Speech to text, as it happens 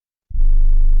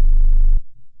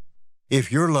If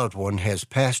your loved one has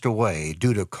passed away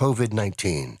due to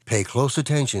COVID-19, pay close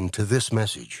attention to this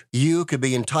message. You could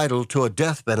be entitled to a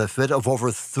death benefit of over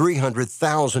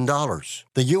 $300,000.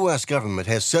 The U.S. government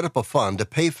has set up a fund to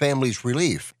pay families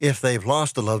relief if they've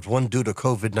lost a loved one due to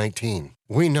COVID-19.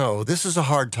 We know this is a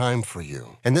hard time for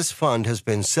you, and this fund has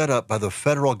been set up by the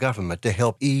federal government to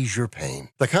help ease your pain.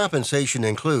 The compensation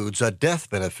includes a death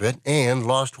benefit and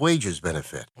lost wages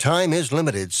benefit. Time is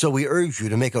limited, so we urge you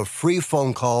to make a free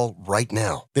phone call right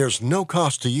now. There's no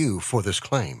cost to you for this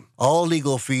claim. All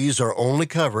legal fees are only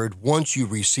covered once you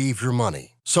receive your money.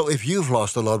 So if you've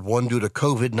lost a loved one due to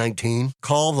COVID-19,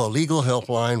 call the legal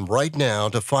helpline right now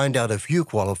to find out if you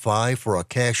qualify for a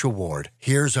cash award.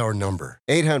 Here's our number: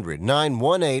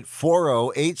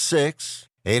 800-918-4086.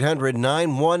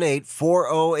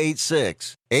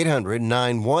 800-918-4086.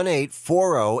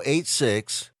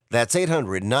 800-918-4086. That's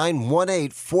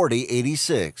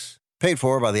 800-918-4086. Paid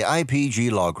for by the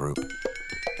IPG Law Group.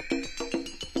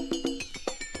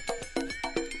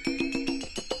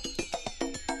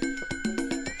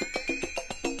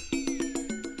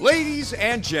 Ladies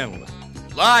and gentlemen,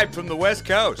 live from the West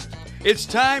Coast, it's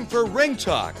time for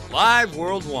Ringtalk Live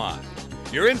Worldwide.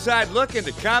 Your inside look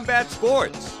into combat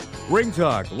sports.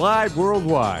 Ringtalk Live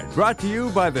Worldwide, brought to you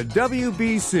by the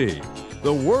WBC,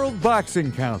 the World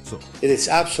Boxing Council. It is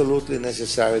absolutely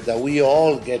necessary that we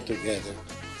all get together.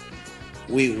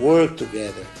 We work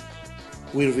together.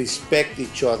 We respect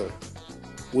each other.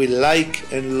 We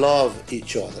like and love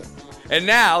each other. And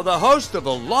now, the host of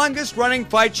the longest-running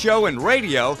fight show in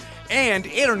radio and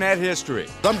internet history.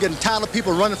 I'm getting tired of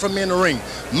people running from me in the ring.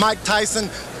 Mike Tyson,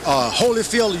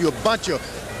 Holyfield, you a bunch of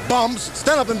bums.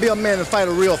 Stand up and be a man and fight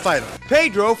a real fighter.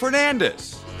 Pedro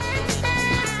Fernandez.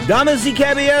 Damas y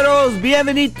caballeros,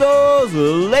 bienvenidos,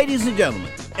 ladies and gentlemen.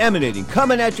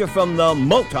 Coming at you from the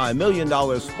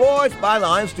multi-million-dollar Sports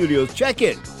Byline Studios. Check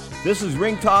it. This is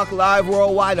Ring Talk Live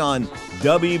Worldwide on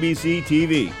WBC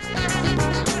TV.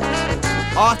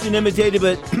 Often imitated,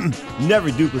 but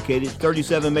never duplicated.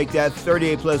 37 make that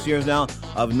 38 plus years now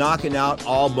of knocking out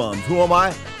all bums. Who am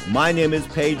I? My name is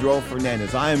Pedro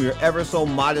Fernandez. I am your ever so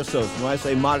modest host. When I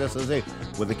say modest, I say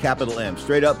with a capital M.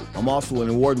 Straight up, I'm also an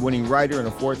award-winning writer and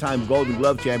a 4-time Golden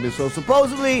Glove champion. So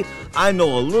supposedly, I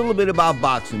know a little bit about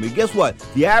boxing. But guess what?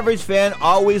 The average fan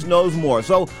always knows more.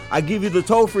 So I give you the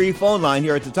toll-free phone line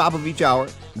here at the top of each hour.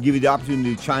 I'll give you the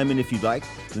opportunity to chime in if you'd like.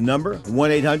 The number,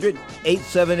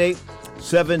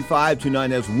 1-800-878-7529.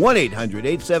 That's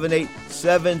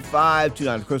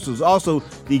 1-800-878-7529. Of course, there's also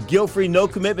the guilt-free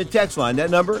no-commitment text line. That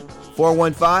number,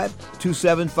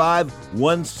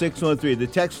 415-275-1613. The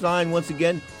text line, once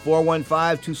again,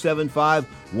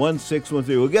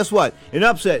 415-275-1613. Well, guess what? An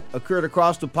upset occurred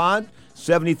across the pond.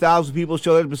 70,000 people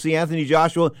showed up to see Anthony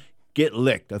Joshua get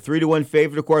licked. A 3-1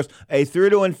 favorite, of course, a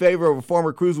 3-1 favor over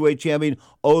former cruiserweight champion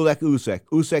Oleg Usyk.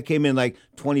 Usyk came in like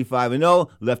 25-0,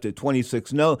 left at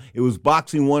 26-0. It was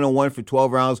boxing 101 for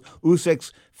 12 rounds.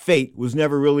 Usyk's fate was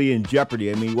never really in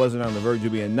jeopardy. I mean, he wasn't on the verge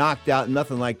of being knocked out,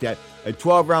 nothing like that. A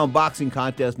 12-round boxing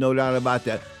contest, no doubt about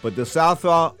that. But the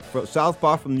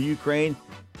southpaw from the Ukraine,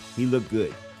 he looked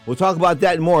good. We'll talk about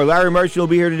that and more. Larry Merchant will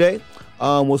be here today.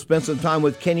 We'll spend some time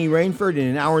with Kenny Rainford. And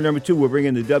in hour number 2, we'll bring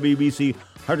in the WBC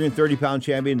 130-pound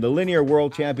champion, the linear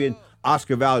world champion,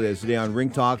 Oscar Valdez, today on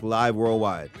Ring Talk Live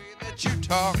Worldwide. That you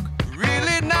talk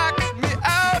really knocks me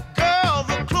out, girl.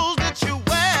 The clothes that you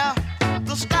wear,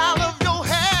 the style of your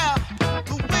hair,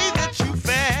 the way that you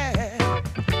fare.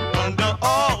 Under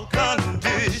all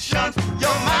conditions,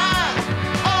 you're mine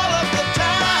all of the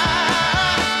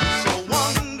time. So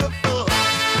wonderful,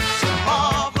 so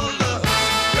marvelous,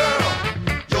 girl.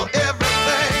 You're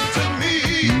everything to me.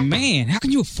 Man, how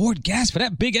can you afford gas for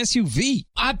that big SUV?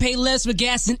 I pay less for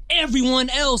gas than everyone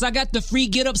else. I got the free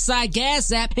Get Upside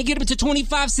Gas app and get up to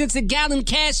 25 cents a gallon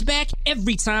cash back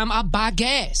every time I buy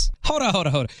gas. Hold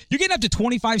on. You're getting up to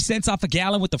 25 cents off a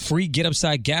gallon with the free Get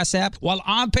Upside Gas app while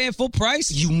I'm paying full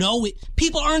price? You know it.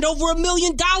 People earned over $1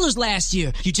 million last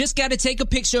year. You just got to take a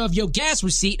picture of your gas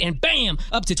receipt and bam,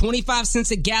 up to 25 cents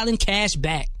a gallon cash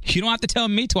back. You don't have to tell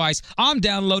me twice. I'm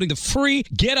downloading the free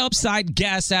Get Upside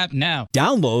Gas app now.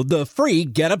 Download the free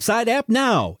Get Upside app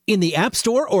now in the App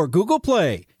Store or Google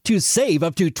Play to save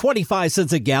up to 25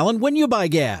 cents a gallon when you buy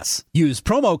gas. Use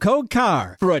promo code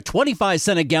CAR for a 25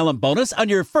 cent a gallon bonus on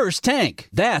your first tank.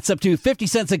 That's up to 50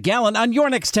 cents a gallon on your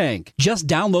next tank. Just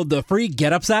download the free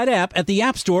Get Upside app at the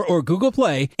App Store or Google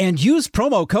Play and use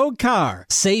promo code CAR.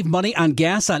 Save money on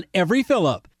gas on every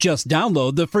fill-up. Just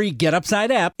download the free Get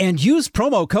Upside app and use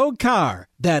promo code CAR.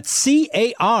 That's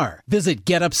C-A-R. Visit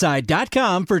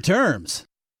GetUpside.com for terms.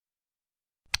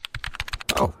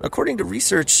 Oh, according to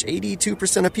research,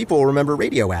 82% of people remember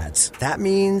radio ads. That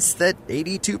means that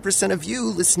 82% of you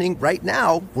listening right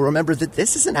now will remember that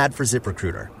this is an ad for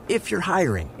ZipRecruiter. If you're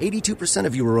hiring, 82%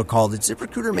 of you will recall that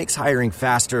ZipRecruiter makes hiring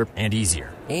faster and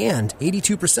easier. And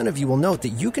 82% of you will note that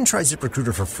you can try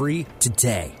ZipRecruiter for free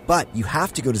today. But you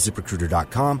have to go to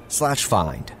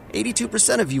ZipRecruiter.com/find.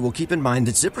 82% of you will keep in mind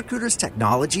that ZipRecruiter's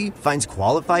technology finds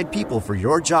qualified people for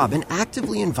your job and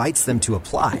actively invites them to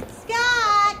apply.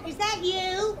 Scott, is that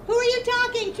you? Who are you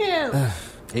talking to?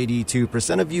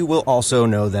 82% of you will also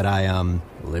know that I,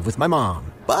 live with my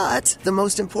mom. But the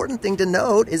most important thing to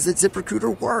note is that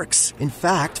ZipRecruiter works. In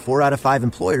fact, 4 out of 5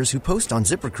 employers who post on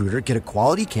ZipRecruiter get a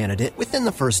quality candidate within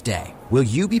the first day. Will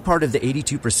you be part of the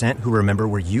 82% who remember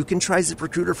where you can try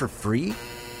ZipRecruiter for free?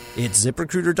 It's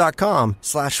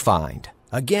ZipRecruiter.com/find.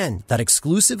 Again, that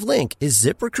exclusive link is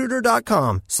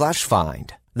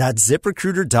ZipRecruiter.com/find. That's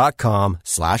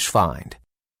ZipRecruiter.com/find.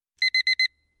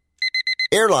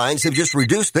 Airlines have just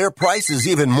reduced their prices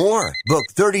even more. Book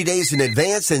 30 days in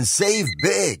advance and save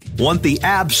big. Want the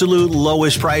absolute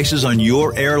lowest prices on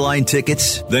your airline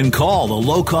tickets? Then call the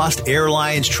Low Cost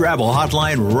Airlines Travel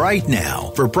Hotline right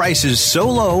now for prices so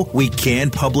low we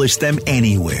can't publish them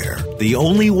anywhere. The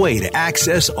only way to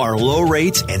access our low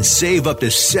rates and save up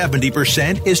to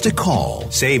 70% is to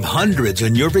call. Save hundreds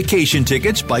on your vacation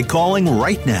tickets by calling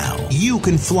right now. You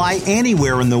can fly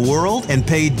anywhere in the world and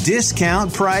pay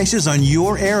discount prices on your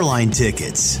airline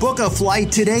tickets. Book a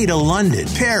flight today to London,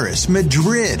 Paris,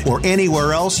 Madrid, or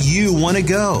anywhere else you want to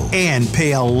go and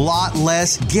pay a lot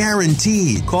less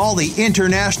guaranteed. Call the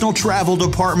International Travel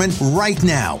Department right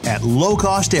now at Low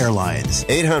Cost Airlines.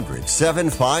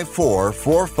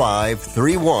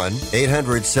 800-754-4531.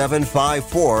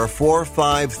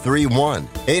 800-754-4531.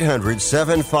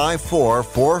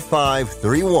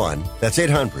 800-754-4531. That's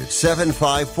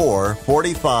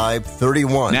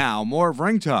 800-754-4531. Now, more of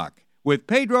Ring Talk with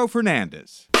Pedro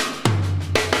Fernandez.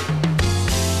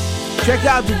 Check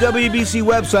out the WBC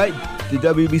website, the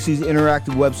WBC's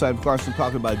interactive website. Of course, I'm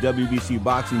talking about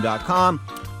WBCboxing.com.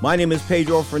 My name is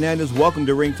Pedro Fernandez. Welcome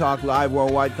to Ring Talk Live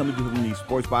Worldwide, coming to you from the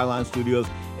Sports Byline Studios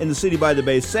in the city by the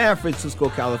bay, San Francisco,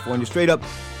 California. Straight up,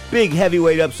 big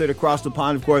heavyweight upset across the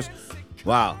pond, of course.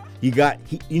 Wow.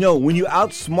 When you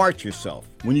outsmart yourself,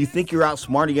 when you think you're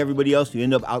outsmarting everybody else, you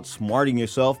end up outsmarting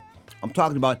yourself. I'm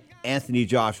talking about Anthony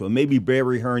Joshua, maybe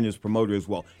Barry Hearn, his promoter as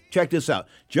well. Check this out.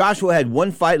 Joshua had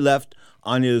one fight left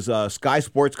on his Sky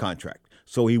Sports contract.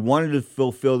 So he wanted to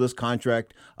fulfill this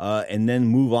contract and then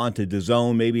move on to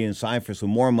DAZN maybe and sign for some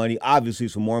more money. Obviously,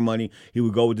 some more money. He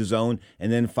would go with DAZN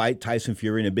and then fight Tyson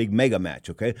Fury in a big mega match,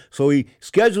 okay? So he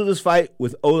scheduled this fight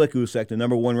with Oleg Usyk, the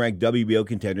number 1 ranked WBO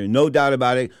contender. No doubt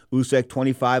about it. Usyk,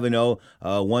 25-0,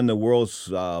 won the World's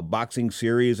Boxing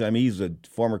Series. I mean, he's a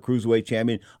former cruiserweight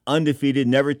champion, undefeated,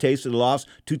 never tasted a loss,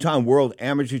 2-time world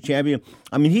amateur champion.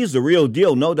 I mean, he's the real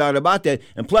deal, no doubt about that.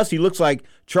 And plus, he looks like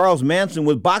Charles Manson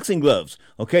with boxing gloves.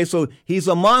 Okay, so he's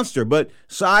a monster, but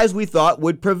size we thought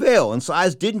would prevail, and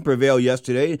size didn't prevail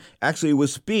yesterday. Actually, it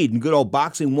was speed and good old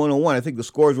boxing 101. I think the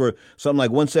scores were something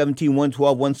like 117,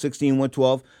 112, 116,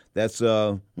 112. That's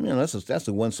that's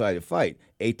a one-sided fight.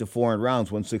 8-4 in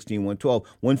rounds, 116, 112.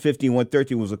 115,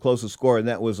 113 was the closest score, and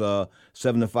that was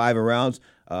 7-5 in rounds.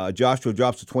 Joshua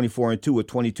drops to 24-2 with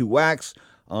 22 whacks.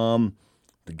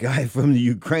 The guy from the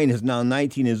Ukraine is now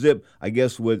 19-0, I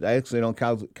guess. I actually don't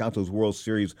count those World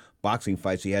Series boxing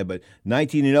fights he had, but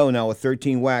 19-0 now with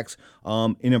 13 whacks.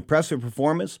 An impressive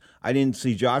performance. I didn't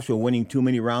see Joshua winning too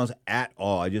many rounds at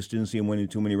all. I just didn't see him winning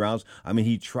too many rounds. I mean,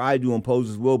 he tried to impose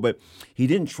his will, but he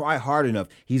didn't try hard enough.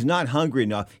 He's not hungry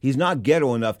enough. He's not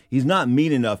ghetto enough. He's not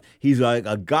mean enough. He's like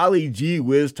a golly gee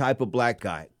whiz type of black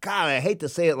guy. God, I hate to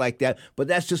say it like that, but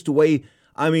that's just the way.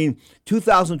 I mean,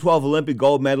 2012 Olympic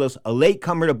gold medalist, a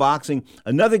latecomer to boxing.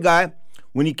 Another guy,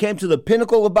 when he came to the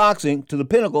pinnacle of boxing,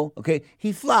 okay,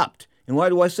 he flopped. And why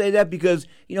do I say that? Because,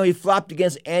 he flopped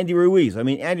against Andy Ruiz. I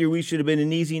mean, Andy Ruiz should have been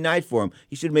an easy night for him.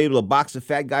 He should have been able to box a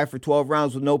fat guy for 12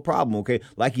 rounds with no problem, okay,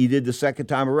 like he did the second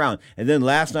time around. And then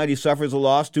last night he suffers a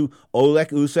loss to Oleg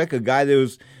Usyk, a guy that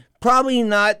was probably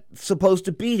not supposed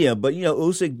to beat him, but,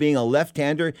 Usyk being a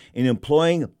left-hander and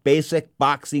employing basic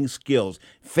boxing skills,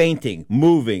 feinting,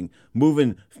 moving,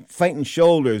 feinting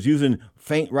shoulders, using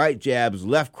feint right jabs,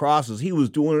 left crosses. He was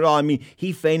doing it all. I mean,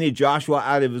 he feinted Joshua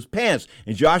out of his pants,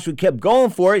 and Joshua kept going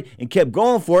for it, and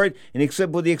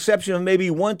except with the exception of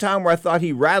maybe one time where I thought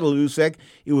he rattled Usyk,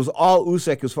 it was all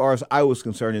Usyk as far as I was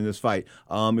concerned in this fight.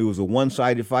 It was a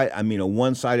one-sided fight.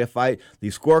 The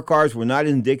scorecards were not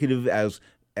indicative as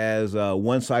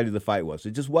one-sided the fight was.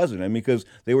 It just wasn't. I mean, because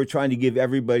they were trying to give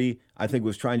everybody, I think,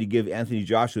 was trying to give Anthony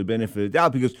Joshua the benefit of the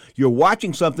doubt, because you're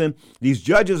watching something, these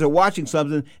judges are watching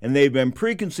something, and they've been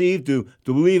preconceived to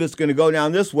believe it's going to go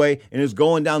down this way, and it's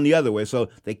going down the other way. So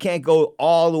they can't go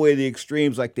all the way to the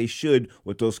extremes like they should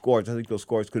with those scores. I think those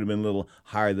scores could have been a little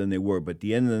higher than they were. But at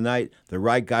the end of the night, the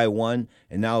right guy won,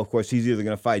 and now, of course, he's either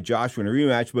going to fight Joshua in a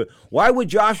rematch. But why would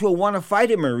Joshua want to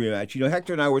fight him in a rematch? You know,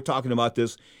 Hector and I were talking about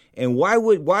this. And why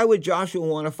would Joshua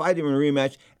want to fight him in a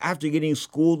rematch after getting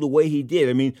schooled the way he did?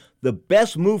 I mean, the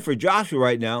best move for Joshua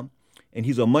right now, and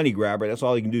he's a money grabber. That's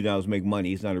all he can do now is make money.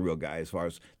 He's not a real guy as far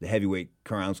as the heavyweight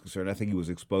crown's concerned. I think he was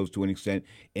exposed to an extent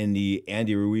in the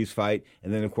Andy Ruiz fight.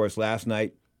 And then, of course, last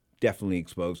night, definitely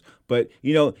exposed. But,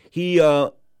 you know, he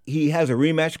has a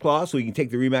rematch clause, so he can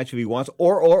take the rematch if he wants.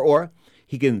 Or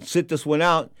he can sit this one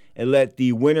out and let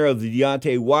the winner of the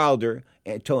Deontay Wilder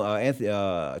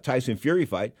Tyson Fury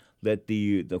fight,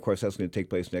 of course that's going to take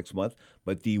place next month,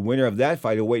 but the winner of that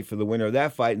fight will wait for the winner of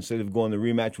that fight instead of going the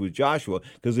rematch with Joshua.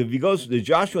 Because if he goes, the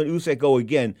Joshua and Usyk go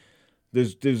again,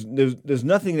 there's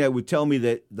nothing that would tell me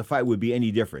that the fight would be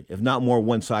any different, if not more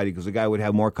one-sided, because the guy would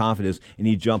have more confidence and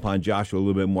he'd jump on Joshua a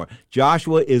little bit more.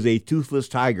 Joshua is a toothless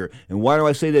tiger. And why do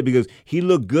I say that? Because he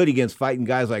looked good against fighting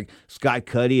guys like Scott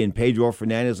Cuddy and Pedro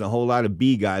Fernandez and a whole lot of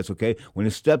B guys, okay? When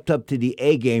it stepped up to the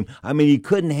A game, I mean, he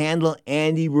couldn't handle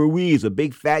Andy Ruiz, a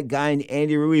big fat guy in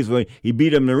Andy Ruiz. Well, he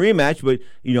beat him in the rematch, but,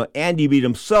 you know, Andy beat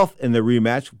himself in the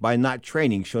rematch by not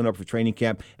training, showing up for training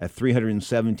camp at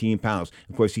 317 pounds.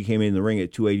 Of course, he came in the ring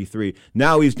at 283.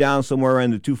 Now he's down somewhere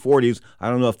around the 240s. I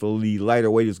don't know if the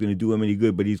lighter weight is going to do him any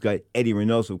good, but he's got Eddie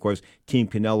Reynoso, of course. Team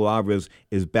Canelo Alvarez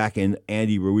is back in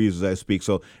Andy Ruiz as I speak.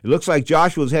 So it looks like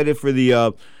Joshua's headed for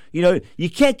the, you know, you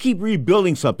can't keep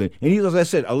rebuilding something. And he's, as I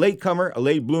said, a latecomer, a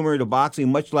late bloomer to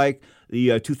boxing, much like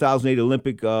the 2008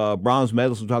 Olympic bronze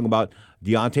medalist. I'm talking about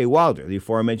Deontay Wilder, the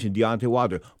aforementioned Deontay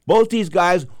Wilder. Both these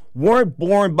guys weren't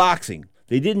born boxing.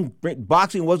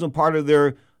 Boxing wasn't part of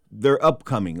their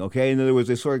upcoming, okay? In other words,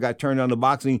 they sort of got turned on to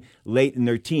boxing late in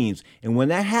their teens. And when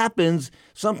that happens,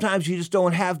 sometimes you just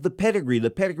don't have the pedigree. The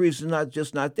pedigree is not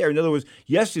there. In other words,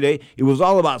 yesterday, it was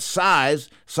all about size.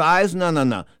 Size?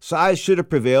 No. Size should have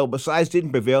prevailed, but size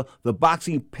didn't prevail. The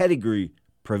boxing pedigree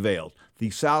prevailed. The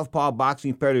southpaw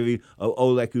boxing pedigree of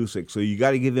Oleg Usyk. So you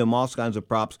got to give him all kinds of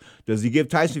props. Does he give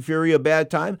Tyson Fury a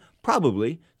bad time?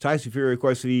 Probably. Tyson Fury, of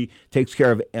course, he takes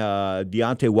care of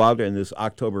Deontay Wilder in this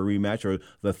October rematch, or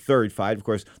the third fight. Of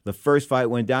course, the first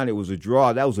fight went down. It was a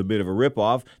draw. That was a bit of a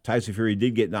ripoff. Tyson Fury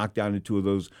did get knocked down in 2 of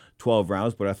those 12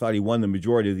 rounds, but I thought he won the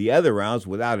majority of the other rounds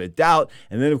without a doubt.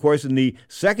 And then, of course, in the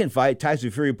second fight,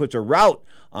 Tyson Fury puts a rout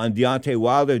on Deontay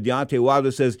Wilder. Deontay Wilder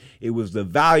says it was the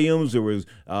Valiums. There was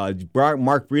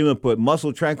Mark Breland put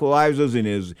muscle tranquilizers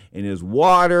in his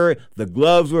water. The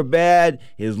gloves were bad.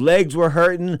 His legs were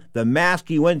hurting. The mask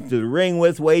he went to the ring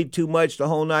with weighed too much, the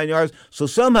whole 9 yards. So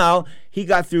somehow he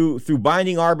got through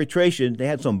binding arbitration. They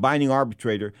had some binding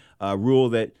arbitrator rule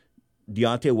that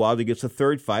Deontay Wilder gets a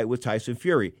third fight with Tyson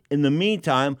Fury. In the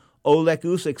meantime, Oleg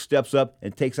Usyk steps up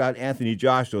and takes out Anthony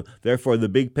Joshua. Therefore, the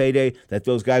big payday that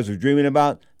those guys were dreaming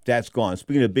about, that's gone.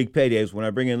 Speaking of big paydays, when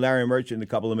I bring in Larry Merchant in a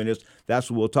couple of minutes,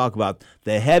 that's what we'll talk about.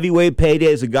 The heavyweight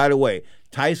paydays that got away.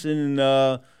 Tyson and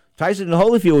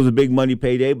Holyfield was a big money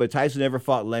payday, but Tyson never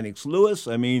fought Lennox Lewis.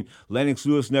 I mean, Lennox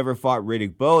Lewis never fought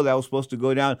Riddick Bowe. That was supposed to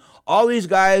go down. All these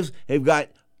guys have got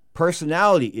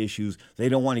personality issues. They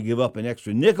don't want to give up an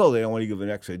extra nickel. They don't want to give an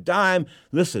extra dime.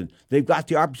 Listen, they've got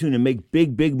the opportunity to make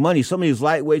big money. Some of these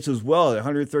lightweights as well,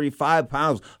 135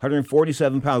 pounds,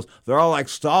 147 pounds. They're all like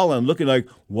Stalin, looking like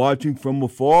watching from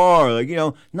afar. Like, you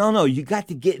know, no, you got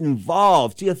to get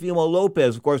involved. Teofimo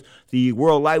Lopez, of course, the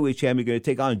world lightweight champion, going to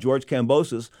take on George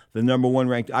Kambosos, the number 1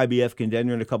 ranked IBF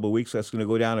contender, in a couple of weeks. That's going to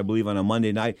go down, I believe, on a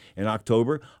Monday night in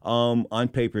October on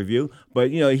pay-per-view.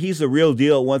 But, you know, he's the real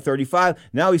deal at 135.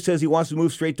 Now he says he wants to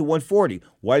move straight to 140.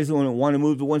 Why does he want to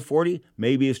move to 140?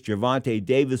 Maybe it's Gervonta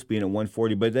Davis being at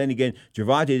 140. But then again,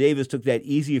 Gervonta Davis took that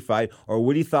easy fight, or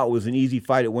what he thought was an easy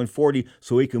fight at 140,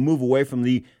 so he can move away from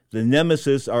the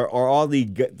nemesis or all the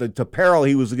peril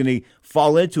he was going to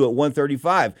fall into at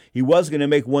 135. He wasn't going to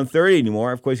make 130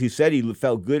 anymore. Of course, he said he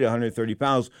felt good at 130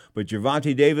 pounds, but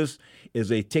Gervonta Davis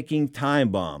is a ticking time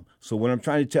bomb. So what I'm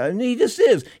trying to tell you, he just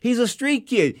is. He's a street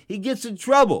kid. He gets in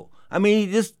trouble. I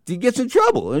mean, he gets in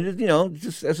trouble. And,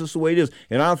 that's just the way it is.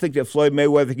 And I don't think that Floyd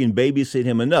Mayweather can babysit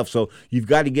him enough. So you've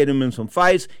got to get him in some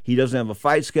fights. He doesn't have a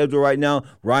fight schedule right now.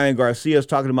 Ryan Garcia is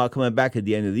talking about coming back at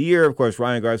the end of the year. Of course,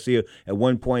 Ryan Garcia, at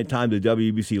one point in time, the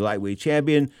WBC lightweight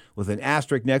champion, with an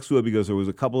asterisk next to it because there was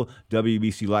a couple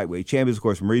WBC lightweight champions. Of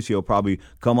course, Mauricio will probably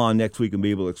come on next week and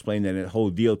be able to explain that whole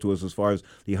deal to us as far as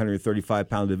the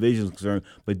 135-pound division is concerned.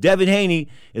 But Devin Haney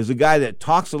is a guy that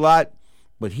talks a lot,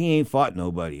 but he ain't fought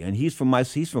nobody. And he's from my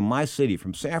city,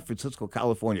 from San Francisco,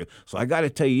 California. So I got to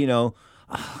tell you,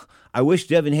 I wish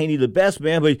Devin Haney the best,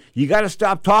 man, but you got to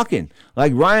stop talking.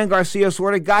 Like Ryan Garcia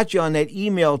sort of got you on that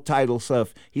email title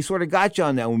stuff. He sort of got you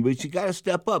on that one, but you got to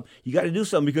step up. You got to do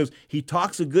something because he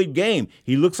talks a good game.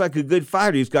 He looks like a good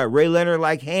fighter. He's got Ray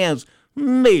Leonard-like hands.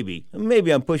 Maybe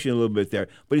I'm pushing a little bit there,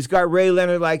 but he's got Ray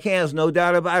Leonard-like hands, no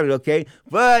doubt about it, okay?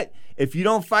 But if you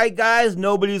don't fight guys,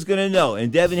 nobody's going to know. And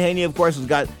Devin Haney, of course, has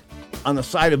got on the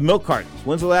side of milk cartons.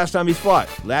 When's the last time he's fought?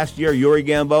 Last year, Yuri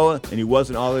Gamboa, and he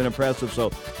wasn't all that impressive.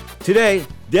 So today,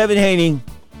 Devin Haney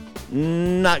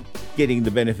not getting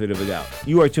the benefit of the doubt.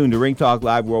 You are tuned to Ring Talk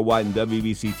Live Worldwide and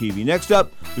WBC TV. Next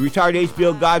up, the retired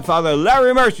HBO Godfather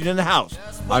Larry Merchant in the house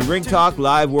on Ring Talk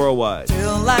Live Worldwide.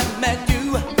 Till I met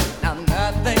you, now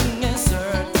nothing is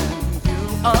certain.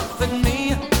 You offered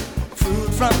me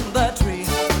fruit from the tree,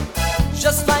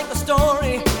 just like the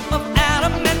story of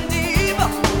Adam and Eve.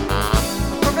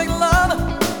 Perfect love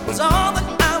was all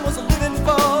that I was living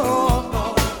for.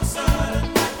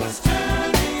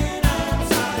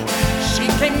 She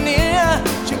came near,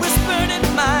 she whispered in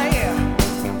my ear.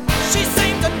 She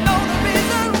seemed to know the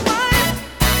reason why.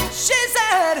 She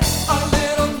said, a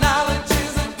little knowledge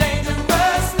is a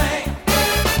dangerous thing.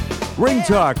 Ring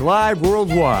Talk Live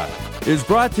Worldwide is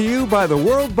brought to you by the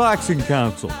World Boxing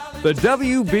Council, the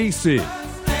WBC.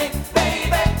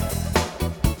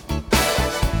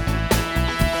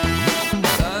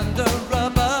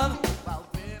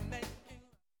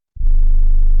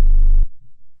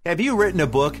 Have you written a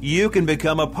book? You can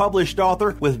become a published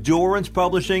author with Dorrance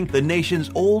Publishing, the nation's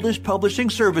oldest publishing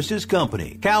services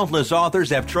company. Countless authors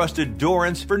have trusted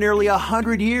Dorrance for nearly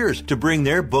 100 years to bring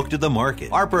their book to the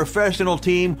market. Our professional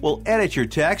team will edit your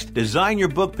text, design your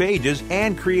book pages,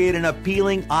 and create an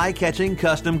appealing, eye-catching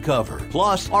custom cover.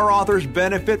 Plus, our authors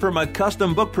benefit from a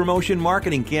custom book promotion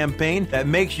marketing campaign that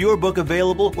makes your book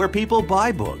available where people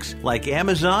buy books, like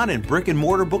Amazon and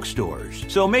brick-and-mortar bookstores.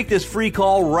 So make this free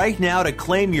call right now to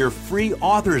claim your free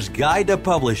author's guide to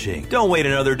publishing. Don't wait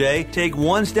another day. Take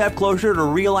one step closer to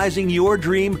realizing your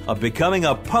dream of becoming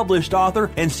a published author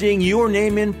and seeing your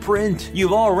name in print.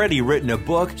 You've already written a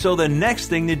book, so the next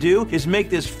thing to do is make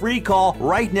this free call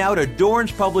right now to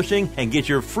Dorrance Publishing and get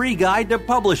your free guide to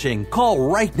publishing. Call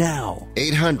right now.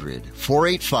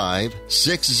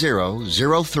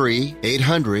 800-485-6003.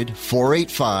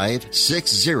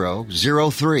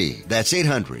 800-485-6003. That's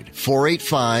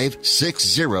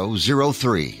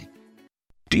 800-485-6003.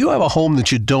 Do you have a home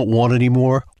that you don't want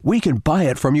anymore? We can buy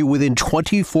it from you within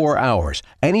 24 hours.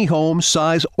 Any home,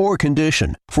 size, or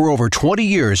condition. For over 20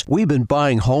 years, we've been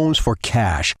buying homes for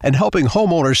cash and helping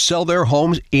homeowners sell their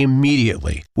homes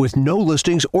immediately, with no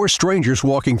listings or strangers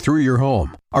walking through your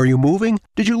home. Are you moving?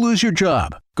 Did you lose your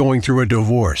job? Going through a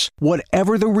divorce?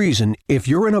 Whatever the reason, if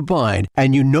you're in a bind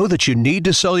and you know that you need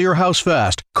to sell your house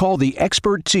fast, call the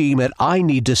expert team at I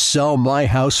Need to Sell My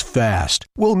House Fast.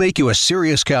 We'll make you a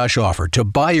serious cash offer to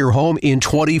buy your home in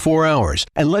 24 hours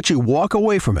and let you walk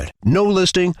away from it. No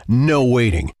listing, no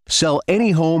waiting. Sell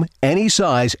any home, any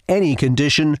size, any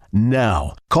condition,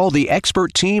 now. Call the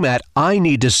expert team at I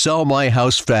Need to Sell My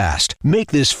House Fast.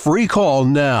 Make this free call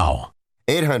now.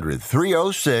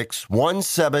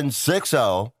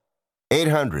 800-306-1760.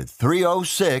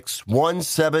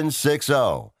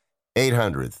 800-306-1760.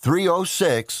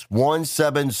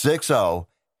 800-306-1760.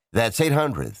 That's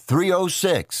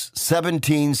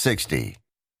 800-306-1760.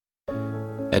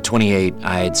 At 28,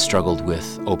 I had struggled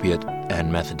with opiate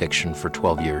and meth addiction for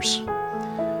 12 years.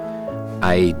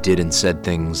 I did and said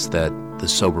things that the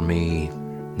sober me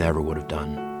never would have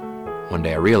done. One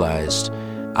day I realized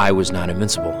I was not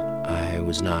invincible. I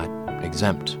was not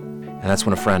exempt. And that's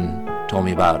when a friend told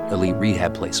me about elite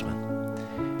rehab placement.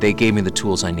 They gave me the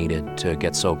tools I needed to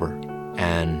get sober,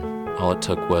 and all it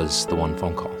took was the one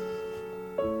phone call.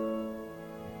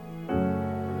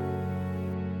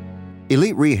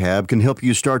 Elite Rehab can help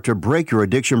you start to break your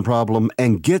addiction problem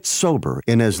and get sober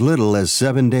in as little as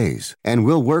 7 days. And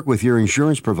we'll work with your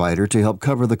insurance provider to help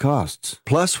cover the costs.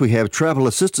 Plus, we have travel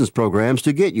assistance programs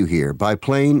to get you here by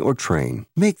plane or train.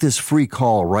 Make this free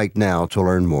call right now to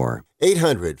learn more.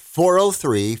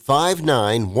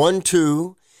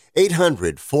 800-403-5912.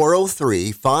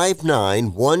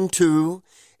 800-403-5912.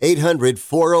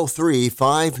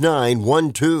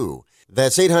 800-403-5912.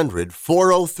 That's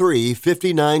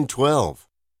 800-403-5912.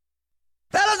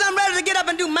 Fellas, I'm ready to get up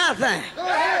and do my thing. Go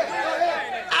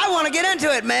ahead. I want to get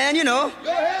into it, man, you know.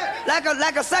 Go ahead.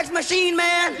 Like a sex machine,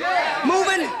 man. Yeah.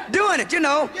 Moving, doing it, you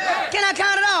know. Yeah. Can I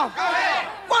count it off? Go ahead.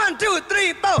 1, 2,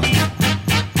 3, 4.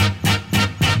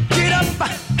 Get up,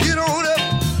 Get on up.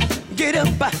 get up,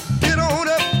 Get on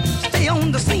up. stay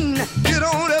on the scene. Get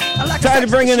on up. Like Time to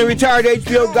bring in the retired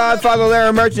HBO Godfather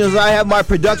Larry Merchant as I have my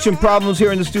production problems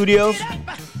here in the studios.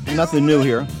 Nothing new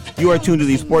here. You are tuned to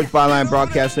the Sports Byline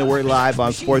Broadcast Network live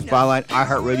on Sports Byline,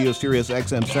 iHeartRadio, Sirius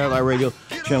XM, Satellite Radio,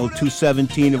 Channel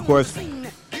 217, of course.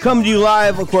 Coming to you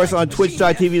live, of course, on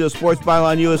Twitch.tv, the Sports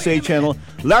Byline USA channel.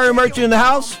 Larry Merchant in the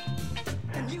house?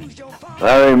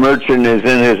 Larry Merchant is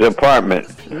in his apartment.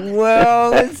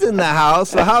 Well, it's in the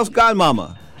house. The house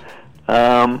godmama.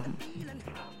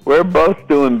 We're both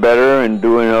doing better and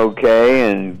doing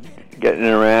okay and getting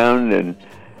around. And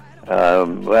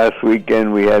last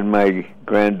weekend we had my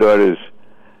granddaughter's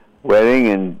wedding,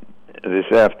 and this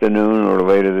afternoon or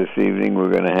later this evening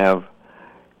we're going to have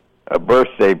a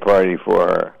birthday party for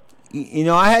her. You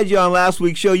know, I had you on last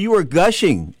week's show. You were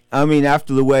gushing. I mean,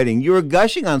 after the wedding, you were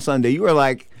gushing on Sunday. You were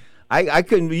like, I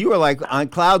couldn't. You were like on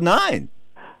cloud 9.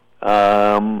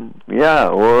 Yeah,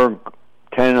 or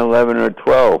 10, 11, or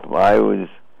 12. I was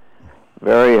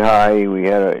very high. We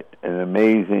had an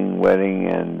amazing wedding,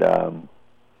 and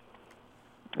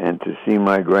to see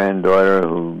my granddaughter,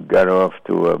 who got off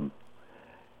to a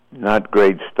not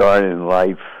great start in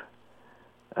life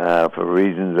for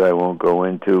reasons I won't go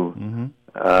into,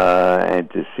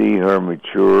 and to see her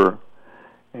mature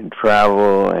and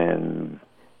travel and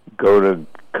go to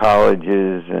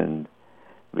colleges and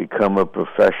become a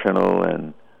professional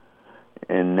and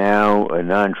now an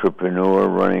entrepreneur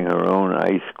running her own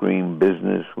ice cream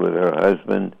business with her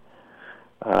husband.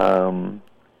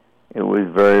 It was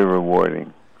very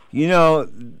rewarding. You know,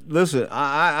 listen,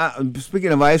 I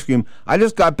speaking of ice cream, I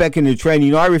just got back into training.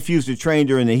 You know, I refused to train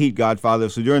during the heat, Godfather.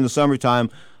 So during the summertime,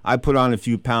 I put on a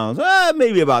few pounds,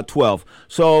 maybe about 12.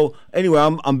 So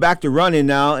anyway, I'm back to running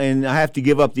now, and I have to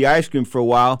give up the ice cream for a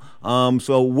while.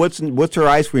 So what's her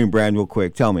ice cream brand, real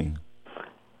quick? Tell me.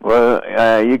 Well,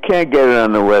 you can't get it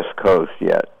on the West Coast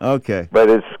yet. Okay. But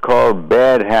it's called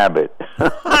Bad Habit.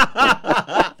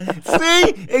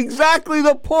 See? Exactly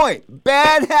the point.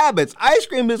 Bad habits. Ice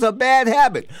cream is a bad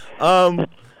habit. I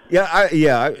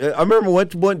remember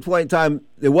one point in time,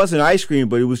 it wasn't ice cream,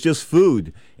 but it was just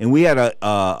food. And we had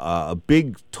a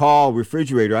big, tall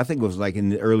refrigerator. I think it was like in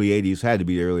the early 80s. Had to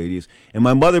be the early 80s. And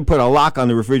my mother put a lock on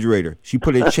the refrigerator. She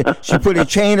put a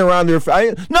chain around the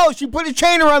she put a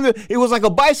chain around it was like a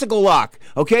bicycle lock.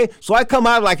 Okay? So I come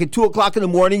out like at 2 o'clock in the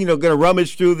morning, going to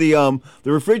rummage through the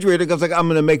refrigerator because like I'm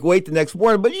going to make weight the next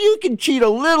morning. But you can cheat a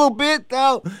little bit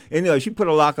now. And she put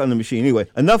a lock on the machine. Anyway,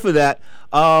 enough of that.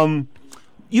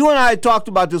 You and I talked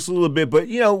about this a little bit, but,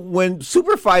 when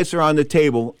super fights are on the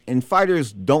table and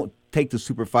fighters don't take the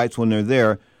super fights when they're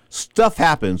there, stuff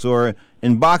happens. Or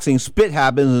in boxing, spit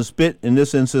happens, and spit in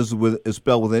this instance is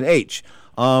spelled with an H.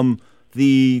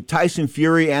 The Tyson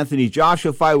Fury-Anthony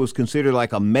Joshua fight was considered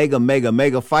like a mega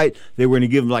fight. They were going to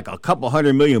give him like a couple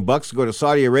 $100 million to go to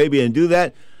Saudi Arabia and do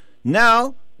that.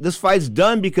 Now, this fight's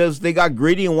done because they got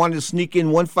greedy and wanted to sneak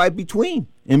in one fight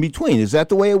in between. Is that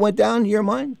the way it went down in your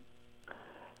mind?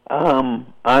 I'm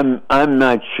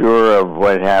not sure of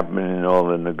what happened in all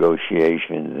the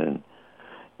negotiations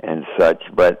and such,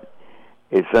 but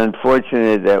it's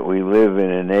unfortunate that we live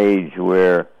in an age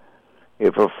where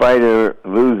if a fighter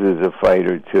loses a fight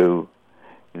or two,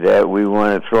 that we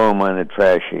want to throw him on the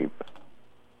trash heap.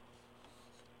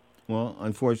 Well,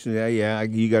 unfortunately, yeah,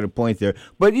 you got a point there.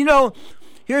 But,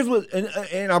 here's what,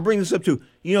 and I'll bring this up too.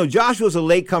 Joshua's a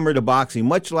latecomer to boxing,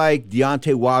 much like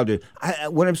Deontay Wilder.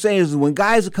 What I'm saying is when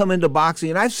guys come into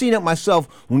boxing, and I've seen it myself,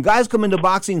 when guys come into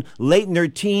boxing late in their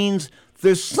teens,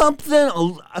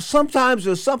 sometimes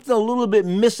there's something a little bit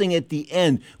missing at the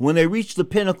end. When they reach the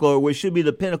pinnacle, or what should be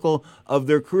the pinnacle of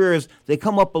their careers, they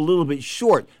come up a little bit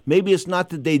short. Maybe it's not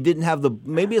that they didn't have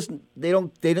they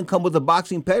didn't come with a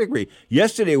boxing pedigree.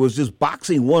 Yesterday was just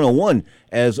boxing 101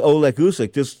 as Oleg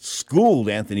Usyk just schooled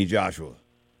Anthony Joshua.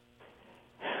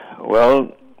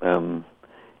 Well,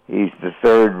 he's the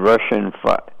third Russian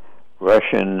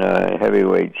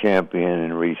heavyweight champion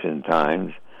in recent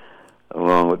times,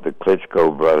 along with the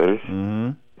Klitschko brothers.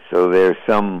 Mm-hmm. So there's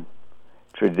some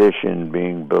tradition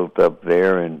being built up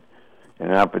there and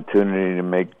an opportunity to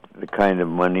make the kind of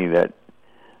money that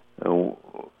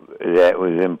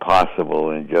was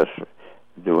impossible in just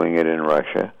doing it in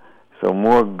Russia. So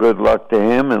more good luck to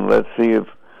him, and let's see if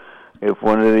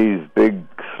one of these big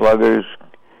sluggers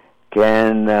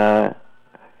can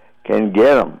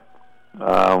get him.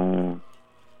 I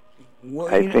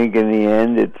think in the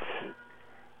end,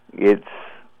 it's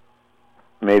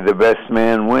may the best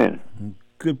man win.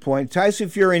 Good point. Tyson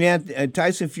Fury and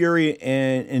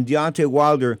Deontay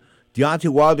Wilder. Deontay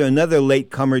Wilder, another late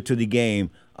comer to the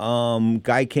game.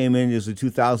 Guy came in as a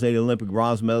 2008 Olympic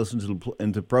bronze medalist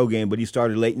into pro game, but he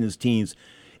started late in his teens.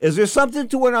 Is there something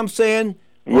to what I'm saying?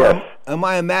 Yes. Am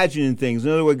I imagining things? In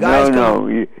other words, guys. No,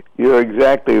 you're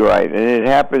exactly right, and it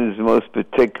happens most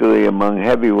particularly among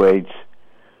heavyweights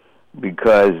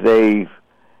because they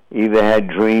either had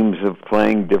dreams of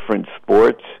playing different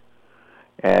sports,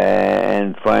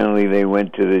 and finally they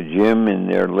went to the gym in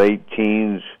their late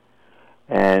teens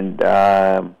and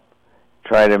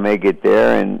try to make it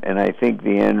there, and I think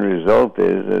the end result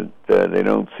is that they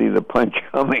don't see the punch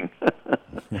coming,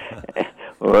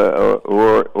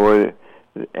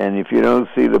 and if you don't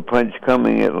see the punch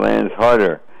coming, it lands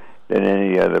harder than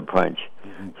any other punch.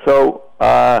 So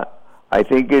I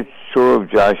think it's true of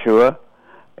Joshua.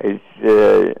 It's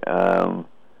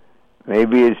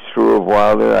maybe it's true of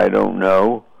Wilder. I don't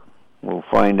know. We'll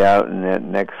find out in that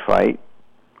next fight.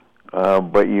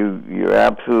 But you're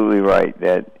absolutely right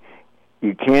that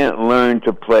you can't learn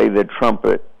to play the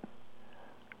trumpet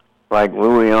like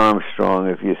Louis Armstrong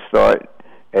if you start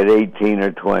at 18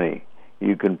 or 20.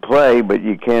 You can play, but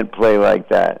you can't play like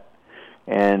that.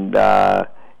 And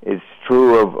it's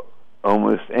true of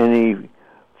almost any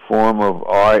form of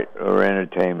art or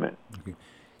entertainment.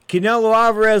 Canelo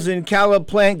Alvarez and Caleb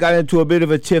Plant got into a bit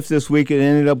of a tiff this week and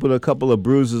ended up with a couple of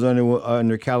bruises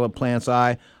under Caleb Plant's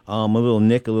eye, a little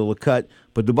nick, a little cut.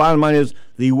 But the bottom line is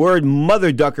the word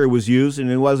mother ducker was used, and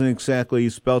it wasn't exactly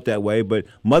spelt that way, but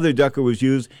mother ducker was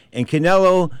used. And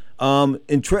Canelo,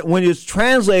 when it's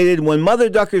translated, when mother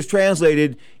ducker is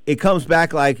translated, it comes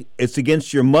back like it's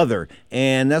against your mother.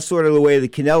 And that's sort of the way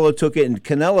that Canelo took it, and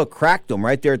Canelo cracked him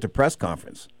right there at the press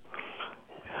conference.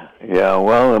 Yeah,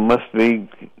 well, it must be,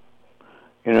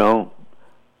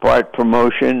 part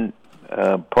promotion,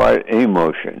 part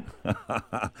emotion.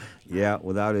 Yeah,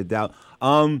 without a doubt.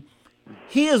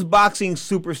 He is boxing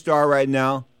superstar right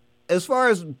now. As far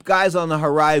as guys on the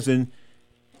horizon,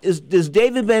 is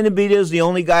David Benavidez the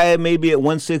only guy maybe at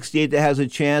 168 that has a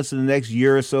chance in the next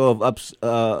year or so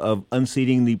of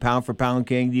unseating the pound-for-pound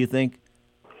king, do you think?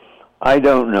 I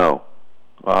don't know.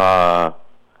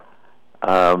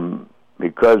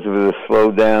 Because of the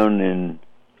slowdown in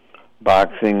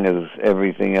boxing as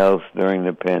everything else during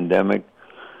the pandemic,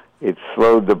 it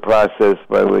slowed the process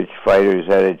by which fighters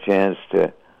had a chance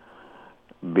to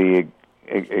be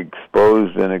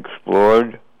exposed and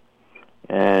explored.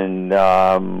 And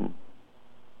so,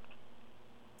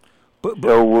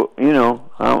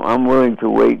 I'm willing to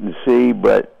wait and see,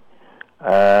 but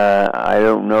I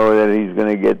don't know that he's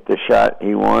going to get the shot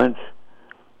he wants.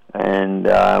 And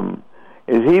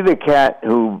is he the cat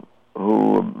who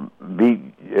beat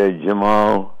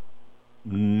Jamal?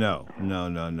 No.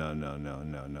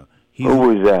 Who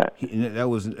was that? That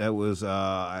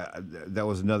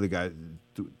was another guy.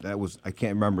 I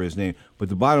can't remember his name. But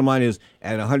the bottom line is,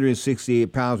 at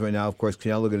 168 pounds right now, of course,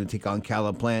 Canelo going to take on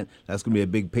Caleb Plant. That's going to be a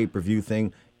big pay-per-view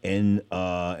thing in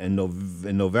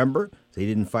November. They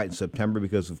didn't fight in September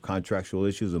because of contractual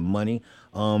issues of money.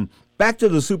 Back to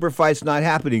the super fights not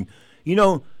happening.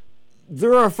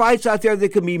 There are fights out there that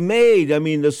can be made. I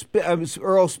mean,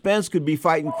 Earl Spence could be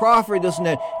fighting Crawford, this and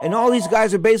that. And all these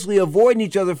guys are basically avoiding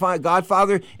each other,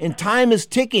 Godfather, and time is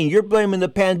ticking. You're blaming the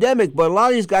pandemic, but a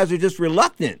lot of these guys are just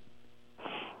reluctant.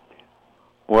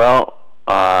 Well,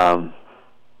 the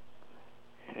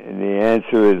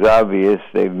answer is obvious.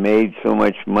 They've made so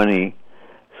much money,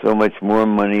 so much more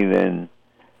money than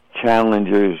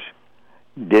challengers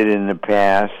did in the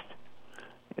past,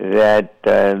 that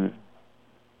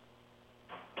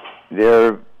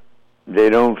they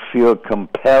don't feel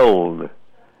compelled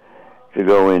to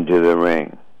go into the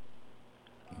ring.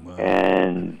 Wow.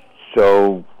 And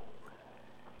so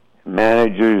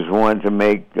managers want to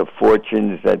make the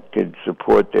fortunes that could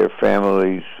support their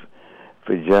families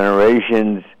for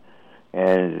generations,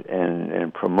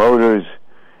 and promoters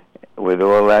with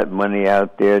all that money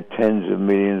out there, tens of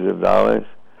millions of dollars,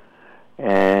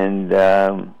 and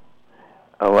a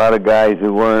lot of guys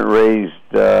who weren't raised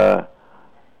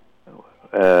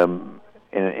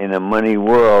in a money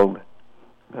world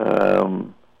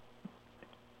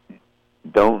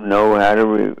don't know how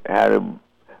to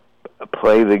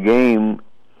play the game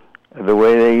the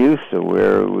way they used to,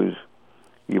 where it was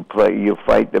you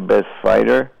fight the best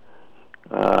fighter.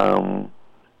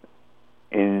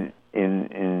 In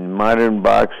modern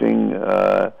boxing,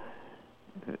 the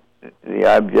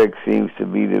object seems to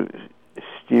be to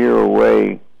steer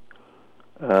away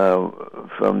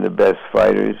from the best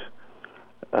fighters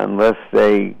unless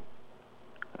they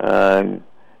can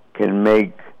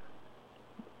make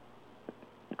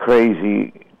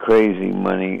crazy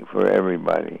money for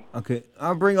everybody. Okay,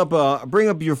 I'll bring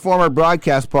up your former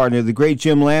broadcast partner, the great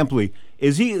Jim Lampley.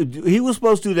 Is he was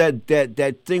supposed to do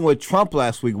that thing with Trump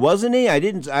last week, wasn't he? I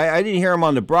didn't hear him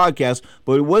on the broadcast,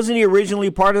 but wasn't he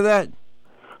originally part of that?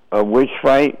 Which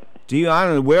fight? I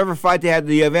don't know, whatever fight they had,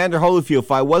 the Evander Holyfield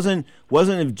fight, wasn't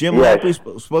Jim Lampley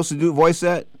supposed to voice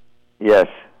that? Yes.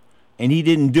 And he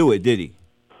didn't do it, did he?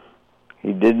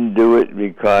 He didn't do it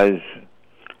because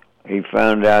he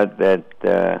found out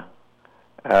that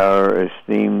our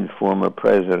esteemed former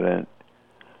president,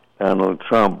 Donald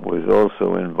Trump, was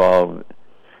also involved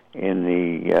in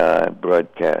the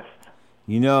broadcast.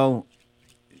 You know,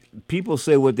 people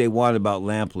say what they want about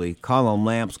Lampley. Call him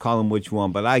Lamps, call him what you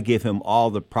want, but I give him all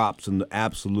the props in the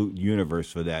absolute universe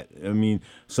for that. I mean,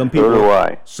 some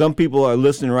people are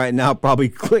listening right now, probably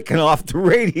clicking off the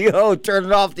radio,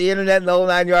 turning off the internet and the whole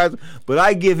 9 yards, but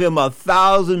I give him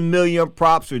 1,000 million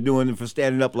props for doing it, for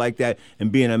standing up like that and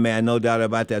being a man, no doubt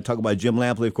about that. Talk about Jim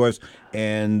Lampley, of course,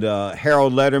 and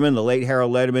Harold Letterman, the late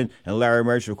Harold Letterman, and Larry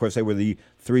Merchant. Of course, they were the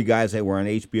three guys that were on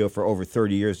HBO for over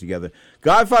 30 years together.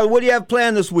 Godfather, what do you have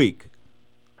planned this week?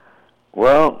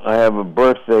 Well, I have a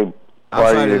birthday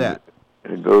party to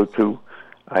go to.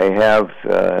 I have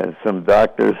some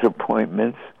doctor's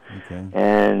appointments,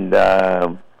 and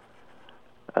I've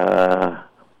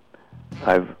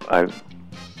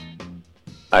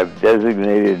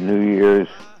designated New Year's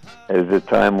as the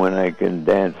time when I can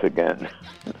dance again.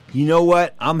 You know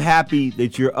what? I'm happy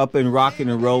that you're up and rocking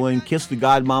and rolling. Kiss the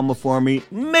godmama for me.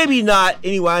 Maybe not.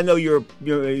 Anyway, I know you're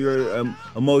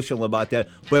emotional about that.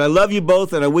 But I love you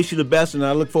both, and I wish you the best, and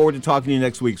I look forward to talking to you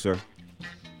next week, sir.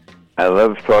 I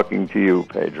love talking to you,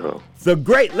 Pedro. The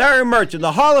great Larry Merchant,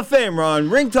 the Hall of Famer on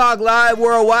Ringtalk Live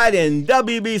Worldwide and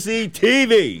WBC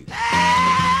TV.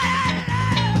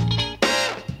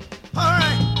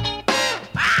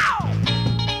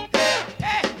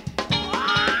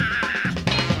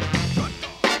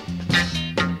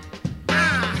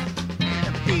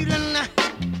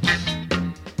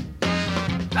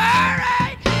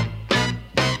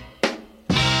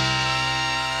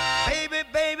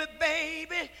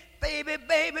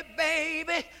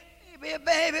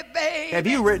 Have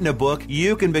you written a book?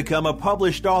 You can become a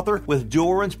published author with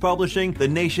Dorrance Publishing, the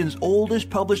nation's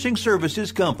oldest publishing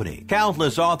services company.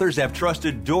 Countless authors have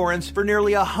trusted Dorrance for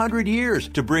nearly 100 years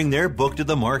to bring their book to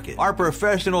the market. Our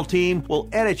professional team will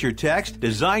edit your text,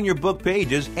 design your book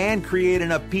pages, and create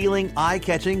an appealing,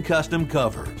 eye-catching custom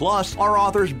cover. Plus, our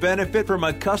authors benefit from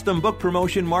a custom book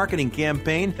promotion marketing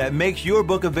campaign that makes your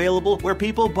book available where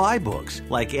people buy books,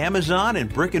 like Amazon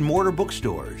and brick-and-mortar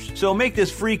bookstores. So make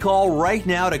this free call right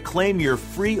now to claim your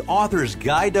free author's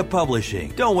guide to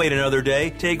publishing. Don't wait another day.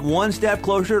 Take one step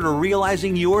closer to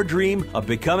realizing your dream of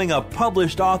becoming a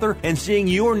published author and seeing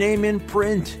your name in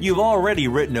print. You've already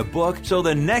written a book, so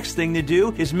the next thing to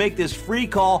do is make this free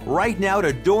call right now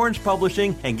to Dorrance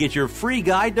Publishing and get your free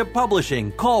guide to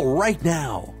publishing. Call right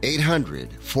now.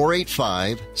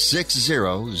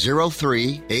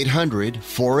 800-485-6003.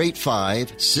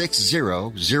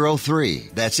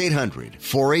 800-485-6003. That's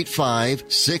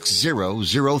 800-485-6003.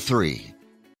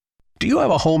 Do you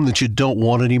have a home that you don't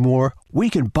want anymore? We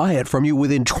can buy it from you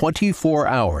within 24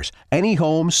 hours. Any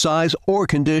home, size, or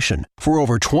condition. For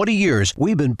over 20 years,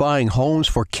 we've been buying homes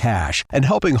for cash and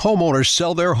helping homeowners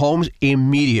sell their homes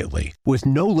immediately, with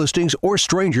no listings or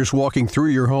strangers walking through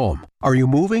your home. Are you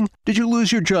moving? Did you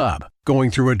lose your job?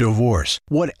 Going through a divorce?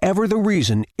 Whatever the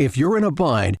reason, if you're in a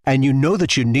bind and you know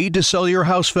that you need to sell your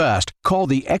house fast, call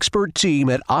the expert team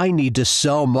at I Need to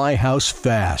Sell My House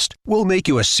Fast. We'll make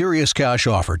you a serious cash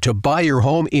offer to buy your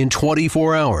home in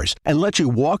 24 hours and let you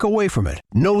walk away from it.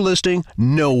 No listing,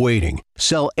 no waiting.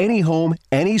 Sell any home,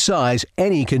 any size,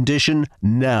 any condition,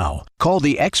 now. Call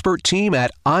the expert team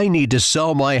at I Need to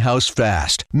Sell My House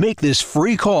Fast. Make this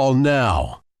free call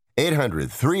now.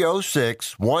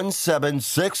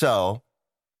 800-306-1760.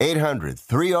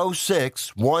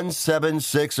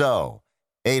 800-306-1760.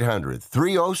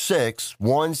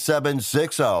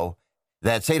 800-306-1760.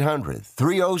 That's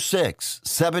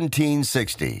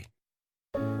 800-306-1760.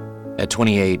 At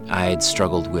 28, I had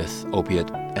struggled with opiate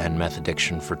and meth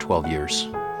addiction for 12 years.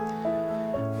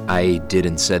 I did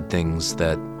and said things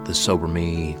that the sober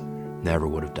me never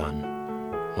would have done.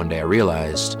 One day I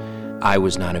realized I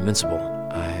was not invincible.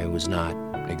 I was not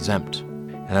exempt.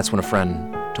 And that's when a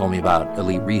friend told me about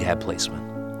elite rehab placement.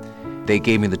 They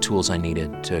gave me the tools I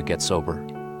needed to get sober,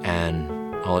 and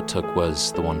all it took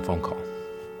was the one phone call.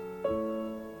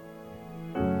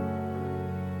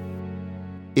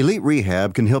 Elite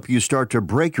Rehab can help you start to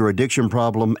break your addiction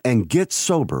problem and get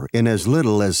sober in as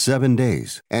little as 7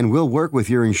 days. And we'll work with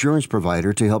your insurance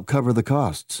provider to help cover the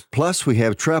costs. Plus, we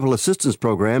have travel assistance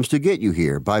programs to get you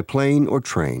here by plane or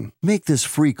train. Make this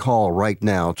free call right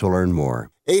now to learn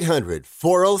more.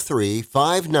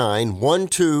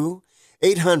 800-403-5912.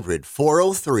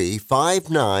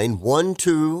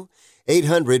 800-403-5912.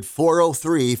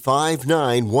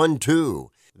 800-403-5912.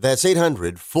 That's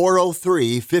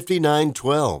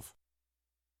 800-403-5912.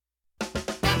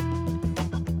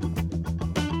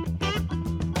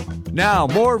 Now,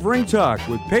 more of Ring Talk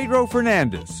with Pedro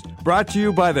Fernandez, brought to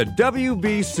you by the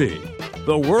WBC,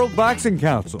 the World Boxing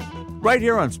Council, right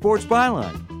here on Sports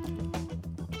Byline.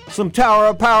 Some Tower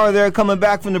of Power there coming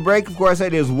back from the break. Of course,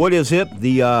 that is What is Hip?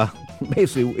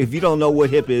 Basically, if you don't know what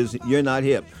hip is, you're not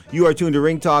hip. You are tuned to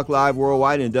Ring Talk Live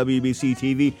worldwide and WBC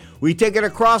TV. We take it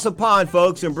across the pond,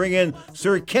 folks, and bring in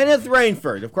Sir Kenneth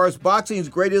Rainford. Of course, boxing's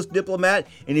greatest diplomat,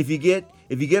 and if you get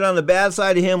on the bad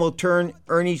side of him, he'll turn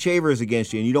Ernie Shavers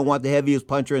against you, and you don't want the heaviest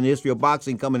puncher in the history of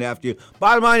boxing coming after you.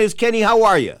 Bottom line is, Kenny, how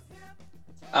are you?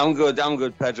 I'm good,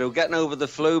 Pedro. Getting over the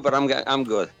flu, but I'm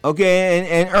good. Okay,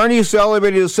 and Ernie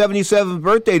celebrated his 77th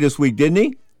birthday this week, didn't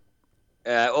he?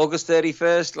 August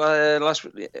 31st,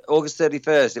 August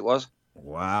 31st it was.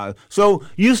 Wow. So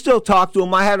you still talk to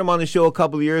him. I had him on the show a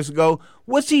couple of years ago.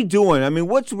 What's he doing? I mean,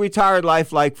 what's retired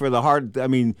life like for the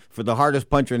hardest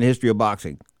puncher in the history of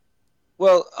boxing?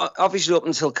 Well, obviously up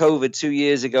until COVID 2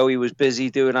 years ago, he was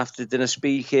busy doing after dinner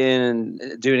speaking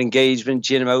and doing engagement,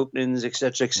 gym openings,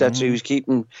 etc., etc. Mm-hmm. He was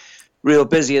keeping real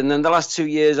busy. And then the last 2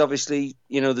 years, obviously,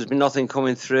 there's been nothing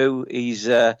coming through. He's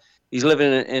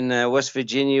living in West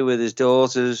Virginia with his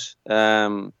daughters,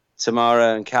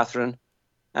 Tamara and Catherine.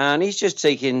 And he's just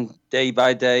taking day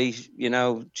by day,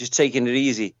 just taking it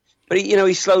easy. But,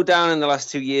 he slowed down in the last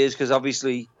 2 years because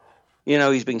obviously,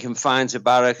 he's been confined to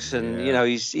barracks and,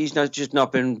 he's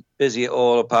not been busy at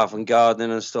all apart from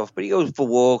gardening and stuff. But he goes for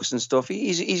walks and stuff.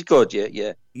 He's good,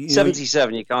 yeah.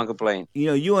 77, you can't complain.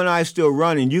 You and I still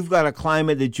run, and you've got a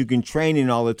climate that you can train in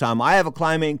all the time. I have a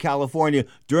climate in California.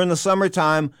 During the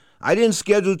summertime, I didn't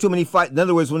schedule too many fights. In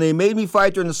other words, when they made me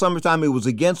fight during the summertime, it was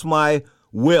against my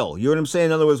will. You know what I'm saying?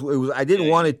 In other words, I didn't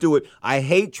want to do it. I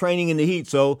hate training in the heat,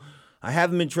 so I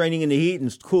haven't been training in the heat, and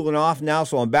it's cooling off now,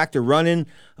 so I'm back to running.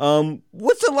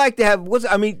 What's it like to have? How's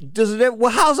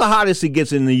the hottest it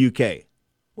gets in the UK?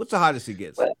 What's the hottest it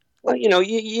gets? Well, you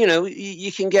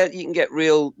can get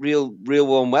real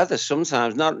warm weather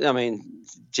sometimes.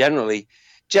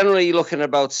 Generally you're looking at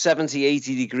about 70,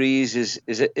 80 degrees is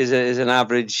an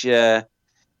average.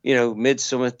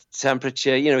 Midsummer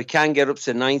temperature. It can get up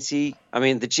to 90. I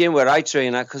mean, the gym where I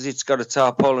train at, because it's got a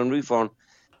tarpaulin roof on,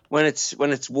 when it's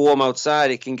warm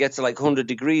outside, it can get to like 100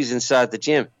 degrees inside the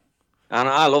gym. And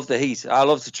I love the heat. I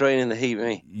love to train in the heat,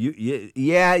 me.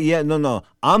 No.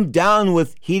 I'm down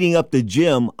with heating up the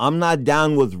gym. I'm not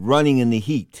down with running in the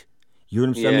heat. You know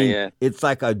what I'm saying? Yeah. It's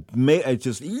like it's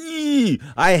just,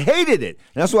 I hated it.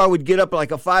 And that's why I would get up at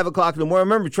like 5 o'clock in the morning. I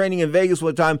remember training in Vegas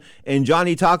one time and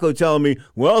Johnny Taco telling me,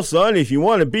 well, son, if you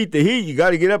want to beat the heat, you got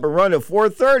to get up and run at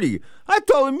 4:30. I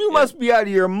told him, you must be out of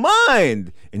your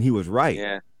mind. And he was right.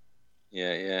 Yeah.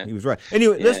 He was right.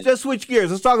 Anyway, let's switch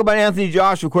gears. Let's talk about Anthony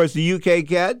Joshua, of course, the UK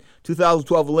cat,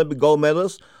 2012 Olympic gold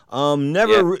medalist.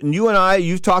 You and I,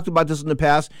 you've talked about this in the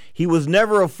past. He was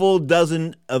never a full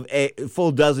dozen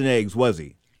eggs, was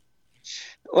he?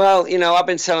 Well, I've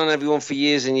been telling everyone for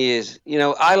years and years.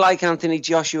 I like Anthony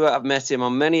Joshua. I've met him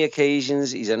on many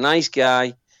occasions. He's a nice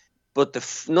guy, but the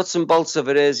nuts and bolts of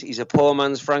it is he's a poor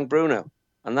man's Frank Bruno,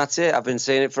 and that's it. I've been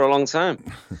saying it for a long time.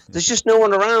 There's just no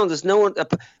one around. There's no one.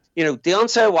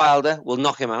 Deontay Wilder will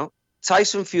knock him out.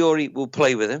 Tyson Fury will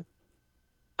play with him,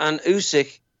 and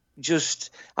Usyk.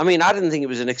 I didn't think it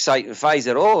was an exciting fight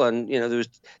at all. And, there was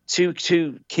two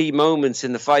key moments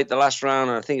in the fight, the last round,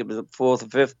 and I think it was the fourth or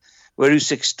fifth, where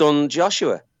Usyk stunned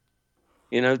Joshua.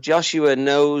 Joshua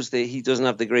knows that he doesn't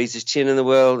have the greatest chin in the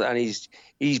world, and he's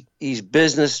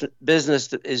business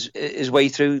his way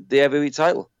through the heavyweight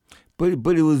title.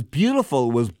 But it was beautiful.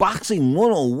 It was boxing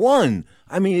 101.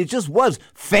 I mean, it just was.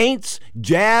 Feints,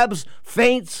 jabs,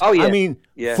 feints. Oh, yeah.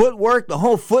 Footwork, the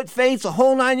whole foot feints, the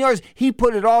whole 9 yards. He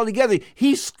put it all together.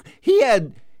 He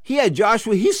had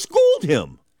Joshua. He schooled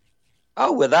him.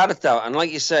 Oh, without a doubt. And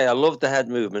like you say, I love the head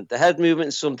movement. The head movement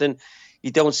is something you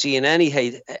don't see in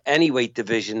any weight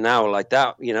division now like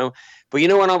that, But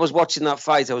when I was watching that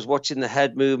fight, I was watching the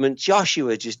head movement.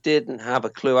 Joshua just didn't have a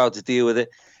clue how to deal with it.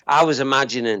 I was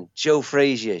imagining Joe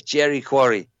Frazier, Jerry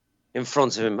Quarry in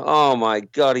front of him. Oh, my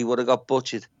God, he would have got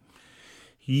butchered.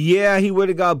 Yeah, he would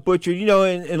have got butchered. You know,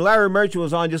 and Larry Merchant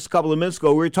was on just a couple of minutes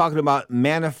ago. We were talking about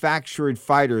manufactured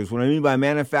fighters. What I mean by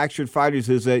manufactured fighters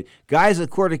is that guys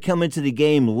that sort of come into the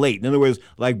game late. In other words,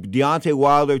 like Deontay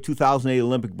Wilder, 2008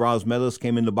 Olympic bronze medalist,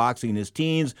 came into boxing in his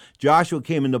teens. Joshua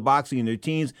came into boxing in their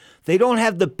teens. They don't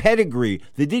have the pedigree.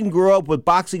 They didn't grow up with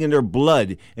boxing in their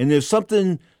blood. And there's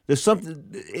something, and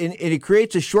it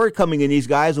creates a shortcoming in these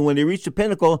guys. And when they reach the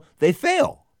pinnacle, they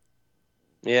fail.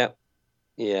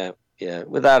 Yeah,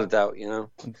 without a doubt,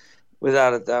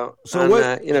 without a doubt.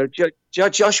 So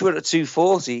Joshua at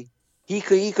 240, he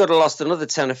could have lost another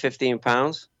 10 or 15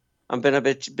 pounds and been a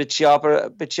bit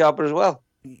sharper as well.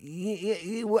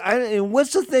 And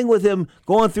what's the thing with him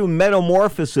going through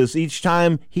metamorphosis each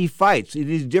time he fights?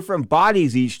 These different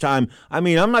bodies each time. I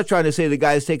mean, I'm not trying to say the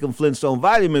guy's taking Flintstone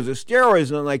vitamins or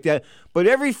steroids or nothing like that, but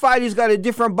every fight he's got a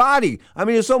different body. I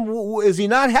mean, is he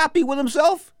not happy with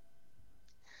himself?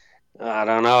 I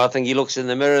don't know. I think he looks in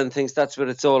the mirror and thinks that's what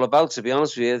it's all about, to be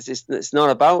honest with you. It's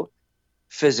not about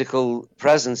physical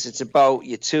presence. It's about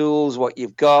your tools, what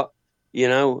you've got,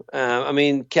 I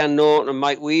mean, Ken Norton and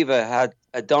Mike Weaver had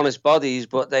Adonis bodies,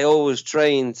 but they always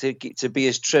trained to be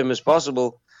as trim as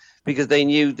possible because they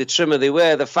knew the trimmer they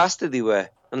were, the faster they were,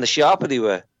 and the sharper they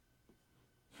were.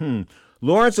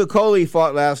 Lawrence Okolie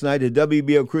fought last night, the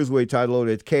WBO Cruiserweight title,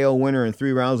 at KO winner in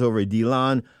 3 rounds over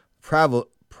Dylan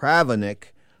Pravnik.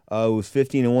 Who was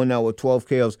 15-1 now with 12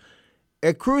 KOs.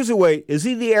 At cruiserweight, is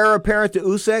he the heir apparent to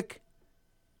Usyk?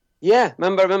 Yeah,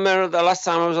 remember the last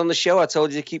time I was on the show, I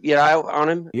told you to keep your eye out on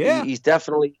him. Yeah, he's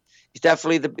definitely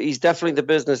the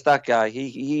business. That guy,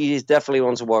 he is definitely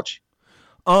one to watch.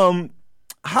 How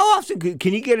often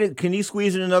can he get it? Can he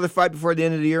squeeze in another fight before the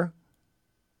end of the year?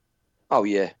 Oh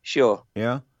yeah, sure.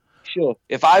 Yeah, sure.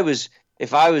 If I was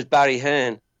Eddie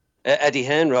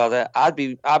Hearn rather, I'd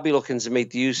be looking to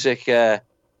make the Usyk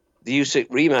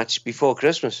rematch before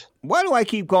Christmas. Why do I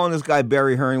keep calling this guy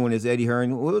Barry Hearn when it's Eddie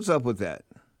Hearn? What's up with that?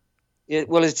 Yeah,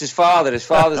 well, it's his father. His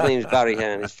father's name is Barry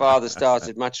Hearn. His father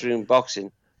started Matchroom Boxing,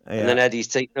 and then Eddie's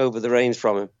taken over the reins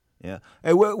from him. Yeah.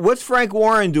 Hey, what's Frank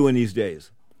Warren doing these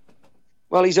days?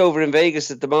 Well, he's over in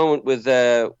Vegas at the moment with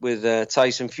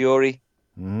Tyson Fury.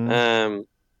 Mm-hmm.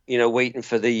 Waiting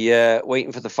for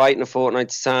the fight in a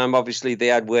fortnight's time. Obviously, they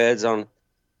had words on.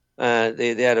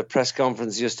 They had a press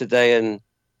conference yesterday, and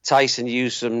Tyson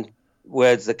used some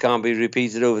words that can't be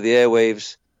repeated over the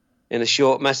airwaves in a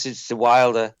short message to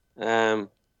Wilder.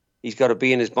 He's got to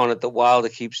be in his bonnet that Wilder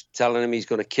keeps telling him he's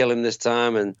going to kill him this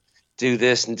time and do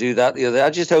this and do that. The other.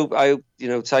 I hope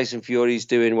Tyson Fury's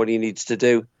doing what he needs to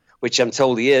do, which I'm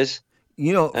told he is.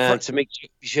 To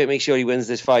make sure he wins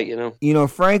this fight.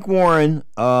 Frank Warren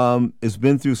has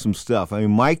been through some stuff. I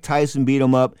mean, Mike Tyson beat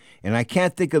him up, and I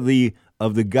can't think of the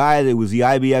guy that was the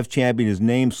IBF champion. His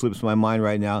name slips my mind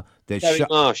right now.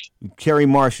 Terry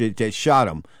Marsh that shot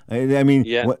him. I mean,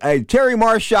 Terry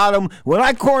Marsh shot him. When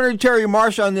I cornered Terry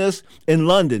Marsh on this in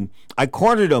London, I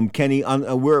cornered him, Kenny,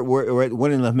 on we're at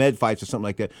one of the med fights or something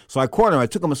like that. So I cornered him. I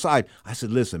took him aside. I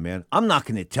said, listen, man, I'm not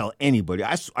going to tell anybody.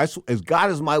 I, as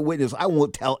God is my witness, I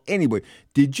won't tell anybody.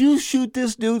 Did you shoot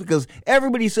this dude? Because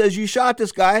everybody says you shot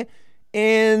this guy,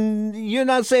 and you're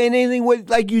not saying anything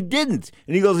like you didn't.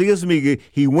 And he looks at me,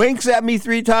 he winks at me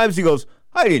 3 times. He goes,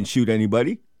 I didn't shoot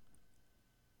anybody.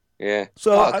 Yeah.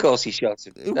 So of course he shot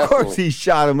him. Of course he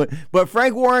shot him. But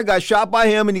Frank Warren got shot by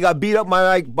him, and he got beat up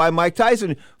by Mike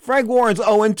Tyson. Frank Warren's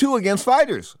 0-2 against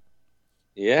fighters.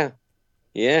 Yeah.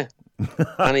 And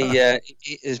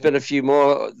there's been a few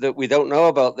more that we don't know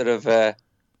about that have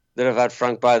had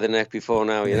Frank by the neck before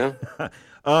now.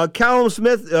 Callum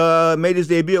Smith made his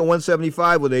debut at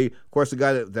 175 with of course, the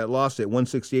guy that lost at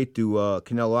 168 to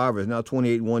Canelo Alvarez. Now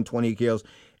 28-1, 20 KOs.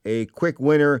 A quick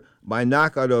winner by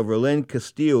knockout over Len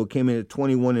Castillo, came in at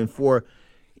 21-4.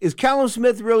 Is Callum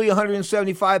Smith really a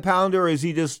 175-pounder, or is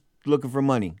he just looking for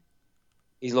money?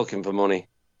 He's looking for money.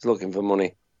 For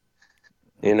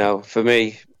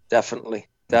me, definitely.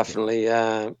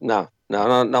 No, not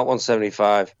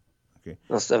 175. Okay.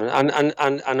 And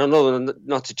another,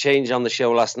 not to change on the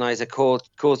show last night,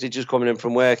 Courtney just coming in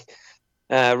from work.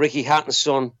 Ricky Hatton's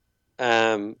son,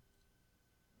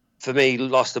 for me,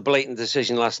 lost a blatant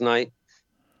decision last night.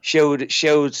 Showed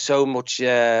so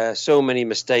many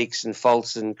mistakes and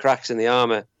faults and cracks in the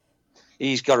armor.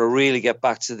 He's got to really get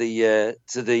back to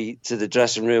the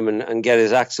dressing room and get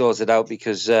his act sorted out,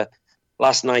 because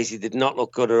last night he did not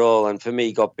look good at all, and for me,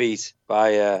 he got beat by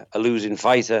a losing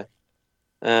fighter.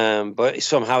 But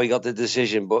somehow he got the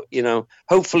decision. But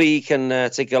hopefully he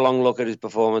can take a long look at his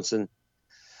performance and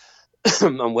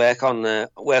and work on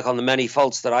the many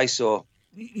faults that I saw.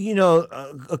 You know,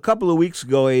 a couple of weeks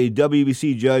ago, a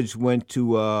WBC judge went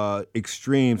to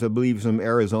extremes. I believe from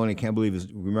Arizona. I can't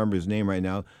remember his name right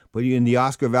now. But in the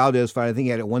Oscar Valdez fight, I think he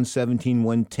had it 117,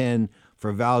 110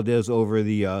 for Valdez over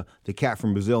the cat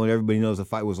from Brazil, and everybody knows the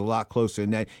fight was a lot closer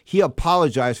than that. He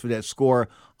apologized for that score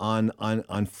on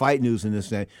Fight News and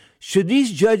this and that. Should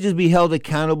these judges be held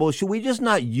accountable? Should we just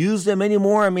not use them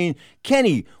anymore? I mean,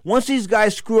 Kenny, once these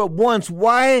guys screw up once,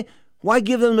 why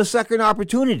give them a second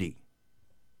opportunity?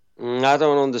 I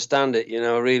don't understand it.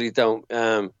 I really don't.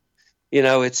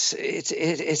 It's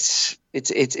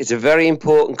a very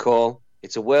important call.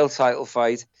 It's a world title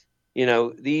fight.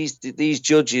 These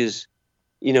judges,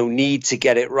 need to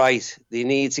get it right. They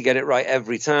need to get it right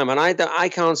every time. And I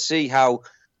can't see how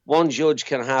one judge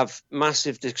can have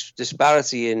massive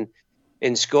disparity in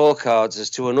scorecards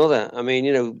as to another. I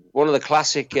mean, one of the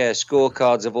classic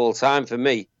scorecards of all time for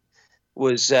me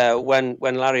was when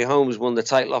Larry Holmes won the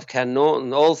title off Ken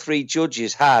Norton. All three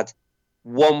judges had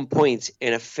 1 point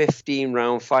in a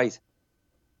 15-round fight.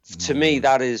 To me,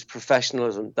 that is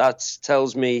professionalism. That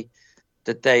tells me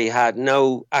that they had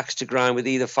no axe to grind with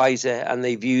either fighter, and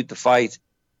they viewed the fight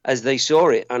as they saw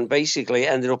it, and basically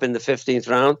ended up in the 15th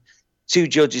round. Two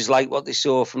judges liked what they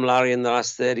saw from Larry in the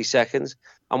last 30 seconds,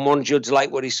 and one judge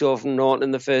liked what he saw from Norton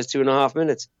in the first 2.5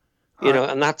 minutes.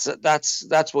 And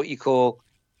that's what you call,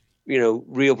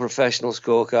 real professional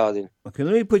scorecarding. Okay,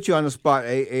 let me put you on the spot.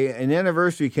 An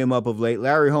anniversary came up of late.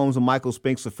 Larry Holmes and Michael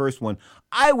Spinks, the first one.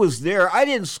 I was there. I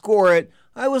didn't score it.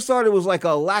 I always thought it was like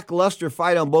a lackluster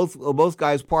fight on both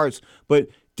guys' parts. But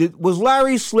was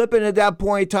Larry slipping at that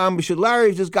point in time? Should Larry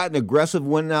have just gotten aggressive,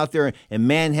 went out there and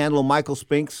manhandle Michael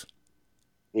Spinks?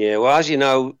 Yeah, well, as you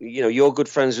know, you're good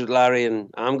friends with Larry, and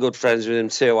I'm good friends with him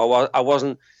too. I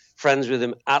wasn't friends with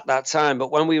him at that time,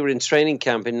 but when we were in training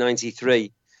camp in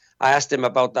 '93, I asked him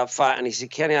about that fight, and he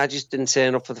said, Kenny, I just didn't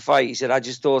turn up for the fight. He said, I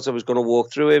just thought I was going to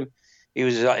walk through him. He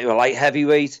was a light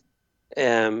heavyweight.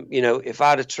 If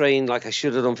I'd have trained like I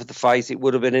should have done for the fight, it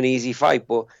would have been an easy fight,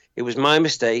 but it was my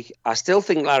mistake. I still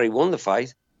think Larry won the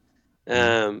fight.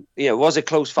 It was a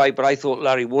close fight, but I thought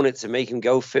Larry won it to make him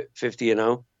go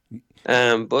 50-0.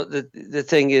 But the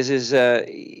thing is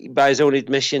by his own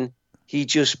admission, he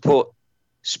just put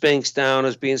Spinks down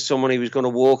as being someone he was going to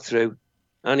walk through,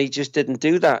 and he just didn't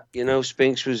do that.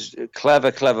 Spinks was a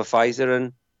clever fighter,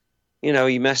 and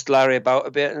he messed Larry about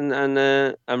a bit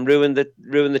and ruined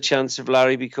the chance of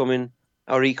Larry becoming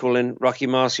or equaling Rocky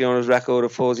Marciano's record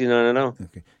of 49-0.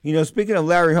 Okay. Speaking of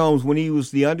Larry Holmes, when he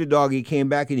was the underdog, he came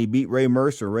back and he beat Ray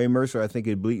Mercer. Ray Mercer, I think,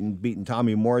 had beaten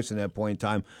Tommy Morrison at that point in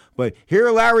time. But here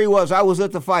Larry was. I was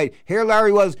at the fight. Here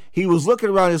Larry was. He was looking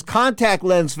around. His contact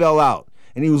lens fell out,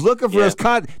 and he was looking for his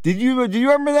Did you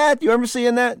remember that? Do you remember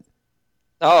seeing that?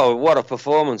 Oh, what a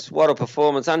performance! What a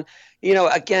performance! And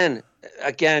again,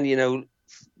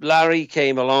 Larry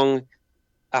came along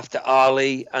after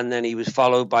Ali, and then he was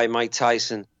followed by Mike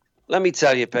Tyson. Let me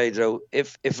tell you, Pedro,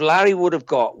 if Larry would have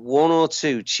got one or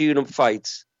two tune-up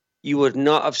fights, you would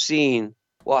not have seen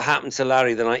what happened to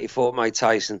Larry the night he fought Mike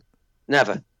Tyson.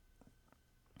 Never.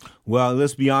 Well,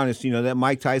 let's be honest, that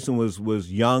Mike Tyson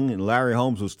was young, and Larry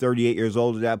Holmes was 38 years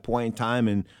old at that point in time,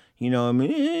 and,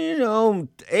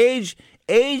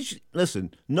 age,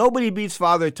 listen, nobody beats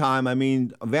Father Time. I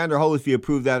mean, Evander Holyfield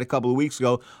proved that a couple of weeks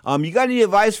ago. You got any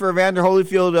advice for Evander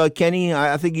Holyfield, Kenny?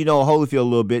 I think you know Holyfield a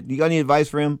little bit. You got any advice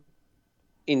for him?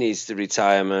 He needs to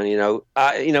retire, man.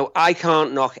 I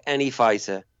can't knock any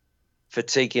fighter for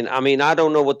taking. I mean, I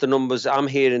don't know what the numbers. I'm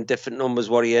hearing different numbers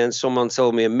what he earns. Someone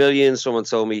told me $1 million. Someone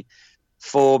told me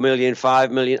 $4 million,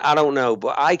 $5 million. I don't know,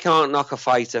 but I can't knock a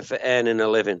fighter for earning a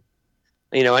living.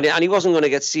 And he wasn't going to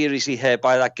get seriously hurt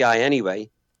by that guy anyway.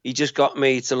 He just got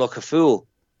made to look a fool,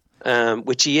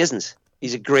 which he isn't.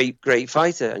 He's a great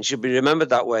fighter and should be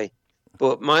remembered that way.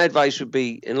 But my advice would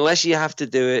be, unless you have to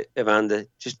do it, Evander,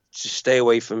 just stay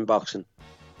away from boxing.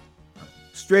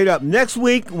 Straight up. Next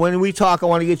week, when we talk, I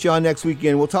want to get you on next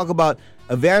weekend. We'll talk about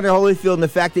Evander Holyfield and the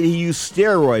fact that he used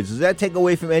steroids. Does that take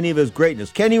away from any of his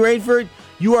greatness? Kenny Rainford,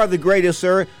 you are the greatest,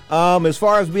 sir. As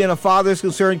far as being a father is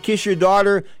concerned, kiss your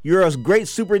daughter. You're a great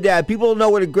super dad. People don't know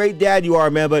what a great dad you are,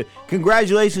 man, but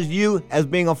congratulations to you as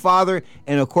being a father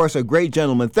and, of course, a great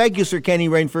gentleman. Thank you, Sir Kenny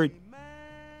Rainford.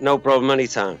 No problem,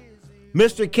 anytime.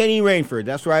 Mr. Kenny Rainford,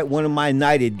 that's right, one of my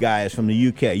knighted guys from the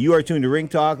UK. You are tuned to Ring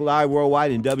Talk live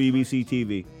worldwide and WBC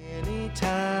TV. Many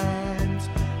times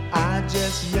I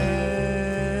just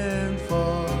yearn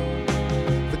for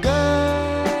the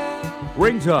girl.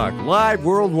 Ring Talk live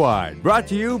worldwide, brought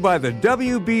to you by the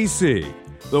WBC,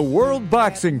 the World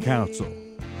Boxing Council.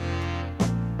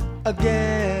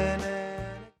 Again.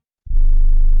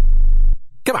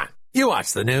 Come on. You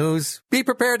watch the news. Be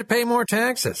prepared to pay more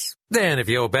taxes. Then if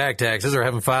you owe back taxes or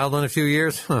haven't filed in a few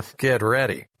years, get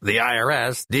ready. The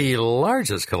IRS, the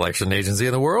largest collection agency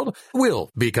in the world, will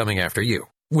be coming after you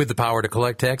with the power to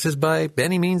collect taxes by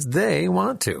any means they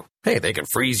want to. Hey, they can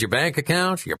freeze your bank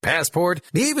account, your passport,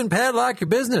 even padlock your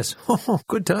business. Oh,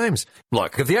 good times.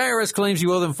 Look, if the IRS claims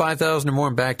you owe them $5,000 or more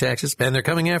in back taxes and they're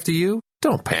coming after you,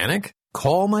 don't panic.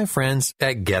 Call my friends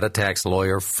at Get a Tax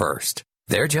Lawyer first.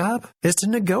 Their job is to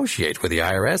negotiate with the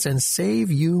IRS and save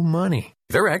you money.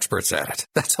 They're experts at it.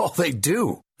 That's all they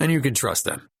do, and you can trust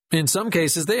them. In some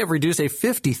cases, they have reduced a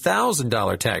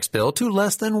 $50,000 tax bill to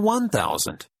less than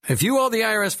 $1,000. If you owe the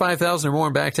IRS $5,000 or more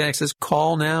in back taxes,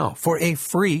 call now for a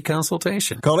free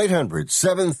consultation. Call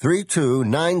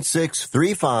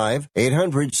 800-732-9635.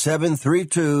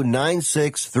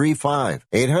 800-732-9635.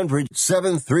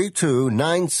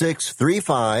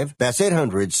 800-732-9635. That's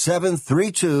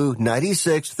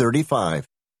 800-732-9635.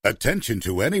 Attention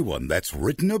to anyone that's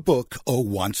written a book or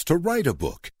wants to write a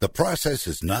book. The process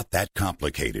is not that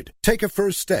complicated. Take a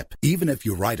first step. Even if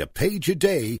you write a page a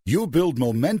day, you'll build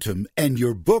momentum and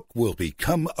your book will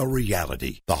become a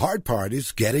reality. The hard part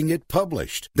is getting it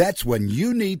published. That's when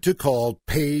you need to call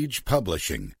Page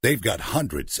Publishing. They've got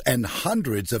hundreds and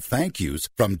hundreds of thank yous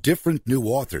from different new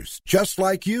authors, just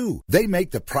like you. They make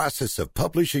the process of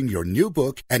publishing your new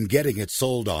book and getting it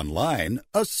sold online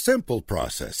a simple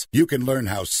process. You can learn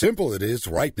how simple it is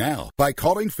right now by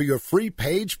calling for your free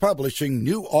Page Publishing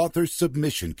New Author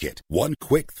Submission Kit. One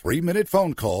quick 3-minute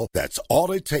phone call, that's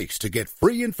all it takes to get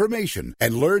free information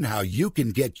and learn how you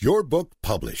can get your book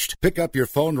published. Pick up your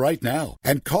phone right now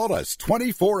and call us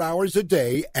 24 hours a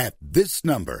day at this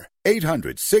number.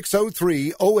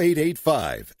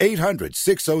 800-603-0885.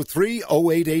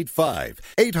 800-603-0885.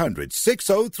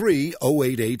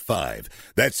 800-603-0885.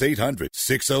 That's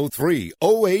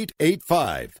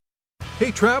 800-603-0885.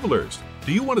 Hey travelers,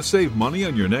 do you want to save money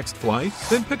on your next flight?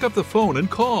 Then pick up the phone and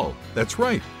call. That's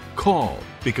right, call,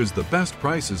 because the best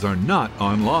prices are not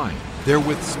online. They're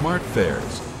with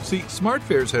SmartFares. See,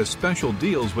 SmartFares has special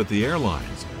deals with the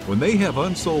airlines. When they have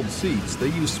unsold seats, they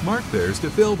use SmartFares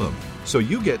to fill them. So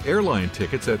you get airline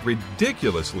tickets at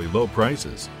ridiculously low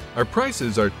prices. Our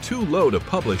prices are too low to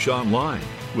publish online.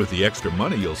 With the extra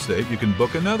money you'll save, you can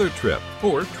book another trip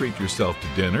or treat yourself to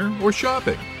dinner or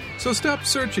shopping. So stop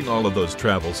searching all of those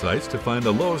travel sites to find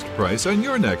the lowest price on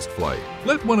your next flight.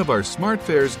 Let one of our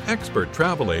SmartFares expert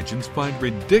travel agents find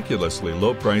ridiculously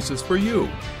low prices for you.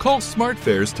 Call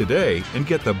SmartFares today and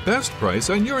get the best price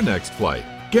on your next flight.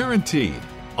 Guaranteed.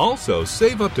 Also,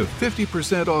 save up to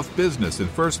 50% off business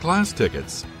and first class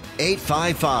tickets.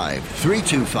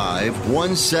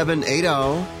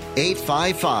 855-325-1780.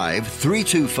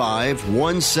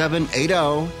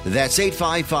 855-325-1780. That's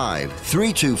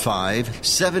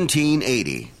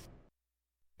 855-325-1780.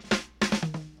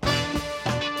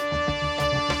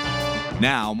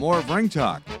 Now, more of Ring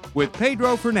Talk with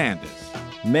Pedro Fernandez.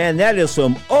 Man, that is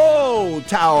some old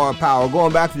Tower Power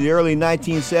going back to the early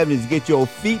 1970s to get your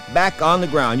feet back on the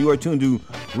ground. You are tuned to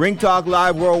Ring Talk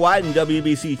Live Worldwide and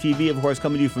WBC TV, of course,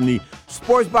 coming to you from the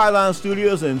Sports Byline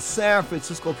Studios in San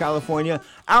Francisco, California.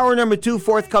 Hour number 2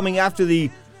 forthcoming after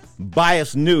the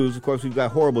biased news. Of course, we've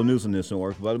got horrible news in this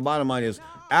network, but the bottom line is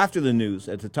after the news,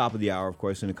 at the top of the hour, of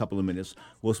course, in a couple of minutes,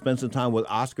 we'll spend some time with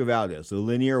Oscar Valdez, the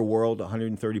linear world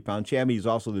 130-pound champion. He's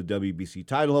also the WBC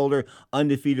title holder,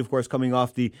 undefeated, of course, coming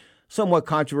off the somewhat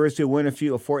controversial win a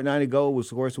fortnight ago. Of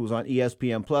course, it was on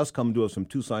ESPN Plus, coming to us from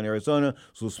Tucson, Arizona.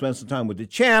 So we'll spend some time with the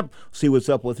champ, see what's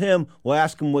up with him. We'll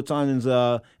ask him what's on his,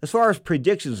 as far as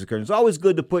predictions are concerned. It's always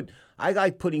good to I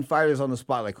like putting fighters on the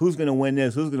spot, like who's going to win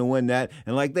this, who's going to win that.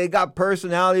 And like they got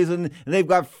personalities and they've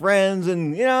got friends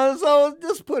and, so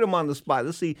just put them on the spot.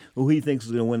 Let's see who he thinks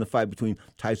is going to win the fight between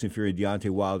Tyson Fury and Deontay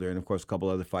Wilder, and, of course, a couple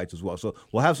other fights as well. So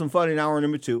we'll have some fun in hour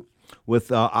number 2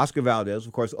 with Oscar Valdez.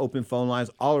 Of course, open phone lines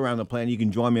all around the planet. You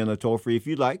can join me on the toll-free if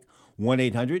you'd like,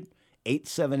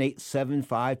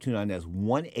 1-800-878-7529. That's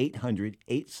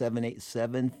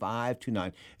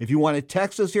 1-800-878-7529. If you want to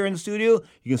text us here in the studio,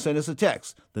 you can send us a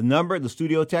text. The number, the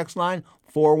studio text line,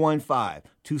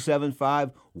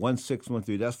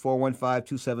 415-275-1613. That's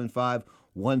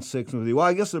 415-275-1613. Well,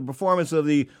 I guess the performance of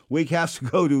the week has to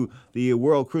go to the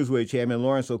World Cruiserweight Champion,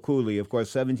 Lawrence Okolie. Of course,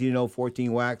 17-0,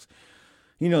 14 whacks.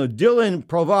 Dylan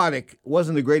Provotic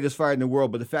wasn't the greatest fighter in the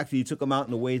world, but the fact that he took him out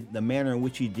in the manner in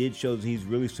which he did shows he's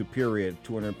really superior at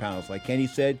 200 pounds. Like Kenny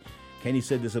said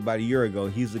this about a year ago.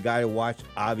 He's the guy to watch.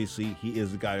 Obviously, he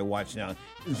is the guy to watch now.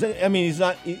 I mean, he's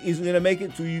going to make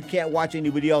it so you can't watch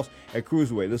anybody else at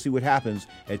Cruiserweight. Let's see what happens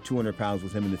at 200 pounds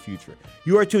with him in the future.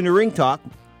 You are tuned to Ring Talk.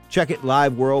 Check it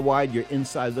live worldwide. Your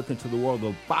inside look into the world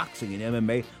of boxing and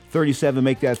MMA. 37,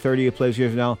 make that 30. It plays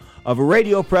years now of a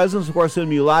radio presence. Of course, it'll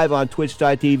be live on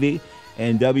Twitch.tv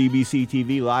and WBC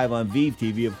TV, live on Vive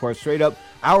TV. Of course, straight up,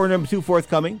 hour number 2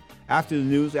 forthcoming after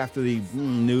the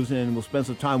news, and we'll spend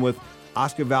some time with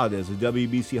Oscar Valdez, the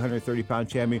WBC 130-pound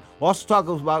champion. We'll also talk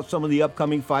about some of the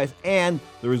upcoming fights and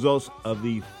the results of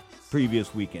the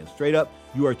previous weekend. Straight up,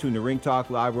 you are tuned to Ring Talk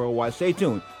Live Worldwide. Stay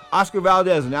tuned. Oscar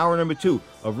Valdez in hour number 2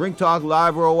 of Ring Talk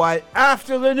Live Worldwide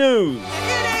after the news.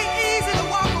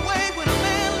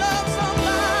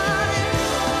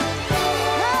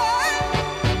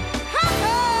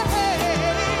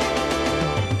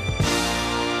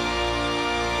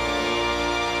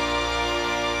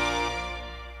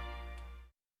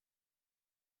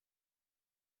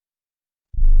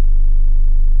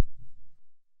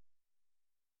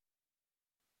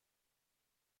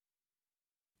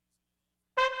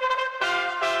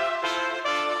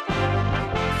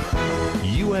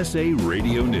 USA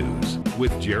Radio News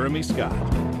with Jeremy Scott.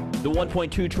 The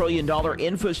 $1.2 trillion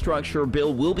infrastructure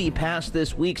bill will be passed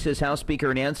this week, says House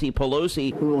Speaker Nancy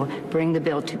Pelosi. We will bring the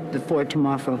bill to the floor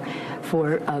tomorrow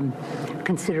for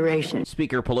consideration.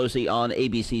 Speaker Pelosi on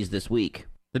ABC's This Week.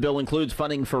 The bill includes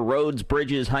funding for roads,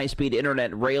 bridges, high-speed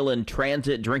internet, rail and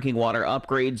transit, drinking water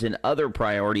upgrades, and other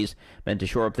priorities meant to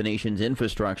shore up the nation's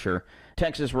infrastructure.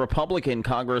 Texas Republican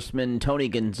Congressman Tony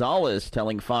Gonzalez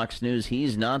telling Fox News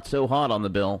he's not so hot on the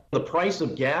bill. The price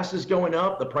of gas is going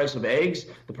up, the price of eggs,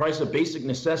 the price of basic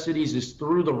necessities is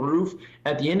through the roof.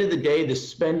 At the end of the day, the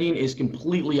spending is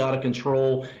completely out of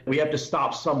control. We have to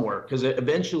stop somewhere because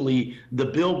eventually the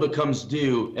bill becomes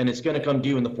due, and it's going to come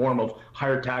due in the form of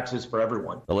higher taxes for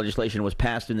everyone. The legislation was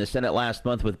passed in the Senate last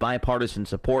month with bipartisan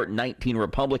support, 19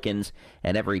 Republicans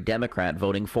and every Democrat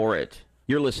voting for it.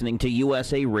 You're listening to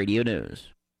USA Radio News.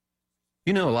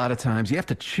 You know, a lot of times you have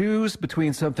to choose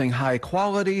between something high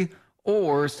quality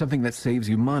or something that saves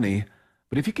you money.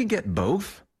 But if you can get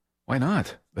both, why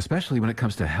not? Especially when it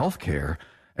comes to health care.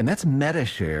 And that's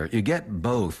MediShare. You get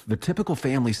both. The typical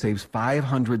family saves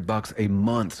 $500 a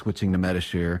month switching to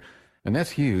MediShare. And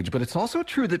that's huge. But it's also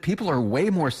true that people are way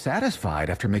more satisfied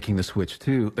after making the switch,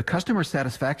 too. The customer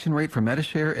satisfaction rate for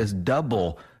MediShare is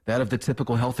double that of the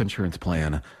typical health insurance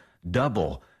plan.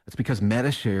 Double. It's because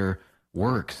MediShare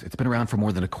works. It's been around for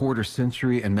more than a quarter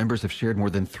century, and members have shared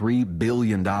more than $3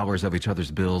 billion of each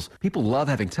other's bills. People love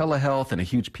having telehealth and a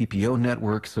huge PPO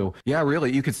network. So, yeah,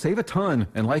 really, you could save a ton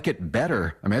and like it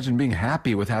better. Imagine being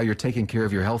happy with how you're taking care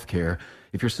of your health care.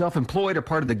 If you're self-employed or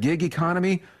part of the gig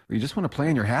economy, or you just want a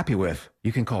plan you're happy with,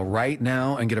 you can call right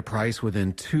now and get a price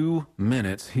within 2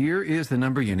 minutes. Here is the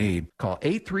number you need. Call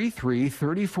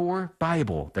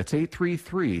 833-34-BIBLE. That's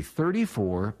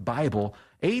 833-34-BIBLE.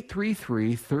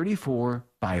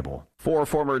 833-34-BIBLE. 4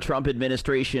 former Trump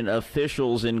administration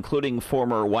officials, including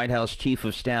former White House Chief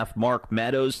of Staff Mark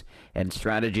Meadows and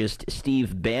strategist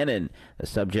Steve Bannon, the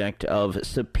subject of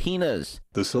subpoenas.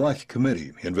 The Select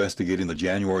Committee investigating the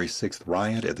January 6th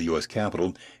riot at the U.S.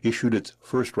 Capitol issued its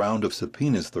first round of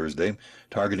subpoenas Thursday,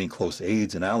 targeting close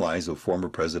aides and allies of former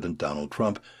President Donald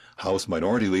Trump. House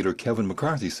Minority Leader Kevin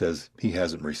McCarthy says he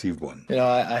hasn't received one. You know,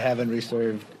 I haven't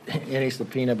received any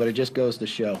subpoena, but it just goes to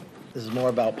show. This is more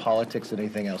about politics than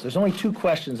anything else. There's only 2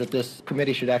 questions that this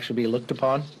committee should actually be looked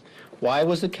upon. Why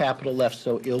was the Capitol left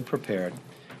so ill-prepared?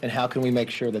 And how can we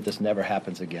make sure that this never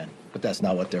happens again? But that's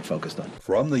not what they're focused on.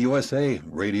 From the USA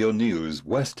Radio News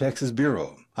West Texas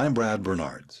Bureau, I'm Brad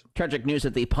Bernards. Tragic news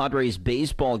at the Padres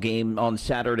baseball game on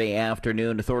Saturday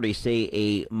afternoon. Authorities say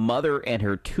a mother and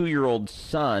her 2-year-old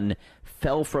son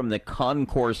fell from the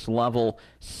concourse level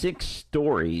 6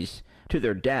 stories to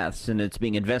their deaths, and it's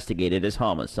being investigated as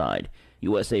homicide.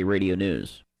 USA Radio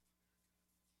News.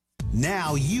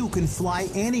 Now you can fly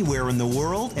anywhere in the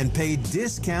world and pay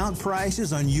discount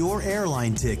prices on your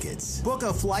airline tickets. Book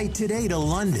a flight today to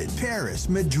London, Paris,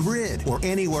 Madrid, or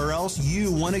anywhere else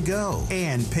you want to go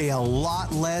and pay a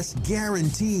lot less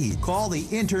guaranteed. Call the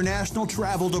International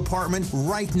Travel Department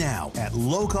right now at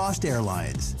Low Cost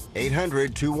Airlines.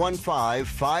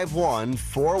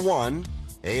 800-215-5141.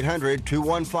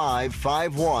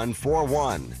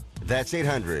 800-215-5141. That's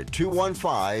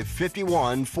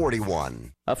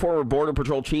 800-215-5141. A former Border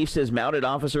Patrol chief says mounted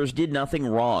officers did nothing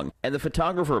wrong. And the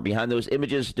photographer behind those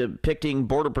images depicting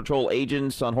Border Patrol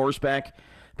agents on horseback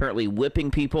apparently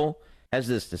whipping people has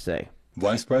this to say.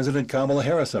 Vice President Kamala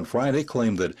Harris on Friday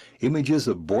claimed that images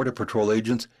of Border Patrol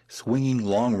agents swinging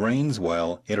long reins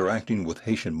while interacting with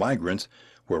Haitian migrants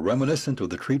were reminiscent of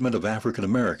the treatment of African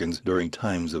Americans during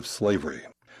times of slavery.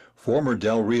 Former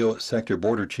Del Rio Sector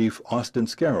Border Chief Austin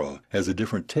Scarrow has a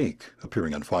different take,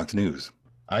 appearing on Fox News.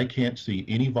 I can't see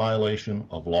any violation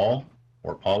of law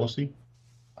or policy.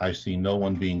 I see no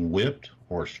one being whipped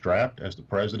or strapped, as the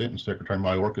President and Secretary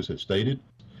Mayorkas had stated.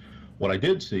 What I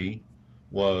did see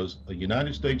was a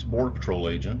United States Border Patrol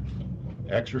agent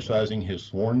exercising his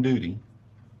sworn duty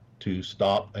to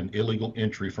stop an illegal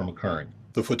entry from occurring.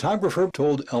 The photographer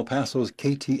told El Paso's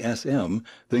KTSM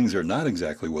things are not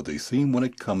exactly what they seem when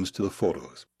it comes to the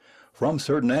photos. From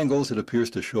certain angles, it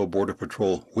appears to show Border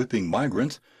Patrol whipping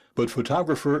migrants, but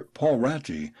photographer Paul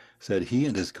Ratchie said he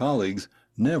and his colleagues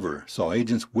never saw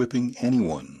agents whipping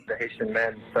anyone. The Haitian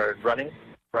men started running,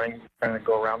 trying to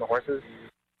go around the horses,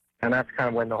 and that's kind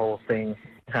of when the whole thing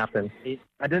happened.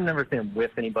 I didn't ever see him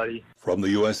whip anybody. From the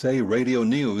USA Radio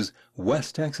News,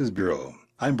 West Texas Bureau,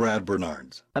 I'm Brad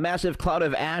Bernards. A massive cloud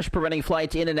of ash preventing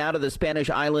flights in and out of the Spanish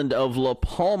island of La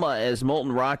Palma as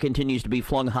molten rock continues to be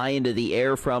flung high into the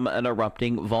air from an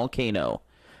erupting volcano.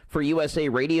 For USA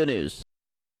Radio News.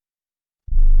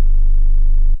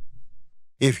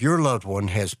 If your loved one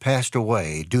has passed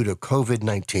away due to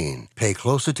COVID-19, pay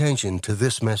close attention to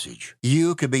this message.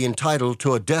 You could be entitled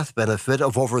to a death benefit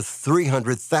of over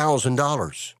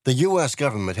 $300,000. The U.S.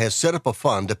 government has set up a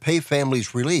fund to pay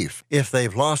families relief if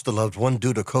they've lost a loved one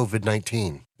due to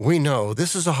COVID-19. We know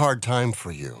this is a hard time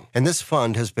for you, and this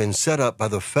fund has been set up by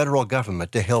the federal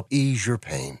government to help ease your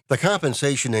pain. The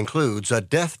compensation includes a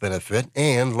death benefit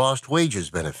and lost wages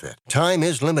benefit. Time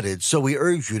is limited, so we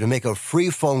urge you to make a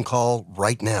free phone call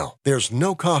right now. There's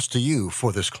no cost to you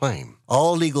for this claim.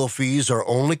 All legal fees are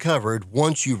only covered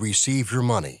once you receive your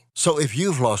money. So if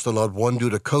you've lost a loved one due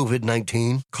to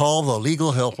COVID-19, call the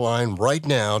legal helpline right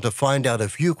now to find out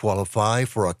if you qualify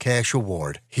for a cash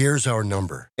award. Here's our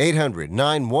number,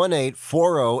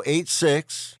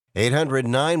 800-918-4086,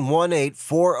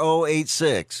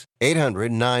 800-918-4086,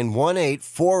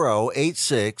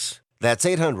 800-918-4086. That's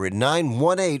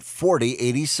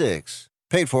 800-918-4086.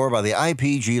 Paid for by the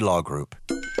IPG Law Group.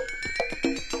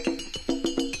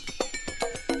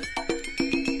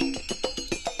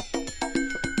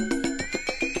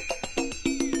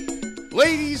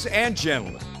 Ladies and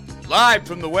gentlemen, live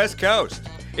from the West Coast,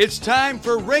 it's time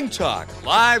for Ringtalk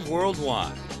Live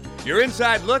Worldwide. Your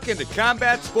inside look into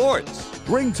combat sports.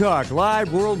 Ringtalk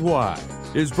Live Worldwide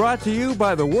is brought to you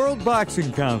by the World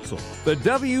Boxing Council, the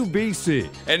WBC.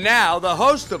 And now, the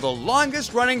host of the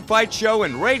longest-running fight show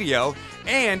in radio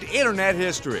and internet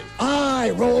history.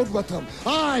 I rode with him.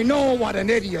 I know what an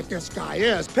idiot this guy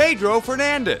is. Pedro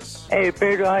Fernandez. Hey,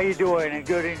 Pedro, how you doing? And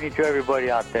good evening to everybody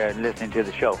out there listening to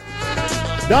the show.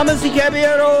 Damas y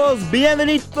caballeros,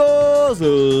 bienvenidos,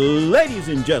 ladies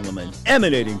and gentlemen,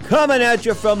 coming at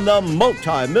you from the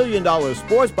multi-million-dollar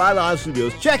Sports Byline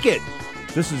Studios. Check it.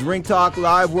 This is Ring Talk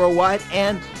Live Worldwide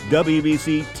and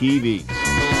WBC TV.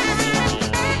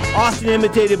 Often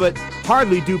imitated but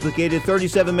hardly duplicated.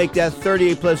 37 make that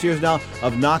 38 plus years now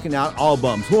of knocking out all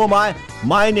bums. Who am I?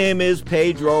 My name is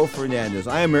Pedro Fernandez.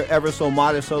 I am your ever so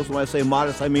modest host. When I say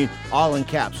modest, I mean all in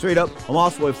caps. Straight up, I'm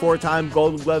also a 4-time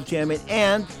Golden Glove champion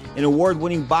and an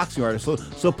award-winning boxing artist. So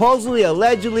supposedly,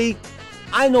 allegedly,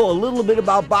 I know a little bit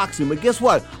about boxing, but guess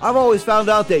what? I've always found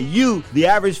out that you, the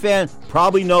average fan,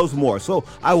 probably knows more. So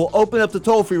I will open up the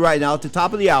toll-free right now at the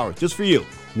top of the hour, just for you.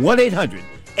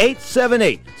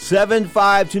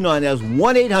 1-800-878-7529. That's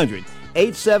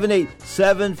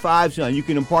 1-800-878-7529. You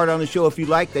can impart on the show if you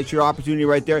like. That's your opportunity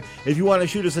right there. If you want to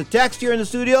shoot us a text here in the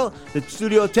studio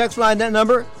text line, that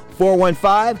number,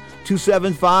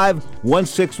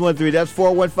 415-275-1613. That's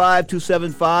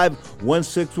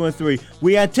 415-275-1613.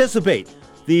 We anticipate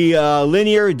the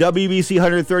linear WBC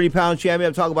 130-pound champion.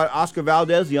 I'm talking about Oscar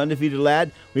Valdez, the undefeated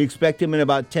lad. We expect him in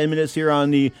about 10 minutes here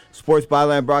on the Sports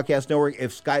Byline Broadcast Network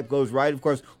if Skype goes right. Of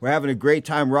course, we're having a great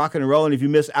time rocking and rolling. If you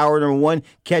miss hour number 1,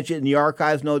 catch it in the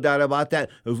archives, no doubt about that.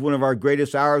 It was one of our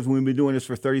greatest hours. We've been doing this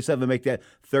for 37, make that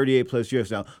 38 plus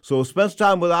years now. So we'll spend some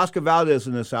time with Oscar Valdez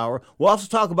in this hour. We'll also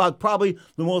talk about probably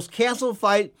the most canceled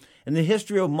fight in the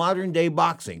history of modern-day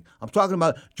boxing. I'm talking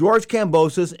about George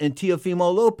Kambosos and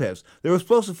Teofimo Lopez. They were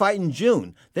supposed to fight in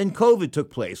June. Then COVID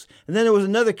took place. And then there was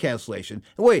another cancellation.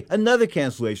 Wait, another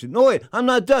cancellation. No, wait, I'm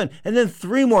not done. And then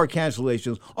 3 more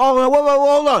cancellations. Oh, wait,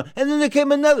 hold on. And then there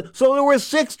came another. So there were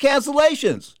 6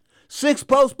 cancellations. 6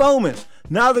 postponements.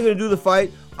 Now they're going to do the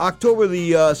fight October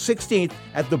the 16th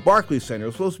at the Barclays Center. It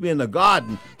was supposed to be in the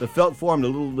Garden, the Felt Forum, the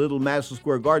little Madison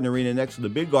Square Garden arena next to the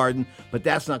big garden, but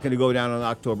that's not going to go down on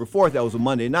October 4th. That was a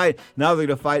Monday night. Now they're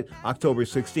going to fight October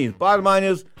 16th. Bottom line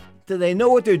is, do they know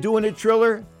what they're doing at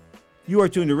Triller? You are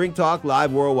tuned to Ring Talk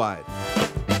Live Worldwide.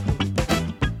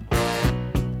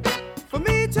 For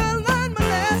me to learn my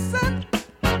lesson.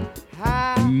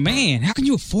 Man, how can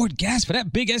you afford gas for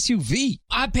that big SUV?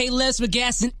 I pay less for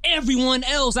gas than everyone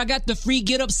else. I got the free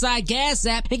Get Upside Gas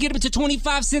app and get up to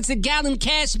 25 cents a gallon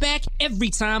cash back every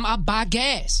time I buy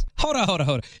gas. Hold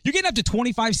on. You're getting up to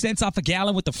 25 cents off a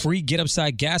gallon with the free Get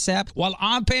Upside Gas app while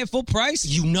I'm paying full price?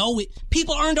 You know it.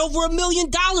 People earned over $1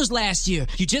 million last year.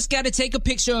 You just got to take a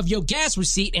picture of your gas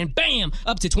receipt and bam,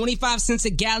 up to 25 cents a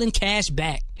gallon cash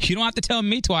back. You don't have to tell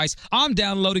me twice. I'm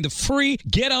downloading the free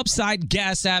Get Upside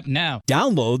Gas app now.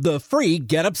 Download the free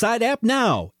Get Upside app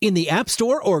now in the App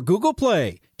Store or Google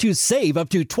Play to save up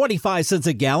to 25 cents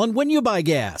a gallon when you buy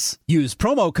gas. Use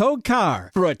promo code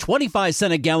CAR for a 25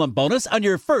 cent a gallon bonus on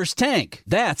your first tank.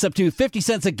 That's up to 50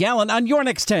 cents a gallon on your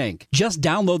next tank. Just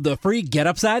download the free Get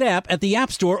Upside app at the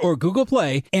App Store or Google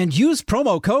Play and use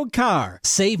promo code CAR.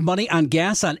 Save money on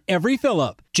gas on every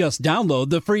fill-up. Just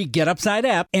download the free Get Upside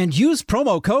app and use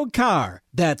promo code CAR.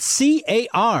 That's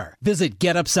C-A-R. Visit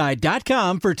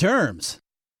getupside.com for terms.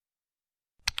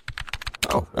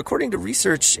 Oh, according to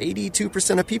research,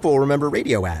 82% of people remember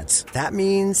radio ads. That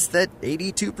means that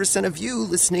 82% of you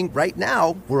listening right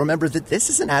now will remember that this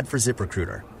is an ad for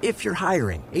ZipRecruiter. If you're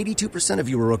hiring, 82% of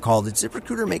you will recall that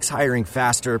ZipRecruiter makes hiring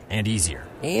faster and easier.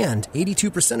 And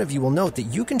 82% of you will note that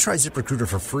you can try ZipRecruiter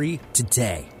for free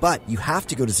today. But you have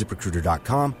to go to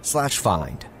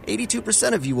ZipRecruiter.com/find.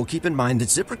 82% of you will keep in mind that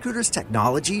ZipRecruiter's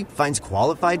technology finds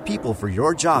qualified people for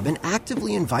your job and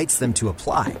actively invites them to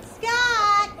apply.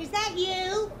 Scott, is that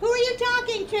you? Who are you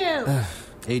talking to?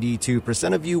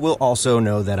 82% of you will also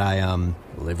know that I,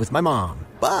 live with my mom.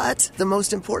 But the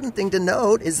most important thing to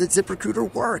note is that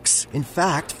ZipRecruiter works. In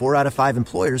fact, 4 out of 5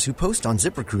 employers who post on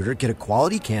ZipRecruiter get a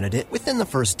quality candidate within the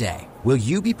first day. Will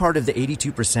you be part of the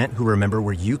 82% who remember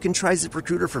where you can try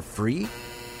ZipRecruiter for free?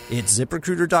 It's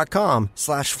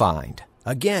ZipRecruiter.com/find.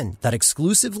 Again, that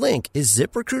exclusive link is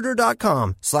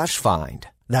ZipRecruiter.com/find.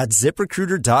 That's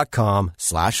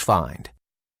ZipRecruiter.com/find.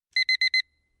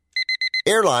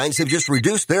 Airlines have just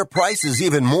reduced their prices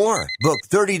even more. Book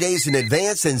 30 days in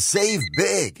advance and save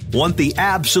big. Want the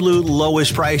absolute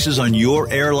lowest prices on your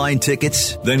airline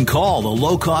tickets? Then call the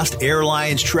Low Cost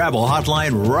Airlines Travel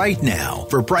Hotline right now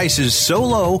for prices so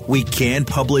low we can't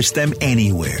publish them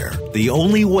anywhere. The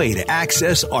only way to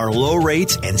access our low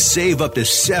rates and save up to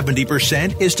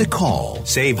 70% is to call.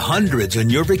 Save hundreds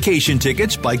on your vacation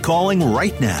tickets by calling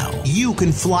right now. You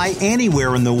can fly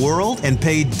anywhere in the world and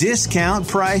pay discount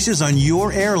prices on your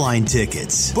airline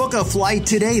tickets. Book a flight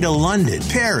today to London,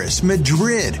 Paris,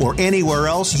 Madrid, or anywhere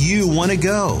else you want to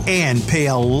go. And pay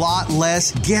a lot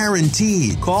less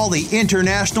guaranteed. Call the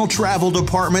International Travel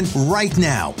Department right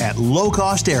now at Low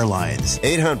Cost Airlines.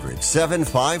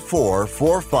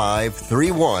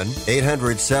 800-754-4531.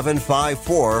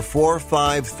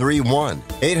 800-754-4531.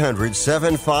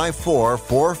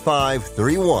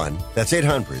 800-754-4531. That's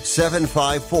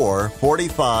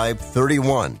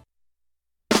 800-754-4531.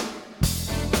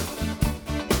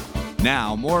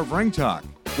 Now, more of Ring Talk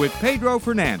with Pedro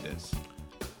Fernandez.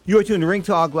 You are tuned to Ring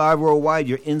Talk Live Worldwide.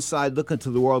 You're inside looking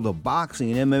to the world of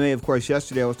boxing and MMA. Of course,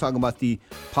 yesterday I was talking about the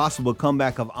possible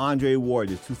comeback of Andre Ward,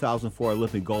 the 2004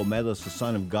 Olympic gold medalist, the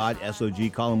son of God,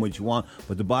 SOG, call him what you want.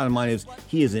 But the bottom line is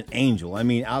he is an angel. I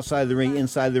mean, outside the ring,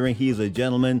 inside the ring, he is a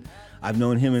gentleman. I've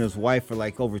known him and his wife for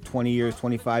like over 20 years,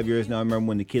 25 years now. I remember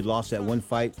when the kid lost that one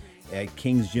fight at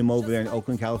King's Gym over there in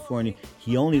Oakland, California.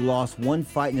 He only lost one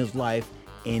fight in his life,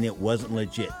 and it wasn't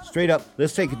legit. Straight up,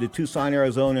 let's take it to Tucson,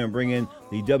 Arizona, and bring in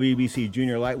the WBC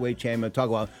Junior Lightweight Champion and talk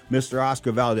about Mr.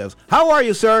 Oscar Valdez. How are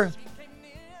you, sir?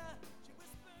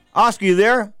 Oscar, you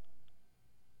there?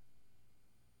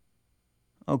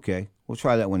 Okay, we'll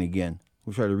try that one again.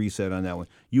 We'll try to reset on that one.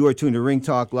 You are tuned to Ring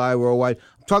Talk Live Worldwide.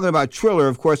 I'm talking about Triller,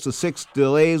 of course, the 6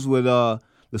 delays with the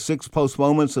 6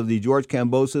 postponements of the George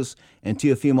Kambosos and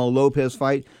Teofimo Lopez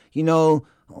fight. You know,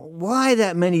 why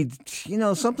that many? You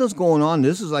know, something's going on.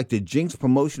 This is like the jinx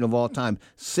promotion of all time.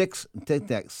 6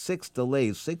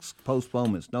 delays, 6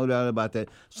 postponements. No doubt about that.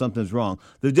 Something's wrong.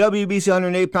 The WBC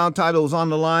 108-pound title is on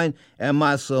the line, and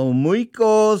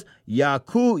Masahiko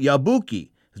Yabuki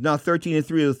is now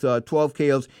 13-3 with 12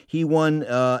 KOs. He won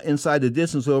inside the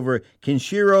distance over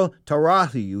Kenshiro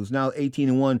Tarahi, who's now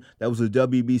 18-1. That was the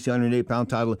WBC 108-pound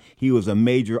title. He was a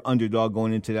major underdog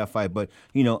going into that fight. But,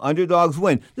 you know, underdogs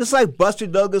win. Just like Buster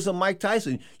Douglas and Mike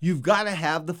Tyson, you've got to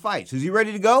have the fights. Is he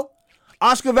ready to go?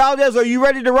 Oscar Valdez, are you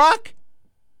ready to rock?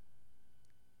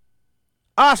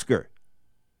 Oscar.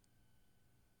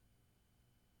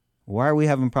 Why are we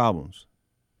having problems?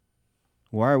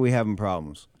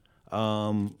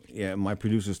 Yeah, my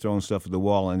producer's throwing stuff at the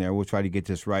wall in there. We'll try to get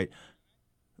this right.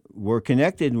 we're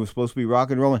connected and we're supposed to be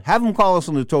rock and rolling. Have them call us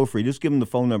on the toll free. Just give them the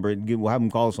phone number and we'll have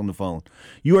them call us on the phone.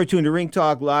 You are tuned to Ring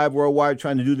Talk Live Worldwide,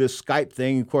 trying to do this Skype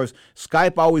thing. Of course,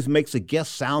 Skype always makes a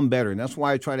guest sound better, and that's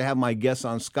why I try to have my guests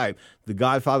on Skype. The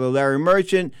Godfather Larry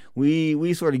Merchant,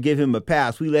 we sort of give him a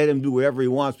pass. We let him do whatever he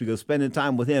wants because spending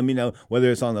time with him,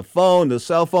 whether it's on the phone, the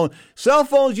cell phone. Cell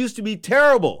phones used to be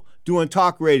terrible doing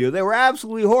talk radio. They were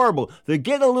absolutely horrible. They're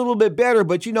getting a little bit better,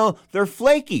 but they're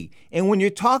flaky. And when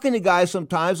you're talking to guys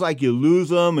sometimes, like you lose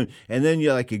them and then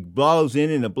it blows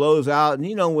in and it blows out and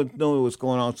you know what's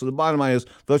going on. So the bottom line is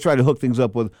they'll try to hook things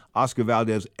up with Oscar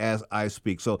Valdez as I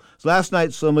speak. So last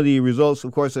night, some of the results,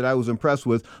 of course, that I was impressed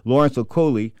with, Lawrence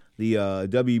Okoli, the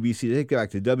WBC, they go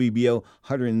back to WBO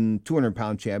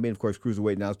 200-pound champion. Of course,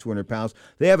 cruiserweight now is 200 pounds.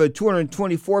 They have a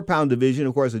 224-pound division,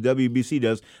 of course, the WBC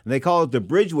does, and they call it the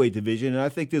bridgeweight division. And I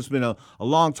think this has been a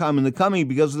long time in the coming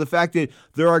because of the fact that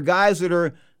there are guys that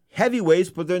are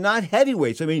heavyweights, but they're not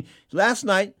heavyweights. I mean, last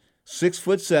night,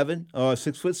 6'7",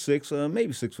 6'6",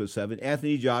 maybe 6'7".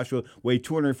 Anthony Joshua weighed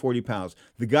 240 pounds.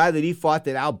 The guy that he fought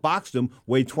that outboxed him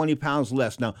weighed 20 pounds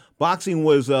less. Now, boxing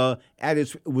was at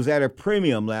a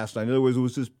premium last night. In other words, it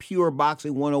was just pure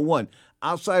boxing 101.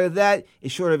 Outside of that,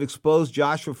 it sort of exposed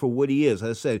Joshua for what he is.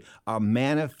 As I said, a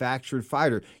manufactured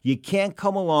fighter. You can't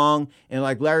come along and,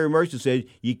 like Larry Merchant said,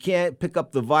 you can't pick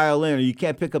up the violin or you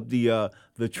can't pick up the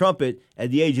trumpet at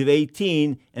the age of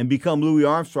 18 and become Louis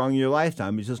Armstrong in your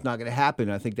lifetime. It's just not going to happen.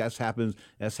 I think that's happening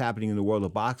in the world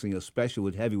of boxing, especially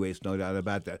with heavyweights, no doubt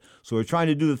about that. So we're trying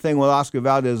to do the thing with Oscar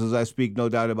Valdez as I speak, no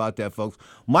doubt about that, folks.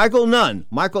 Michael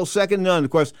Second Nunn, of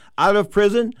course, out of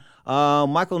prison.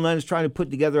 Michael Nunn is trying to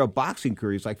put together a boxing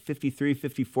career. He's like 53,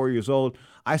 54 years old.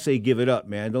 I say give it up,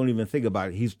 man. Don't even think about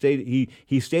it. He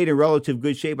stayed in relative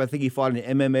good shape. I think he fought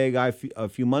an MMA guy a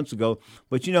few months ago.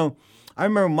 But, I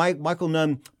remember Michael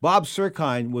Nunn, Bob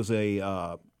Serkine was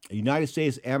a United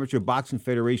States Amateur Boxing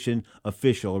Federation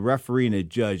official, a referee and a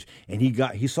judge, and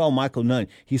he saw Michael Nunn.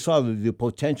 He saw the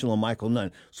potential of Michael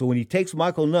Nunn. So when he takes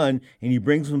Michael Nunn and he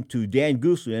brings him to Dan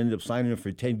Goose, who ended up signing him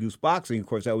for 10 Goose Boxing, of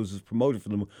course, that was his promoter for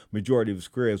the majority of his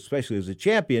career, especially as a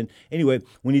champion. Anyway,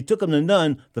 when he took him to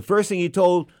Nunn, the first thing he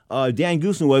told Dan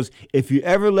Goosen was, if you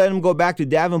ever let him go back to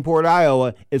Davenport,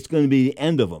 Iowa, it's going to be the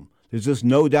end of him. There's just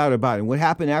no doubt about it. And what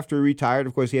happened after he retired,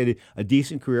 of course, he had a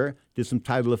decent career, did some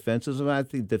title offenses, and I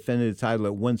think defended the title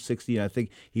at 160, and I think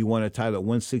he won a title at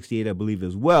 168, I believe,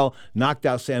 as well. Knocked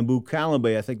out Sambu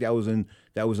Kalambe. I think that was in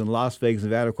Las Vegas,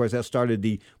 Nevada. Of course, that started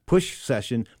the push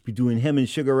session between him and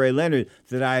Sugar Ray Leonard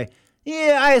that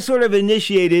I sort of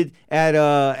initiated at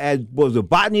what was it,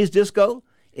 Botany's Disco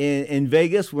in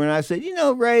Vegas, when I said,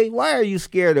 Ray, why are you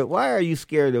scared of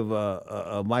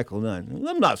Michael Nunn?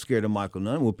 I'm not scared of Michael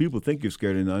Nunn. Well, people think you're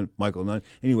scared of Michael Nunn.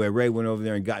 Anyway, Ray went over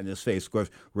there and got in his face. Of course,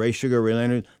 Sugar Ray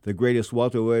Leonard, the greatest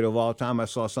welterweight of all time. I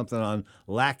saw something on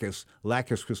Lacus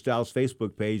Cristal's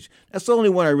Facebook page. That's the only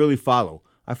one I really follow.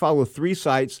 I follow 3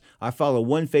 sites. I follow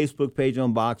one Facebook page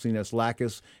on boxing. That's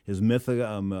Lacus, his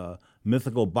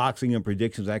mythical boxing and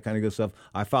predictions, that kind of good stuff.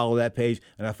 I follow that page,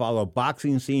 and I follow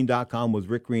BoxingScene.com with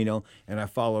Rick Reno, and I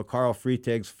follow Carl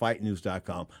Freitag's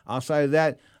FightNews.com. Outside of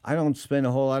that, I don't spend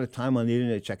a whole lot of time on the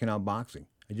internet checking out boxing.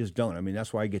 I just don't. I mean,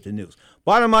 that's where I get the news.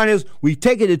 Bottom line is, we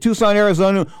take it to Tucson,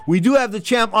 Arizona. We do have the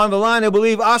champ on the line, I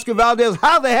believe. Oscar Valdez,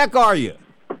 how the heck are you?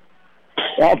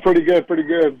 Pretty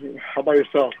good. How about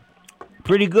yourself?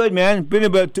 Pretty good, man.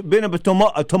 Been a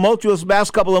tumultuous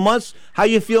last couple of months. How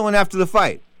you feeling after the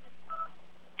fight?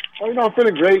 I'm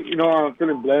feeling great. I'm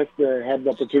feeling blessed to have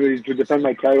the opportunity to defend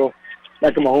my title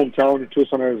back in my hometown in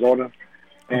Tucson, Arizona,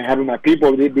 and having my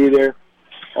people be there.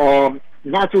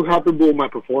 Not too happy with my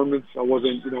performance. It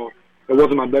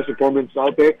wasn't my best performance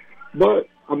out there, but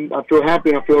I feel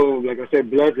happy. I feel, like I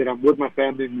said, blessed that I'm with my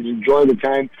family and enjoying the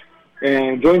time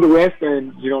and enjoying the rest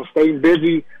and, staying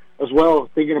busy as well,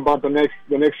 thinking about the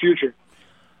next future.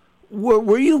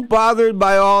 Were you bothered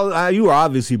by all? You were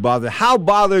obviously bothered. How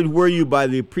bothered were you by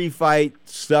the pre-fight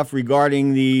stuff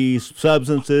regarding the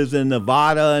substances in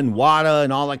Nevada and WADA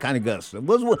and all that kind of good stuff?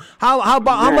 How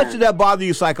much did that bother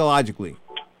you psychologically?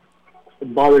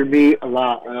 It bothered me a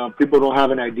lot. People don't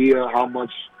have an idea how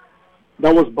much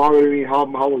that was bothering me. How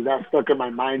was that stuck in my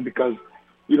mind? Because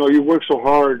you work so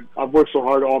hard. I've worked so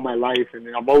hard all my life,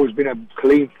 and I've always been a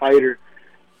clean fighter.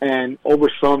 And over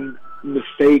some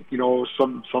mistake,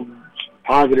 some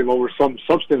positive over some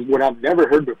substance, what I've never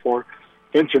heard before,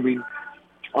 fentanyl,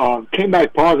 came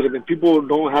back positive, and people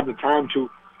don't have the time to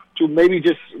maybe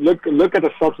just look at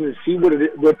the substance and see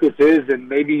what this is, and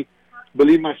maybe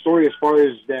believe my story as far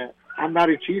as that I'm not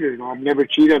a cheater. I've never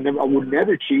cheated. I would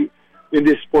never cheat in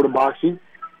this sport of boxing.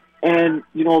 And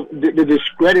the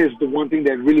discredit is the one thing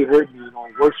that really hurt me.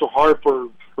 I worked so hard for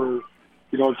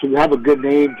to have a good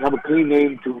name, to have a clean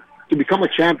name, to become a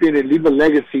champion and leave a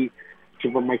legacy.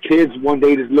 For my kids one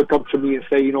day to look up to me and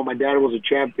say, my dad was a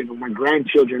champion, or my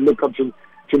grandchildren look up to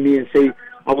me and say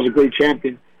I was a great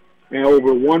champion. And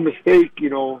over one mistake,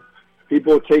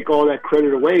 people take all that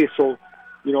credit away. So,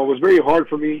 it was very hard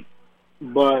for me,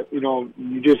 but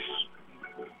there's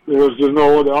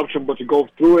no other option but to go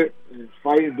through it and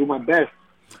fight and do my best.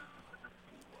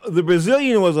 The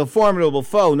Brazilian was a formidable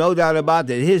foe, no doubt about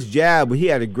that. His jab, he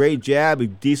had a great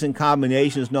jab, decent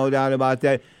combinations, no doubt about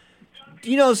that.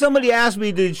 Somebody asked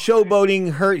me, did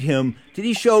showboating hurt him? Did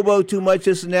he showboat too much,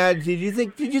 this and that? Did you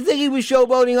think he was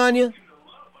showboating on you?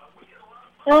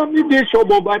 He did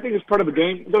showboat, but I think it's part of the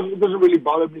game. It doesn't really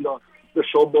bother me, the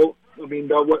showboat. I mean,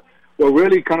 what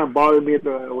really kind of bothered me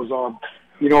was,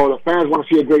 the fans want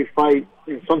to see a great fight,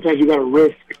 and sometimes you got to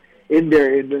risk in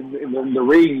there in the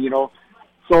ring,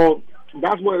 So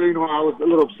that's where, I was a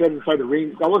little upset inside the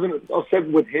ring. I wasn't upset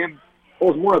with him. I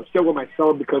was more upset with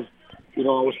myself because, I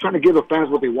was trying to give the fans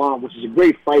what they want, which is a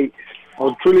great fight. I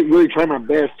was really trying my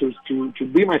best to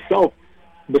be myself.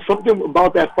 But something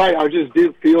about that fight, I just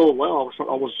did feel,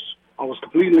 I was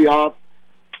completely off.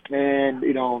 And,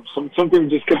 something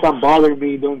just kept on bothering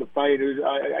me during the fight.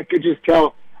 I could just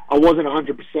tell I wasn't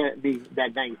 100% me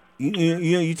that night.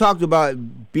 You talked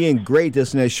about being great,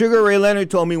 this and that. Sugar Ray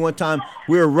Leonard told me one time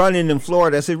we were running in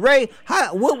Florida. I said, Ray,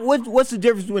 what's the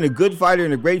difference between a good fighter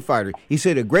and a great fighter? He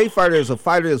said a great fighter is a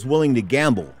fighter that's willing to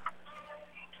gamble.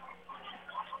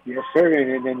 Yes, sir,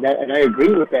 and I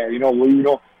agree with that. You're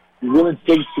willing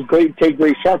to take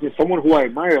great shots. And someone who I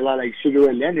admire a lot, like Sugar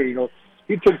Ray Leonard,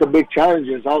 he took the big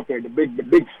challenges out there, the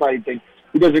big fights, and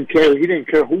he doesn't care. He didn't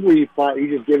care who he fought. He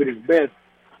just gave it his best.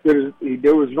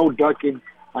 There was no ducking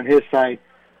on his side.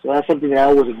 So that's something that I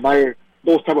always admire.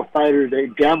 Those type of fighters, they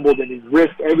gambled and they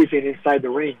risked everything inside the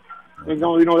ring. And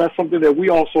that's something that we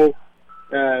also,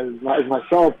 as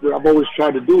myself, I've always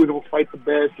tried to do. Fight the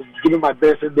best and give it my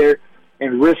best in there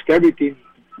and risk everything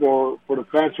for the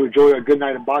fans to enjoy a good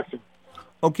night of boxing.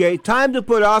 Okay, time to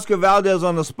put Oscar Valdez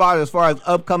on the spot as far as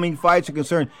upcoming fights are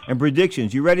concerned and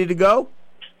predictions. You ready to go?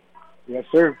 Yes,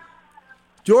 sir.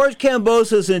 George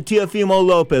Kambosos and Teofimo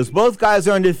Lopez, both guys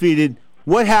are undefeated.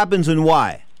 What happens and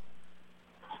why?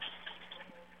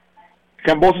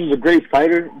 Kambosos is a great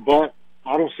fighter, but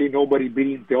I don't see nobody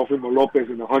beating Teofimo Lopez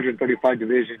in the 135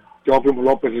 division. Teofimo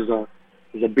Lopez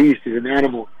is a beast. He's an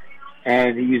animal,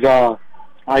 and he's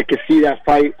I can see that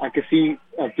fight. I can see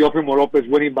Teofimo Lopez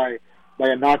winning by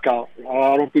a knockout.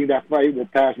 I don't think that fight will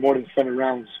pass more than 7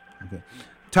 rounds. Okay.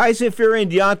 Tyson Fury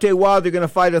and Deontay Wilder are going to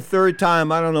fight a third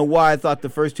time. I don't know why. I thought the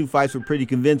first 2 fights were pretty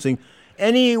convincing.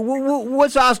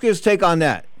 What's Oscar's take on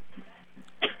that?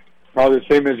 Probably the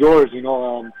same as yours.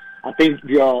 I think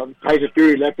Tyson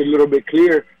Fury left it a little bit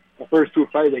clear the first 2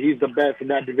 fights that he's the best in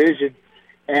that division,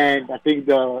 and I think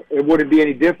it wouldn't be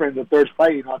any different in the third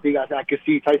fight. I think I could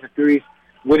see Tyson Fury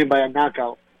winning by a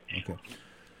knockout. Okay.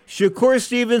 Shakur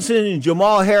Stevenson and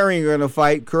Jamal Herring are going to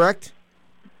fight, correct?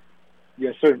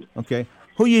 Yes, sir. Okay.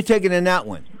 Who are you taking in that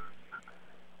one?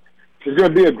 It's going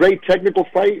to be a great technical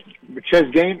fight, the chess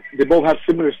game. They both have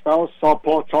similar styles,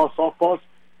 southpaw, tall, southpaws.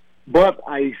 But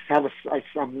I'm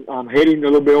heading a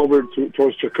little bit over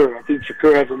towards Shakur. I think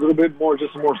Shakur has a little bit more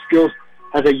skills.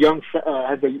 Has a young,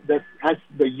 has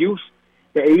the youth,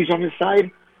 the age on his side.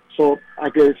 So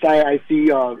I see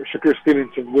Shakur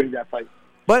Stevenson winning that fight.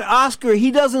 But Oscar, he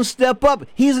doesn't step up.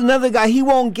 He's another guy. He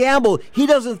won't gamble. He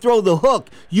doesn't throw the hook.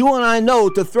 You and I know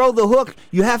to throw the hook,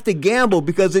 you have to gamble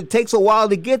because it takes a while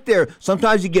to get there.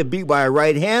 Sometimes you get beat by a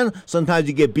right hand. Sometimes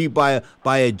you get beat by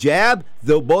a jab.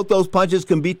 Though both those punches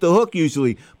can beat the hook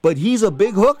usually. But he's a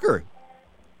big hooker.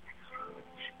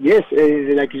 Yes,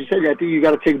 like you said, I think you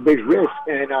got to take big risks.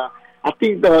 And I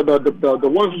think the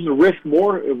ones who risk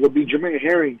more would be Jermaine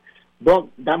Herring. But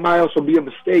that might also be a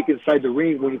mistake inside the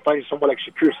ring when you find someone like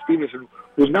Shakur Stevenson,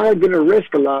 who's not going to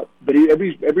risk a lot, but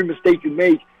every mistake you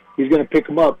make, he's going to pick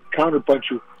him up, counterpunch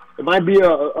you. It might be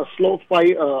a slow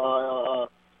fight,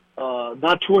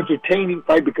 not too entertaining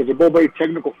fight because they're both very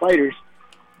technical fighters.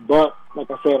 But like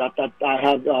I said,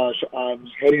 I'm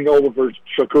heading over for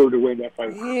Shakur to win that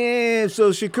fight. Yeah,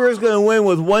 so Shakur's going to win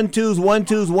with 1-2s,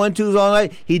 1-2s, 1-2s all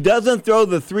night. He doesn't throw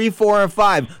the 3, 4, and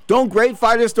 5. Don't great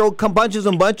fighters throw punches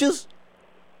and bunches?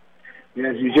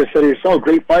 Yes, you just said it yourself.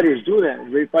 Great fighters do that.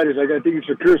 Great fighters. I think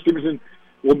Shakur Stevenson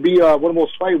will be one of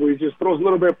those fights where he just throws a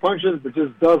little bit of punches, but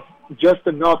just does just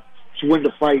enough to win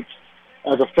the fight.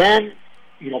 As a fan,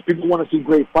 people want to see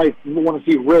great fights. People want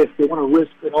to see risk. They want to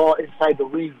risk it all inside the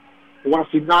ring. They want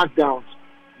to see knockdowns.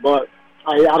 But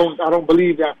I don't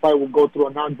believe that fight will go through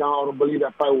a knockdown. I don't believe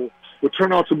that fight will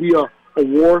turn out to be a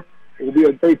war. It will be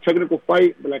a very technical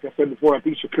fight, but like I said before, I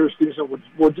think Shakur Stevenson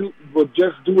will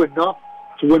just do enough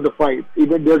to win the fight.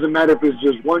 Even doesn't matter if it's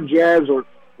just one jabs or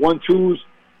 1-2s,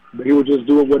 but he will just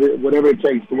do whatever it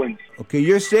takes to win. Okay,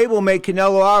 your stablemate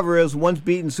Canelo Alvarez, once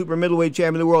beaten super middleweight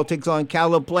champion of the world, takes on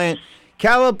Caleb Plant.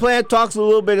 Caleb Plant talks a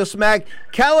little bit of smack.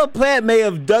 Caleb Plant may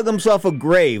have dug himself a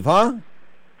grave, huh?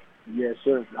 Yes,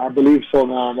 sir. I believe so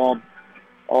now.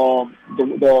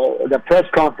 The press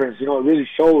conference, it really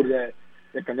showed that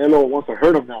Canelo wants to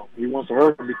hurt him now. He wants to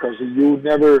hurt him because you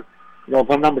never,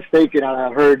 if I'm not mistaken, I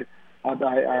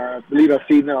believe I've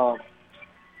seen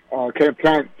Caleb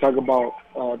Plant talk about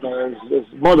his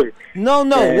mother. No.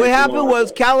 And, what happened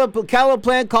was Caleb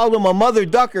Plant called him a mother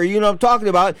ducker. You know what I'm talking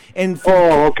about. And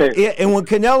okay. And when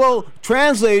Canelo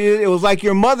translated it, it was like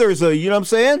your mother's you know what I'm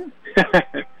saying?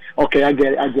 Okay, I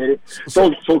get it.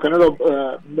 So Canelo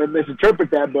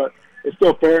misinterpret that, but it's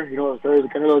still fair. It's fair.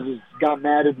 Canelo just got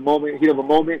mad at the moment, heat of a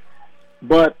moment.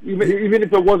 But even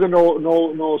if it wasn't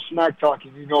no smack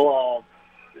talking,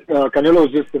 Canelo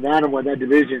is just an animal in that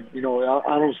division. I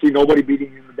don't see nobody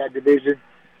beating him in that division.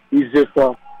 He's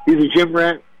a gym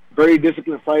rat, very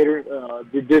disciplined fighter,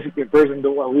 the disciplined person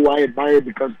who I admire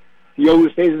because he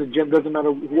always stays in the gym. Doesn't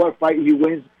matter what fight he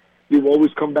wins, he will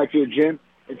always come back to the gym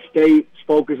and stay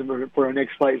focused for our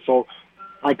next fight. So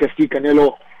I can see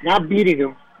Canelo not beating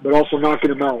him, but also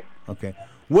knocking him out. Okay.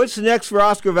 What's next for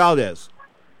Oscar Valdez?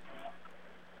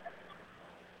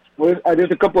 Well,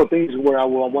 there's a couple of things where I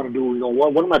want to do.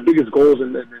 One of my biggest goals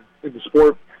in the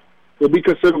sport will be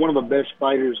considered one of the best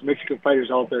fighters, Mexican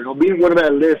fighters out there. Being one of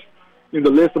that list, in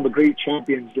the list of the great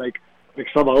champions like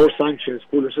Salvador Sanchez,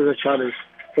 Julio Cesar Chavez,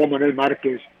 Juan Manuel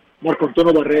Marquez, Marco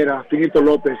Antonio Barrera, Finito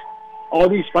Lopez. All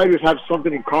these fighters have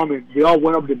something in common. They all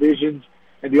went up divisions,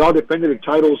 and they all defended the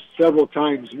titles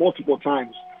multiple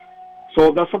times.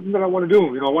 So that's something that I want to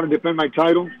do. I want to defend my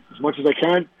title as much as I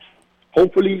can.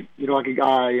 Hopefully, I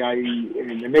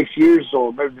in the next years,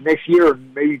 or maybe the next year, or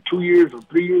maybe 2 years or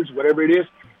 3 years, whatever it is,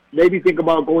 maybe think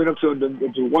about going up to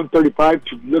 135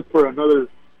 to look for another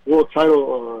world title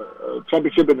or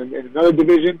championship in another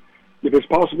division, if it's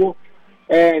possible.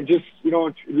 And just,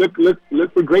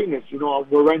 look for greatness.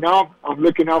 Where right now, I'm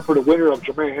looking out for the winner of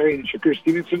Jermaine Harry and Shakur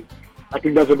Stevenson. I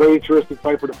think that's a very interesting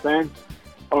fight for the fans.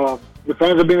 The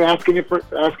fans have been asking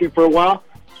for a while.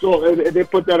 So if they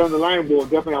put that on the line, well,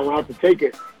 definitely I will have to take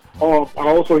it. I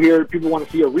also hear people want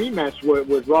to see a rematch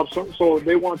with Rob Sutton, so if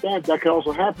they want that. That could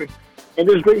also happen. And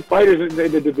there's great fighters in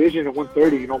the division at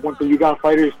 130. You got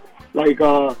fighters like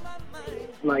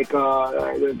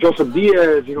Joseph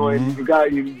Diaz. And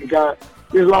you got.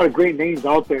 There's a lot of great names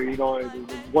out there. In the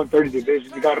 130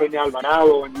 division, you got Rene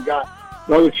Alvarado, and you got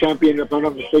the other champion, if I'm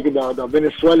not mistaken, the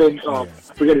Venezuelan. I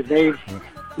forget his name.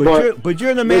 But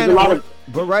you're the man.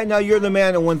 But right now you're the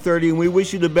man at 130, and we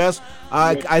wish you the best.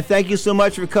 I thank you so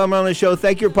much for coming on the show.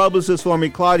 Thank your publicist for me,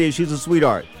 Claudia. She's a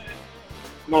sweetheart.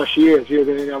 No, she is.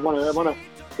 And I want to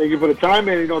thank you for the time,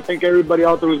 and thank everybody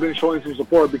out there who's been showing some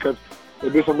support because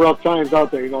there's been some rough times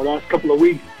out there. Last couple of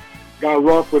weeks got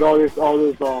rough with all this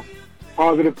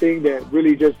positive thing that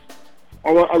really just.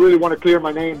 I really want to clear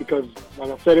my name because, like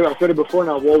I said it before,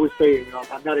 and I will always say it.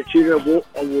 I'm not a cheater.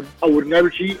 I would never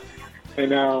cheat.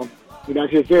 And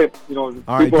that's just it. People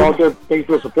out there, thanks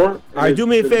for the support. All right, do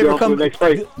me a favor.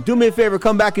 Do me a favor.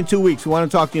 Come back in 2 weeks. We want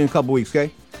to talk to you in a couple weeks,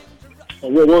 okay?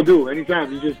 We'll do.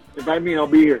 Anytime. You just invite me and I'll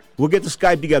be here. We'll get the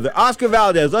Skype together. Oscar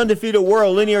Valdez, undefeated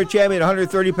world linear champion,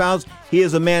 130 pounds. He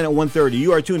is a man at 130.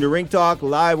 You are tuned to Ring Talk,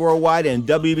 live worldwide, and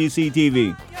WBC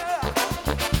TV.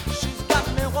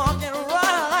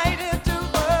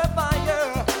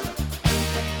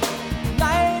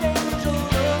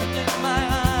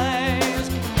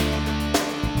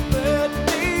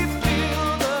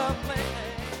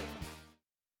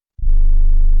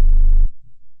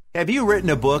 Have you written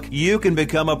a book? You can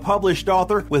become a published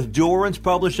author with Dorrance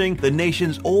Publishing, the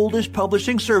nation's oldest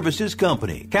publishing services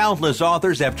company. Countless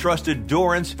authors have trusted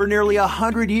Dorrance for nearly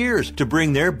 100 years to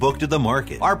bring their book to the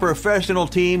market. Our professional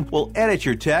team will edit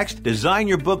your text, design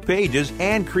your book pages,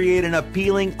 and create an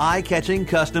appealing, eye-catching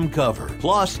custom cover.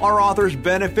 Plus, our authors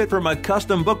benefit from a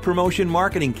custom book promotion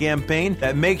marketing campaign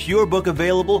that makes your book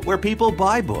available where people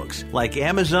buy books, like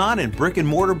Amazon and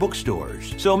brick-and-mortar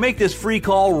bookstores. So make this free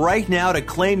call right now to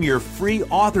claim claim your free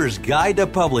author's guide to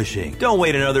publishing. Don't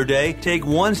wait another day. Take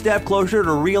one step closer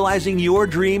to realizing your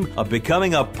dream of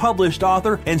becoming a published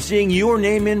author and seeing your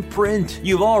name in print.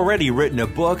 You've already written a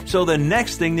book, so the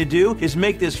next thing to do is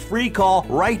make this free call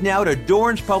right now to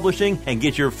Dorrance Publishing and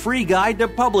get your free guide to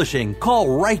publishing.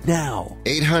 Call right now.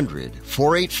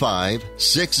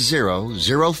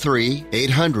 800-485-6003.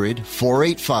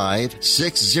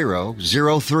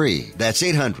 800-485-6003. That's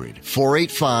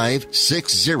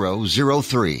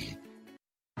 800-485-6003.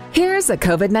 Here's a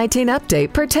COVID-19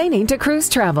 update pertaining to cruise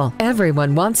travel.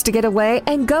 Everyone wants to get away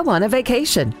and go on a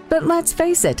vacation. But let's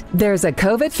face it, there's a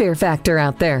COVID fear factor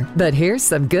out there. But here's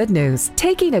some good news.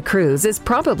 Taking a cruise is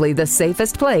probably the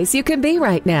safest place you can be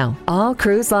right now. All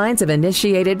cruise lines have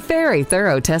initiated very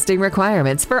thorough testing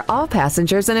requirements for all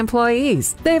passengers and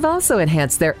employees. They've also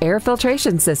enhanced their air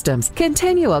filtration systems,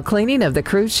 continual cleaning of the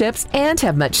cruise ships, and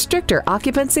have much stricter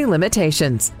occupancy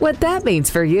limitations. What that means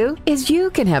for you is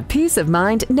you can have peace of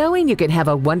mind knowing you can have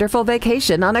a wonderful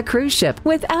vacation on a cruise ship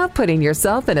without putting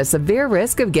yourself in a severe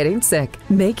risk of getting sick.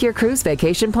 Make your cruise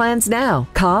vacation plans now.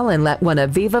 Call and let one of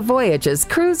Viva Voyage's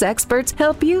cruise experts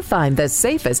help you find the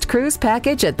safest cruise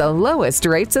package at the lowest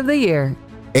rates of the year.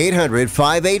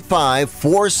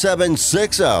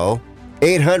 800-585-4760.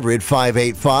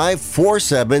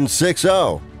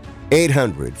 800-585-4760.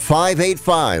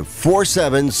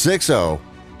 800-585-4760.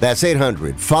 That's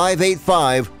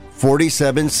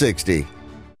 800-585-4760.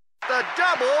 The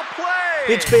double play!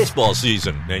 It's baseball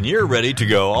season, and you're ready to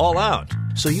go all out.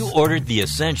 So you ordered the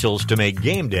essentials to make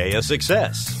game day a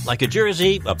success, like a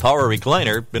jersey, a power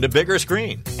recliner, and a bigger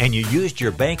screen. And you used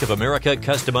your Bank of America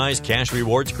customized cash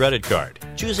rewards credit card,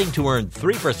 choosing to earn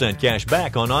 3% cash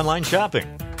back on online shopping.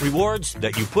 Rewards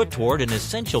that you put toward an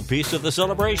essential piece of the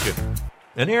celebration,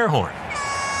 an air horn.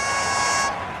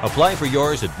 Apply for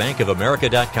yours at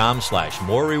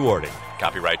bankofamerica.com/more rewarding.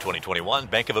 Copyright 2021,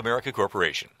 Bank of America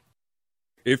Corporation.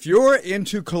 If you're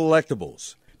into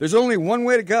collectibles, there's only one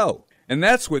way to go, and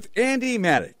that's with Andy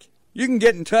Maddock. You can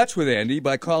get in touch with Andy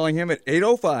by calling him at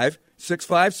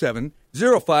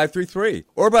 805-657-0533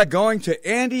 or by going to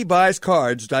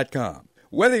andybuyscards.com.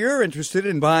 Whether you're interested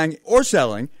in buying or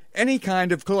selling any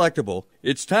kind of collectible,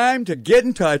 it's time to get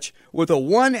in touch with the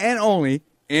one and only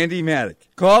Andy Maddock.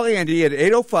 Call Andy at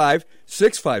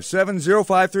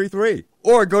 805-657-0533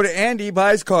 or go to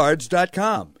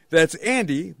andybuyscards.com. That's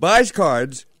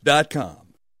andybuyscards.com.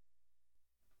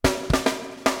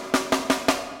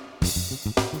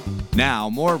 Now,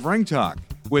 more of Ring Talk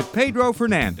with Pedro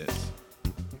Fernandez.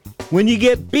 When you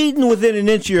get beaten within an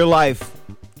inch of your life,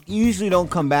 you usually don't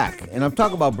come back. And I'm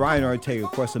talking about Brian Ortega,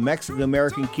 of course, a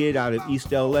Mexican-American kid out of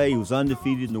East L.A. He was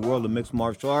undefeated in the world of mixed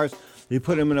martial arts. They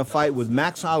put him in a fight with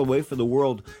Max Holloway for the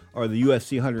world, or the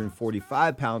UFC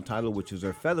 145-pound title, which is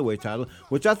their featherweight title,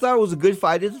 which I thought was a good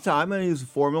fight at the time. And he was a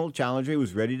formidable challenger. He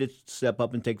was ready to step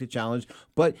up and take the challenge.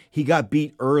 But he got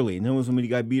beat early. And then when he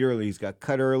got beat early, he got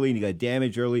cut early and he got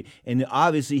damaged early. And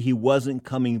obviously he wasn't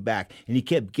coming back. And he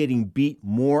kept getting beat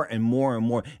more and more and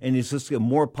more. And it's just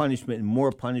more punishment and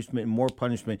more punishment and more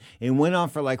punishment. And it went on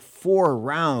for like 4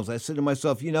 rounds. I said to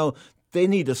myself, they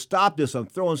need to stop this. I'm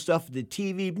throwing stuff at the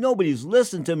TV. Nobody's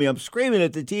listening to me. I'm screaming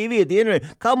at the TV, at the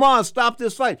internet. Come on, stop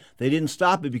this fight. They didn't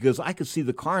stop it because I could see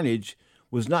the carnage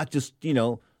was not just,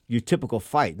 your typical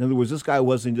fight. In other words, this guy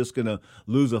wasn't just going to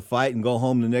lose a fight and go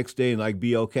home the next day and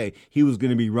be okay. He was going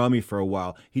to be rummy for a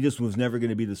while. He just was never going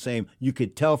to be the same. You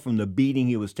could tell from the beating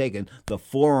he was taking, the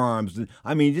forearms.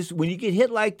 I mean, just when you get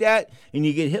hit like that and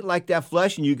you get hit like that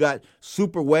flush and you got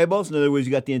super huevos, in other words,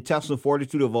 you got the intestinal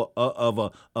fortitude of a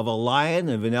lion,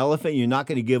 of an elephant, you're not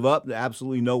going to give up.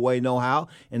 Absolutely no way, no how.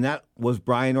 And that was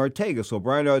Brian Ortega. So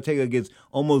Brian Ortega gets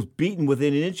almost beaten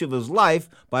within an inch of his life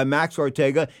by Max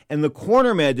Ortega, and the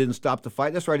corner man didn't stop the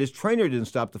fight. That's right, his trainer didn't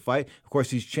stop the fight. Of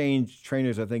course, he's changed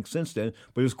trainers, I think, since then.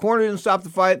 But his corner didn't stop the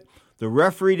fight. The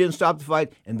referee didn't stop the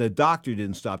fight, and the doctor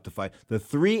didn't stop the fight. The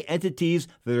 3 entities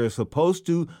that are supposed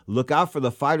to look out for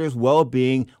the fighter's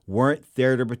well-being weren't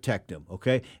there to protect him,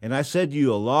 okay? And I said to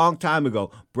you a long time ago,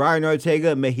 Brian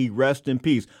Ortega, may he rest in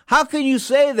peace. How can you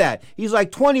say that? He's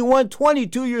like 21,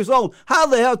 22 years old. How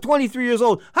the hell, 23 years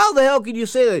old? How the hell can you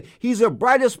say that? He's the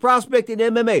brightest prospect in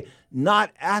MMA.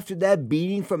 Not after that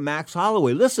beating from Max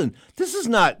Holloway. Listen, this is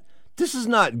not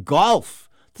golf.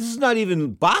 This is not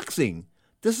even boxing.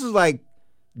 This is like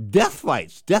death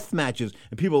fights, death matches.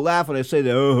 And people laugh when I say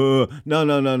that,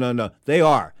 no. They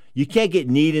are. You can't get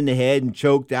kneed in the head and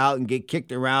choked out and get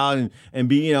kicked around and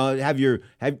be, have your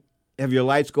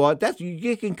lights go out. You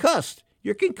get concussed.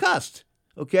 You're concussed.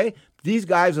 Okay? These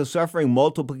guys are suffering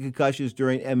multiple concussions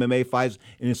during MMA fights,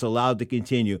 and it's allowed to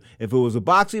continue. If it was a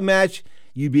boxing match,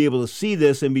 you'd be able to see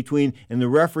this in between, and the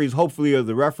referees, hopefully, or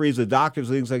the referees, the doctors,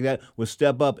 things like that, would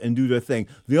step up and do their thing.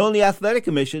 The only athletic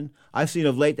commission I've seen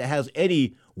of late that has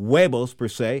any huevos, per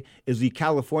se, is the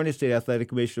California State Athletic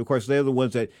Commission. Of course, they're the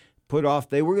ones that put off,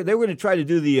 they were going to try to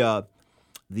do the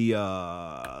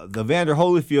Vander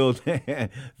Holyfield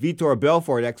Vitor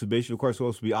Belfort exhibition. Of course,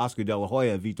 supposed to be Oscar De La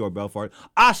Hoya and Vitor Belfort.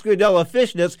 Oscar De La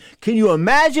Fishness. Can you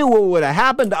imagine what would have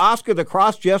happened to Oscar the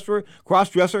cross-dresser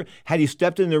had he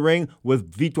stepped in the ring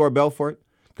with Vitor Belfort?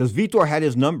 Because Vitor had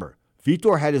his number.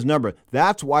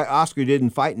 That's why Oscar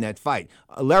didn't fight in that fight.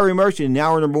 Larry Merchant in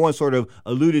hour number one sort of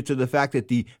alluded to the fact that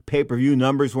the pay-per-view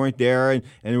numbers weren't there and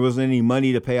there wasn't any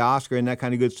money to pay Oscar and that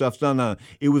kind of good stuff. No.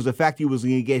 It was the fact he was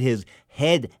going to get his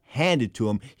head handed to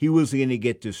him. He was going to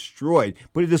get destroyed.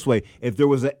 Put it this way, if there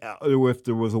was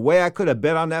a way I could have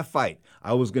bet on that fight,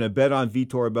 I was going to bet on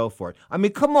Vitor Belfort. I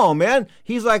mean, come on, man.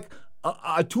 He's like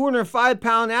a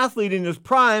 205-pound athlete in his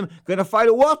prime going to fight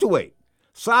a welterweight.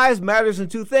 Size matters in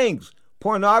two things: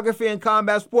 pornography and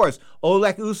combat sports.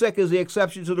 Oleg Usyk is the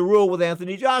exception to the rule with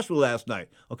Anthony Joshua last night.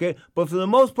 Okay, but for the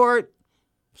most part,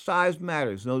 size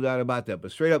matters, no doubt about that.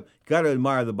 But straight up, got to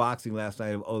admire the boxing last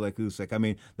night of Oleg Usyk. I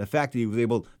mean, the fact that he was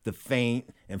able to feint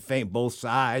both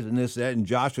sides and this, that, and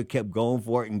Joshua kept going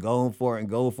for it.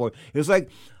 It's like,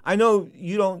 I know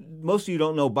most of you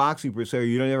don't know boxing per se, or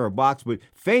you don't ever box, but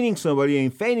feinting somebody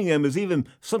and feinting them is even,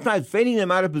 sometimes feinting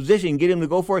them out of position and get him to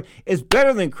go for it is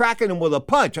better than cracking them with a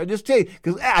punch. I just tell you,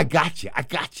 because I got you.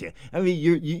 I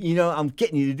mean, you know, I'm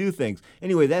getting you to do things.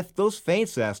 Anyway, those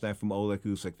feints last night from Oleg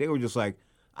Usyk, they were just like,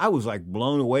 I was like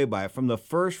blown away by it. From the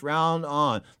first round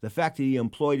on, the fact that he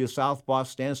employed his southpaw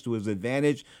stance to his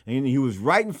advantage, and he was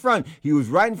right in front. He was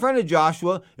right in front of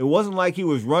Joshua. It wasn't like he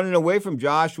was running away from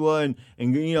Joshua and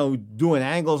you know, doing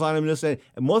angles on him. And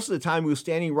most of the time, he was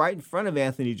standing right in front of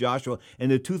Anthony Joshua.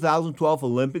 And the 2012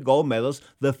 Olympic gold medalist,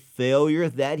 the failure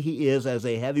that he is as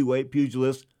a heavyweight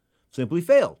pugilist, simply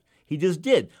failed. He just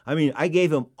did. I mean, I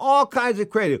gave him all kinds of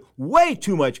credit, way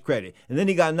too much credit. And then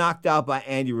he got knocked out by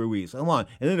Andy Ruiz. Come on.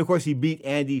 And then, of course, he beat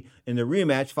Andy in the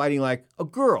rematch fighting like a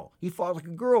girl. He fought like a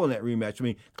girl in that rematch. I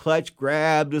mean, clutch,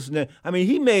 grab, this and that. I mean,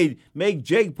 he made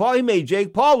Jake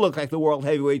Paul look like the world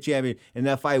heavyweight champion in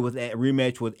that fight with that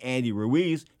rematch with Andy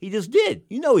Ruiz. He just did.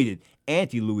 You know he did.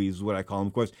 Anti-Ruiz is what I call him.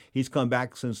 Of course, he's come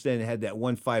back since then and had that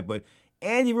one fight, but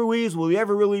Andy Ruiz, will he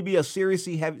ever really be a serious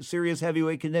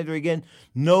heavyweight contender again?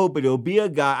 No, but he'll be a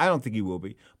guy, I don't think he will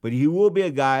be, but he will be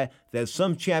a guy that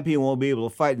some champion won't be able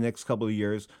to fight in the next couple of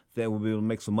years that will be able to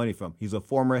make some money from. He's a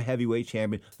former heavyweight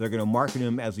champion. They're going to market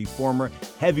him as the former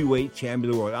heavyweight champion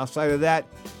of the world. Outside of that,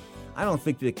 I don't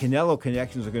think the Canelo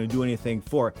connections are going to do anything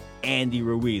for Andy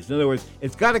Ruiz. In other words,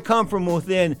 it's got to come from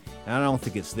within, and I don't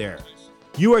think it's there.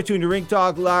 You are tuned to Ring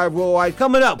Talk Live Worldwide.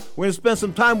 Coming up, we're going to spend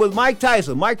some time with Mike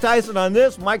Tyson. Mike Tyson on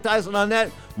this, Mike Tyson on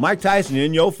that, Mike Tyson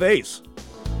in your face.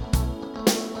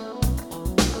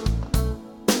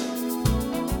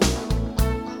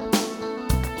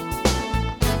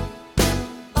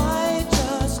 I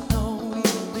just know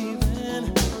you're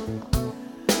leaving.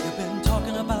 You've been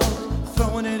talking about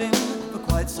throwing it in for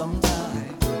quite some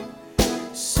time.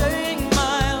 Saying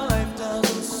my life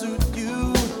doesn't suit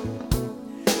you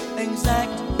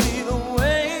exactly the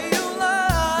way you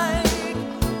like.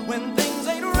 When things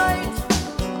ain't right,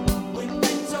 when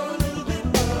things are a little bit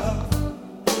rough,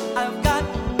 I've got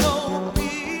no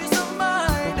peace of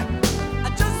mind. I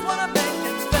just wanna make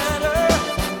it better.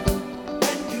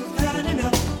 When you've had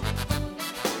enough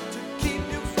to keep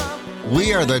you from.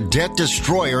 We are the Debt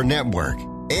Destroyer Network.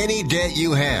 Any debt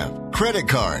you have, credit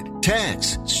card,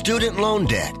 tax, student loan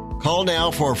debt, call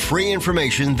now for free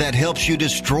information that helps you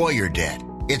destroy your debt.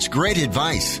 It's great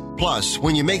advice. Plus,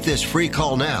 when you make this free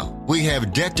call now, we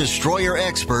have Debt Destroyer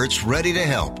experts ready to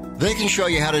help. They can show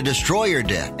you how to destroy your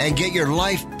debt and get your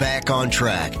life back on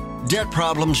track. Debt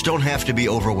problems don't have to be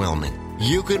overwhelming.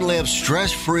 You can live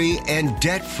stress-free and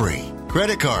debt-free.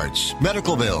 Credit cards,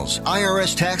 medical bills,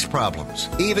 IRS tax problems,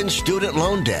 even student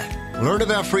loan debt. Learn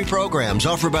about free programs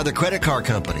offered by the credit card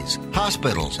companies,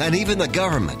 hospitals, and even the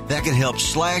government that can help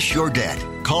slash your debt.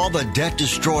 Call the Debt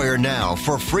Destroyer now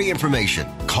for free information.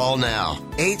 Call now.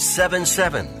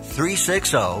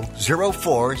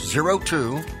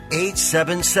 877-360-0402.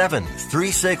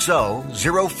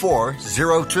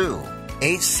 877-360-0402.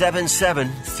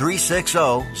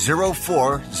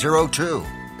 877-360-0402.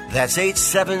 That's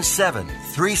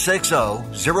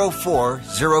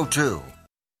 877-360-0402.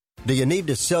 Do you need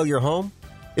to sell your home?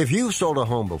 If you've sold a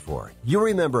home before, you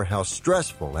remember how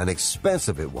stressful and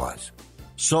expensive it was.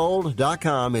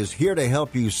 Sold.com is here to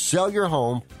help you sell your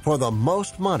home for the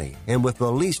most money and with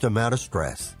the least amount of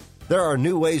stress. There are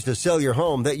new ways to sell your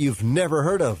home that you've never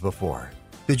heard of before.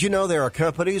 Did you know there are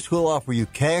companies who'll offer you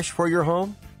cash for your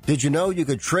home? Did you know you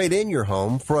could trade in your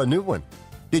home for a new one?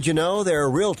 Did you know there are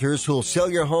realtors who'll sell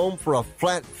your home for a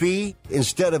flat fee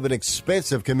instead of an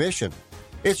expensive commission?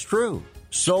 It's true.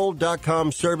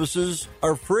 Sold.com services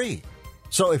are free.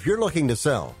 So if you're looking to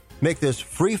sell, make this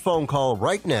free phone call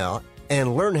right now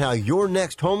and learn how your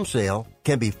next home sale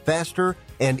can be faster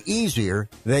and easier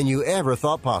than you ever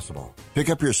thought possible. Pick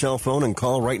up your cell phone and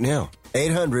call right now.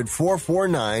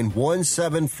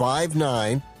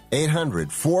 800-449-1759.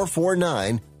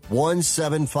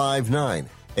 800-449-1759.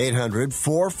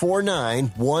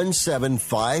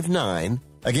 800-449-1759.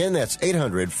 Again, that's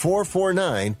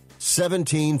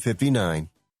 800-449-1759.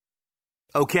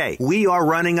 Okay, we are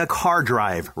running a car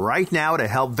drive right now to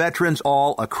help veterans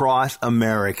all across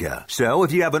America. So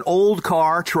if you have an old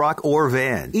car, truck, or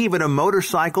van, even a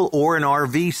motorcycle or an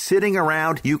RV sitting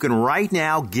around, you can right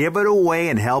now give it away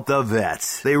and help the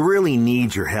vets. They really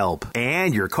need your help.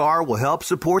 And your car will help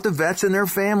support the vets and their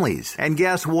families. And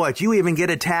guess what? You even get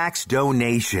a tax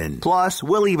donation. Plus,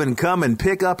 we'll even come and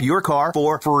pick up your car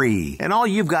for free. And all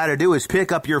you've got to do is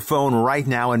pick up your phone right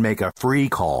now and make a free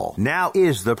call. Now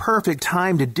is the perfect time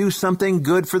to do something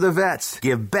good for the vets.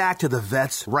 Give back to the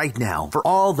vets right now for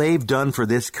all they've done for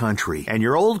this country. And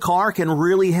your old car can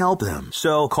really help them.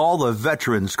 So call the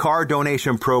Veterans Car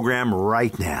Donation Program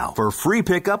right now for free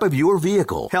pickup of your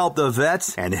vehicle. Help the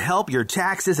vets and help your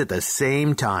taxes at the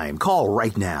same time. Call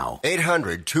right now.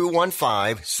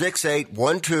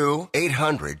 800-215-6812.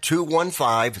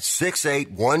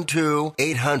 800-215-6812.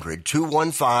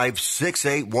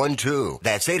 800-215-6812.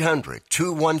 That's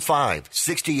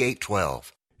 800-215-6812.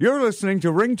 You're listening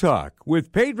to Ring Talk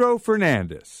with Pedro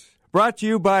Fernandez. Brought to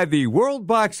you by the World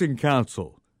Boxing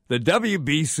Council, the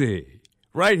WBC.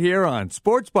 Right here on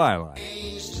Sports Byline.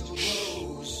 This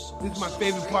is my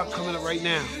favorite part coming up right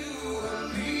now.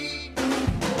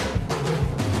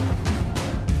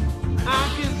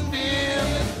 I can feel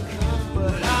it,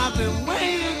 but I've been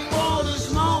waiting for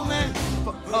this moment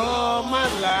for all my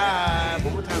life.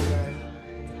 One more time, guys.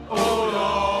 Oh,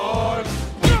 Lord.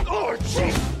 Oh,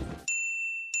 jeez.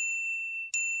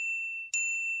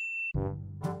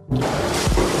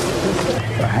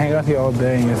 I hang out here all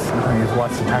day and just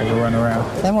watch the tiger run around.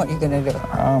 Then what are you going to do?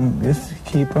 Just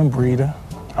keep him, breed her.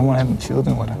 I want to have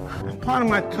children with her. Part of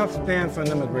my tough stance on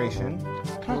immigration,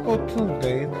 Taco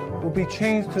Tuesdays will be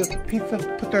changed to Pizza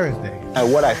Thursday.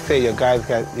 What I say, it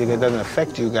doesn't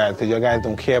affect you guys because your guys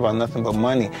don't care about nothing but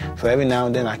money. So every now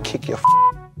and then I kick your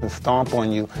and stomp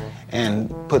on you and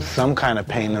put some kind of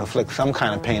pain, inflict some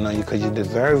kind of pain on you because you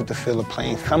deserve to feel the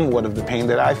pain, somewhat of the pain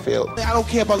that I feel. I don't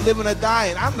care about living or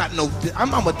dying. I'm a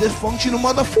dysfunctional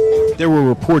motherfucker. There were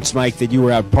reports, Mike, that you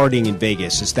were out partying in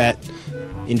Vegas. Is that,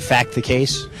 in fact, the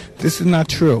case? This is not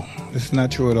true. This is not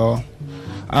true at all.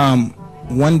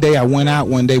 One day I went out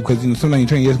because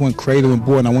sometimes you just went crazy and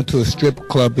bored, and I went to a strip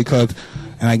club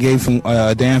and I gave some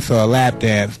dancer a lap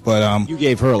dance, but you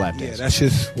gave her a lap dance. Yeah, that's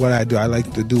just what I do. I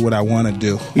like to do what I want to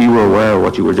do. You were aware of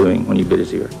what you were doing when you bit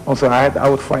his ear. Also, I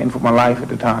was fighting for my life at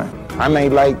the time. I may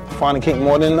like fornicate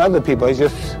more than other people. It's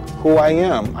just who I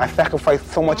am. I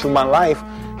sacrificed so much of my life.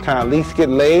 Can I at least get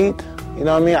laid? You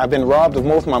know what I mean? I've been robbed of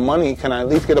most of my money. Can I at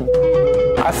least get a...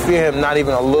 I fear him not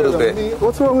even a little bit.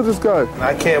 What's wrong with this guy?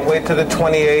 I can't wait till the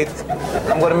 28th.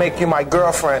 I'm going to make you my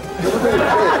girlfriend. Let me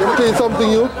tell you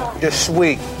something, you. You're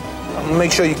sweet. I'm gonna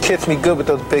make sure you kiss me good with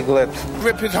those big lips.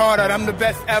 Rip his heart out. I'm the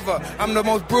best ever. I'm the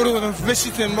most brutal and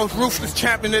vicious and most ruthless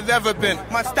champion there's ever been.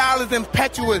 My style is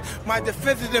impetuous. My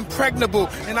defense is impregnable.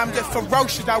 And I'm just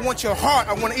ferocious. I want your heart.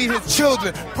 I want to eat his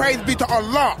children. Praise be to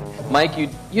Allah. Mike, you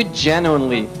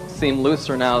genuinely seem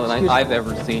looser now than I've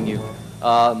ever seen you.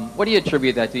 What do you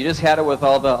attribute that to? You just had it with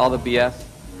all the BS?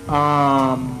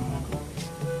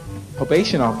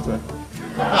 Probation officer.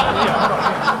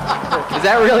 Is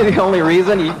that really the only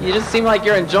reason? You just seem like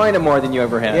you're enjoying it more than you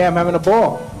ever have. Yeah, I'm having a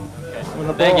ball.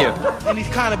 Thank you. And he's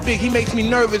kind of big. He makes me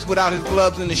nervous without his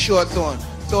gloves and his shorts on.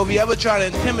 So if he ever try to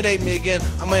intimidate me again,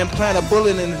 I'm going to implant a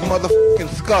bullet in his motherfucking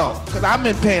skull. Because I'm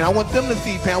in pain. I want them to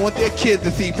see pain. I want their kids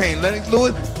to see pain. Lennox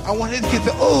Lewis, I want his kids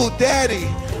to, oh, Daddy,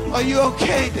 are you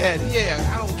okay, Daddy? Yeah,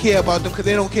 I don't care about them because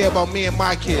they don't care about me and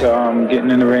my kids. So I'm getting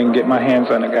in the ring, get my hands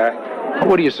on the guy.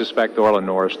 What do you suspect Orla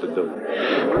Norris to do?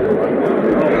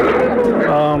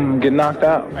 Get knocked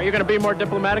out. Are you going to be more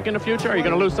diplomatic in the future? Are you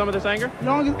going to lose some of this anger?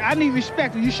 No, I need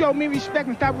respect. If you show me respect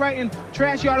and stop writing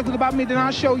trashy articles about me, then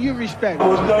I'll show you respect. I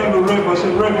was telling the Rip, I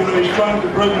said, Rip, he's trying to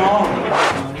break my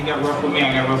arm. He got rough with me,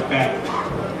 I got rough back.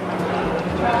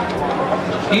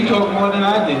 He talked more than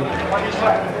I did.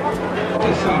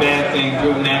 There's some bad things,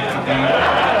 real nasty things.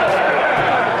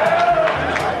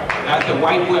 That's the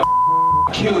white boy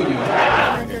kill you.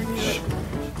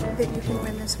 that you can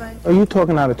win this fight? Are you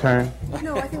talking out of turn?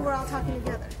 No, I think we're all talking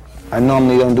together. I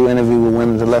normally don't do interviews with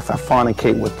women unless I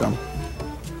fornicate with them.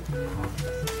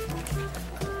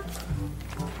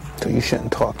 So you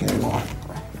shouldn't talk anymore.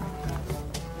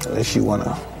 Unless you want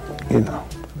to,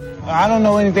 I don't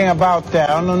know anything about that.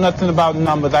 I don't know nothing about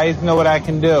numbers. I just know what I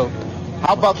can do.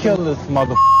 How about kill this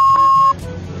mother?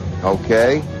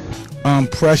 Okay.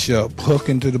 Pressure, hook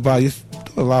into the body. It's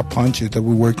a lot of punches that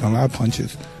we worked on, a lot of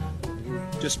punches.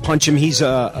 Just punch him. He's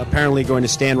apparently going to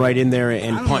stand right in there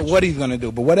and I don't punch. know what he's going to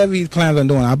do, but whatever he plans on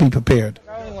doing, I'll be prepared.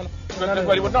 No. Get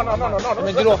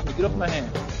off my hand.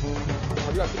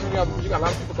 You got a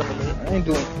lot of people coming in. I ain't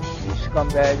doing it. You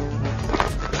scumbag.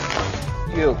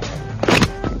 You.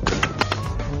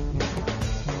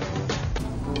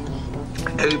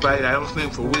 Everybody, I don't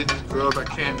think for women, girls, I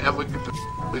can't ever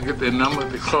get their number.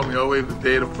 They call me always the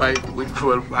day of the fight, the week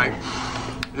before the fight.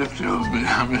 It kills me.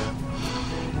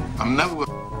 I'm never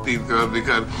gonna these girls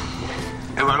because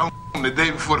if I don't them the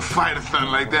day before the fight or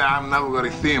something like that, I'm never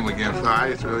gonna see them again. So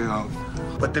I just really don't.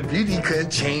 But the beauty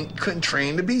couldn't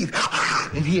train the beast.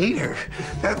 And he ate her.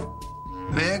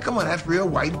 Man, come on, that's real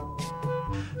white.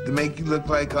 To make you look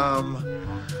like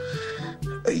an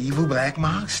evil black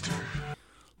monster.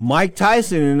 Mike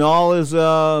Tyson in all his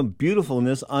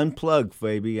beautifulness, unplugged,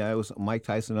 baby. Mike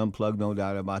Tyson unplugged, no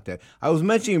doubt about that. I was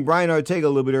mentioning Brian Ortega a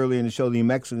little bit earlier in the show, the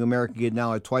Mexican-American kid,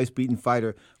 now a twice-beaten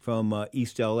fighter from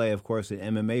East L.A., of course, an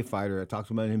MMA fighter. I talked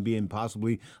about him being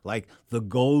possibly like the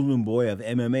golden boy of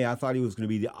MMA. I thought he was going to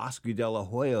be the Oscar de la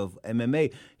Hoya of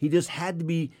MMA. He just had to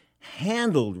be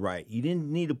handled right. You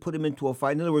didn't need to put him into a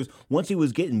fight. In other words, once he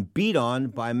was getting beat on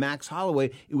by Max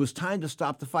Holloway, it was time to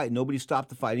stop the fight. Nobody stopped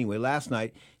the fight anyway. Last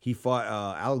night, he fought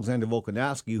Alexander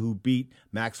Volkanovski, who beat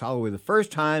Max Holloway the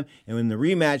first time, and in the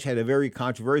rematch had a very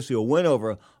controversial win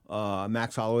over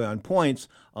Max Holloway on points.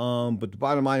 But the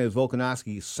bottom line is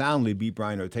Volkanovski soundly beat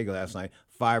Brian Ortega last night,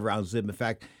 5 rounds zip. In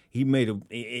fact, he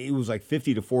it was like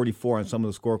 50-44 on some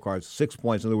of the scorecards, 6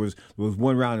 points. In other words, there was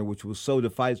one round which was so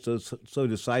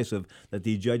decisive that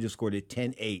the judges scored it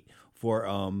 10-8 for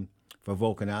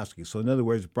Volkanovski. So in other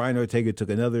words, Brian Ortega took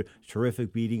another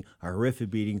terrific beating, a horrific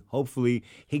beating. Hopefully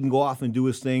he can go off and do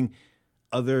his thing.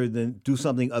 Do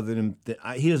something other than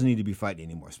he doesn't need to be fighting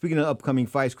anymore. Speaking of upcoming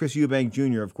fights, Chris Eubank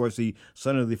Jr., of course, the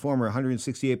son of the former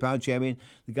 168-pound champion,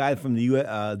 the guy from the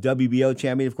WBO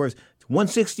champion, of course,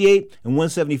 168 and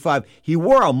 175. He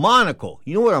wore a monocle.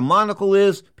 You know what a monocle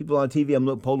is? People on TV,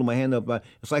 I'm holding my hand up.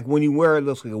 It's like when you wear it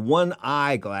looks like a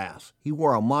one-eye glass. He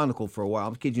wore a monocle for a while.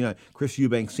 I'm kidding you not. Chris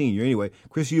Eubank Sr. Anyway,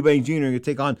 Chris Eubank Jr. going to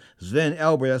take on Sven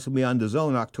Elber. That's going to be on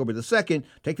DAZN October the 2nd.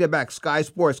 Take that back. Sky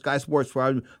Sports. Sky Sports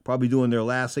probably doing their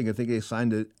last thing. I think they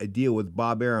signed a deal with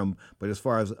Bob Arum. But as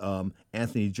far as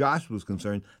Anthony Joshua was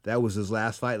concerned, that was his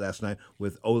last fight last night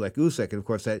with Oleg Usyk. And, of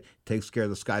course, that takes care of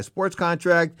the Sky Sports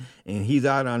contract. And he's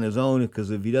out on his own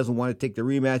because if he doesn't want to take the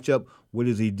rematch up, what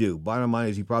does he do? Bottom line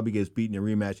is he probably gets beaten in a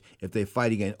rematch if they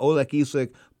fight again. Oleg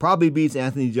Usyk probably beats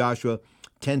Anthony Joshua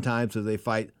 10 times if they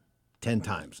fight 10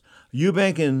 times.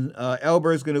 Eubank and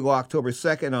Elber is going to go October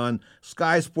 2nd on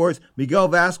Sky Sports. Miguel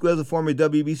Vasquez, the former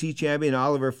WBC champion,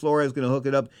 Oliver Flores is going to hook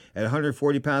it up at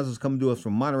 140 pounds. It's coming to us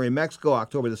from Monterrey, Mexico,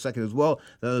 October the 2nd as well.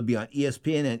 That'll be on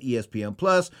ESPN and ESPN+.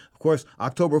 Of course,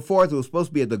 October 4th, it was supposed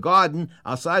to be at the Garden,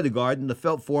 outside the Garden, the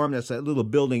Felt Forum. That's that little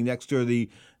building next to the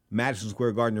Madison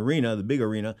Square Garden Arena, the big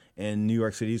arena in New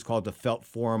York City. It's called the Felt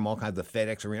Forum, all kinds of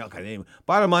FedEx Arena, all kinds of names.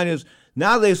 Bottom line is,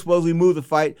 now they supposedly moved the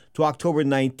fight to October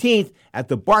 19th at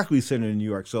the Barclays Center in New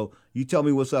York. So you tell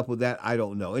me what's up with that. I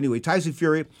don't know. Anyway, Tyson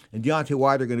Fury and Deontay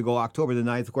Wilder are going to go October the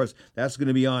 9th. Of course, that's going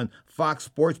to be on Fox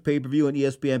Sports pay-per-view and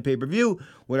ESPN pay-per-view.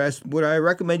 Would I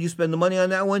recommend you spend the money on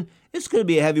that one? It's going to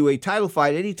be a heavyweight title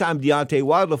fight. Anytime Deontay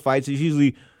Wilder fights, it's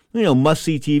usually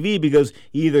must-see TV because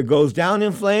he either goes down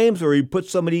in flames or he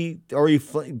puts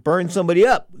burns somebody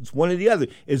up. It's one or the other.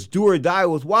 It's do or die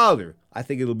with Wilder. I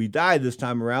think it'll be die this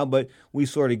time around, but we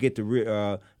sort of get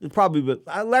to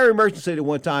But Larry Merchant said at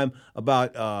one time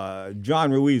about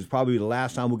John Ruiz. Probably the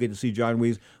last time we'll get to see John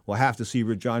Ruiz. We'll have to see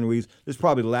John Ruiz. This is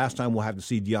probably the last time we'll have to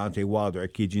see Deontay Wilder. I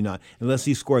kid you not. Unless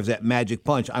he scores that magic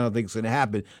punch, I don't think it's going to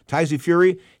happen. Tyson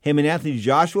Fury, him and Anthony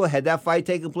Joshua, had that fight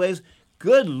taken place.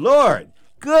 Good Lord.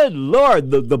 Good Lord,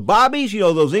 the Bobbies,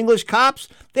 those English cops,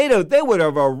 they would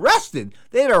have arrested.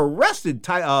 They'd arrested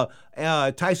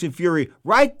Tyson Fury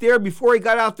right there before he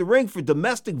got out the ring for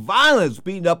domestic violence,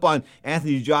 beating up on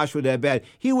Anthony Joshua that bad.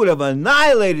 He would have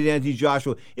annihilated Anthony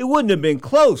Joshua. It wouldn't have been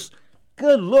close.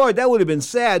 Good Lord, that would have been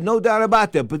sad, no doubt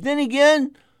about that. But then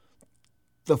again,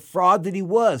 the fraud that he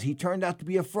was, he turned out to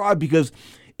be a fraud because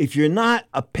if you're not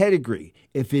a pedigree,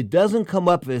 if it doesn't come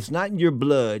up, if it's not in your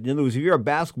blood, in other words, if you're a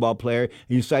basketball player and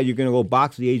you decide you're going to go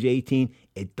box at the age of 18,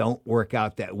 it don't work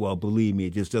out that well. Believe me,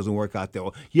 it just doesn't work out that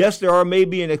well. Yes, there are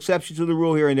maybe an exception to the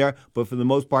rule here and there, but for the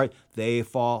most part, they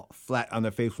fall flat on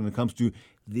their face when it comes to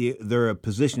their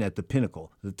position at the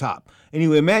pinnacle, the top.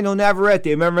 Anyway, Emmanuel Navarrete,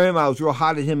 remember him? I was real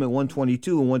hot at him at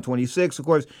 122 and 126. Of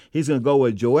course, he's going to go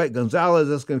with Joette Gonzalez.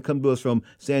 That's going to come to us from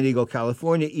San Diego,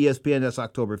 California. ESPN, that's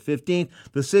October 15th.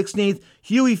 The 16th,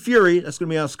 Huey Fury. That's going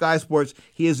to be on Sky Sports.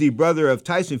 He is the brother of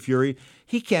Tyson Fury.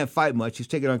 He can't fight much. He's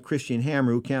taking on Christian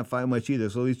Hammer, who can't fight much either.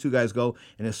 So these two guys go.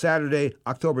 And a Saturday,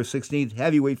 October 16th,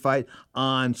 heavyweight fight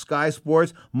on Sky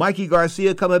Sports. Mikey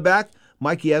Garcia coming back.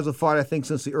 Mikey hasn't fought, I think,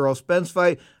 since the Earl Spence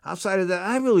fight. Outside of that,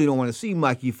 I really don't want to see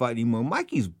Mikey fight anymore.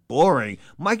 Mikey's boring.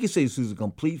 Mikey says he's a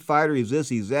complete fighter. He's this,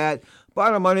 he's that.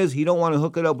 Bottom line is he don't want to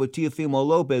hook it up with Teofimo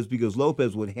Lopez because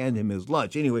Lopez would hand him his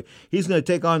lunch. Anyway, he's going to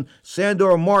take on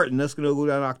Sandor Martin. That's going to go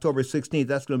down October 16th.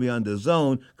 That's going to be on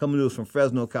DAZN, coming to us from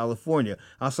Fresno, California.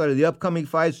 Outside of the upcoming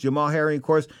fights, Jamal Herring, of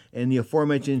course, and the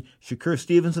aforementioned Shakur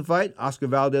Stevenson fight. Oscar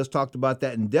Valdez talked about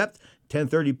that in depth.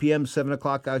 10:30 p.m., 7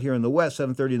 o'clock out here in the West,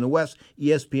 7:30 in the West,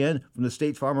 ESPN from the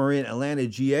State Farm Arena, Atlanta,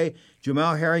 GA.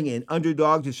 Jamal Herring, an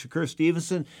underdog to Shakur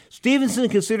Stevenson. Stevenson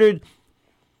considered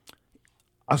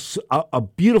a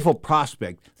beautiful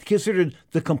prospect, considered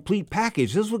the complete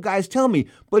package. This is what guys tell me.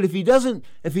 But if he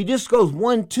just goes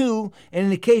 1-2 and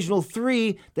an occasional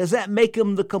 3, does that make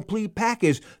him the complete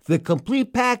package? The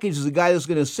complete package is a guy that's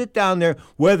going to sit down there,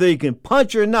 whether he can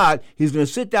punch or not, he's going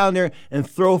to sit down there and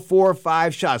throw 4 or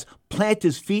 5 shots. Plant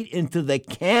his feet into the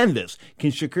canvas.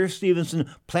 Can Shakur Stevenson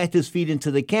plant his feet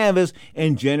into the canvas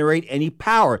and generate any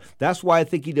power? That's why I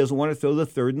think he doesn't want to throw the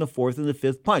 3rd and the 4th and the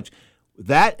 5th punch.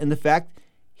 That and the fact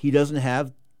he doesn't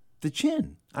have the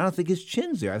chin. I don't think his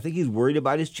chin's there. I think he's worried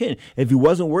about his chin. If he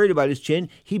wasn't worried about his chin,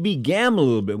 he'd be gambling a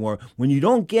little bit more. When you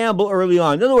don't gamble early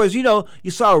on, in other words,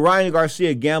 you saw Ryan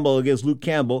Garcia gamble against Luke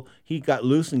Campbell. He got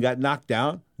loose and got knocked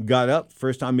down, got up.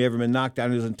 First time he ever been knocked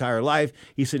down in his entire life.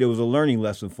 He said it was a learning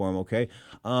lesson for him, okay?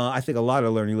 I think a lot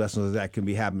of learning lessons of that can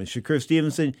be happening. Shakur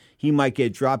Stevenson, he might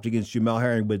get dropped against Jamal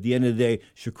Herring, but at the end of the day,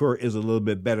 Shakur is a little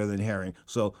bit better than Herring.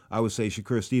 So I would say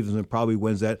Shakur Stevenson probably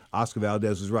wins that. Oscar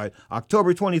Valdez is right.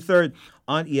 October 23rd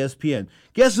on ESPN.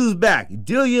 Guess who's back?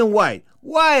 Dillian White.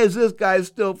 Why is this guy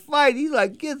still fighting? He's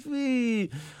like, get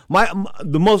me.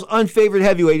 The most unfavored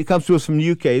heavyweight, he comes to us from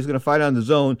the UK. He's going to fight on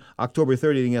DAZN October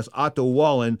 30th against Otto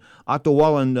Wallen. Otto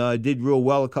Wallen did real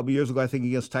well a couple years ago, I think,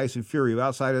 against Tyson Fury.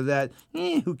 Outside of that,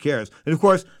 who cares? And, of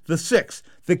course, the 6th,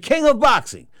 the king of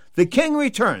boxing. The king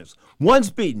returns.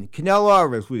 Once beaten, Canelo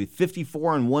Alvarez with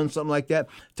 54-1, something like that,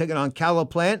 taking on Calla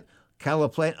Plant. Calla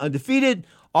Plant undefeated.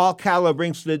 All Calla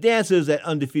brings to the dance is that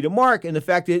undefeated mark and the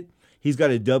fact that he's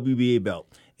got a WBA belt.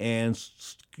 And,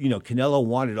 Canelo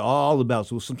wanted all the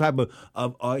belts. It was some type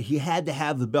of he had to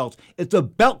have the belts. It's a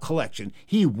belt collection.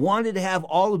 He wanted to have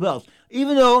all the belts.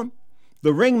 Even though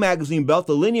the Ring Magazine belt,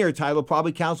 the linear title,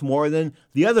 probably counts more than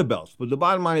the other belts. But the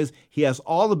bottom line is he has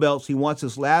all the belts. He wants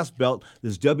his last belt,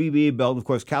 this WBA belt. Of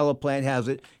course, Calla Plant has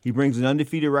it. He brings an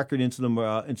undefeated record into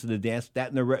the dance.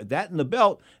 That and the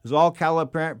belt is all Calla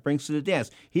Plant brings to the dance.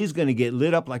 He's going to get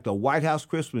lit up like the White House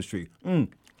Christmas tree.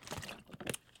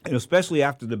 And especially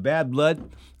after the bad blood,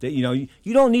 that you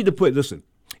don't need to listen,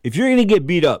 if you're going to get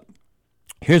beat up,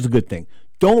 here's a good thing.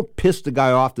 Don't piss the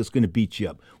guy off that's going to beat you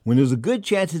up. When there's a good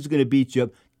chance he's going to beat you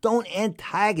up, don't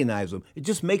antagonize him. It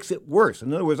just makes it worse.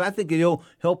 In other words, I think he'll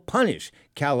punish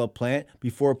Calla Plant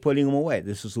before putting him away.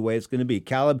 This is the way it's going to be.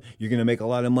 Caleb, you're going to make a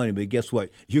lot of money, but guess what?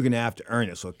 You're going to have to earn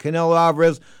it. So Canelo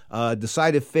Alvarez,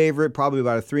 decided favorite, probably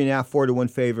about a 3.5,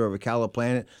 4-1 favor over Calla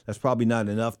Plant. That's probably not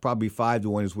enough. Probably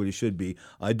 5-1 is what it should be.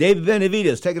 David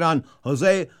Benavidez taking on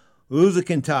Jose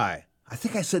Uzukintai. I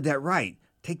think I said that right.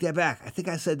 Take that back. I think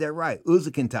I said that right.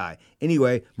 Uzukintai.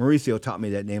 Anyway, Mauricio taught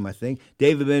me that name, I think.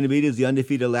 David Benavidez, the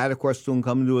undefeated lad, of course, soon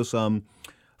coming to us from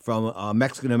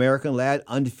Mexican-American lad,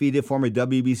 undefeated, former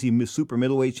WBC super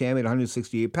middleweight champion,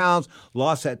 168 pounds,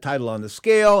 lost that title on the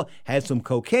scale, had some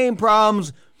cocaine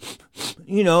problems.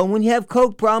 When you have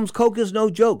coke problems, coke is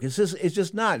no joke. It's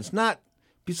just not. It's not.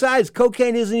 Besides,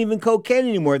 cocaine isn't even cocaine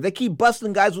anymore. They keep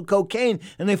busting guys with cocaine,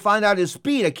 and they find out his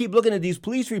speed. I keep looking at these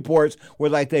police reports where,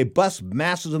 they bust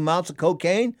massive amounts of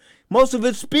cocaine. Most of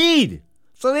it's speed.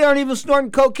 So they aren't even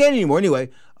snorting cocaine anymore. Anyway,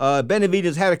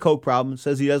 Benavidez had a coke problem,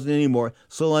 says he doesn't anymore,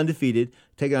 still undefeated,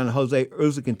 taking on Jose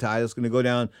Uzucantai. That's going to go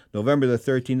down November the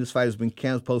 13th. This fight has been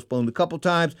postponed a couple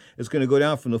times. It's going to go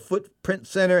down from the Footprint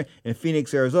Center in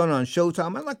Phoenix, Arizona on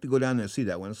Showtime. I'd like to go down there and see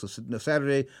that one. It's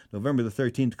Saturday, November the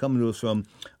 13th, coming to us from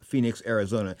Phoenix,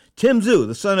 Arizona. Tim Tszyu,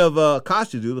 the son of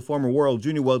Kostya Tszyu, the former world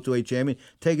junior welterweight champion,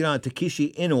 taking on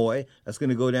Takeshi Inoue. That's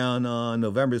going to go down on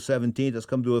November 17th. That's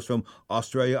come to us from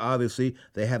Australia, obviously.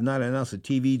 They have not announced a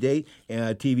TV date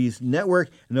and TV's network.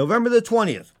 November the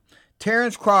 20th,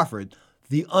 Terrence Crawford,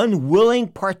 the unwilling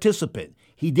participant.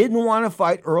 He didn't want to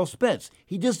fight Earl Spence.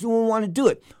 He just didn't want to do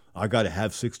it. I got to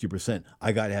have 60%.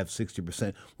 I got to have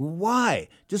 60%. Why?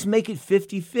 Just make it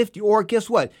 50-50. Or guess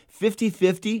what?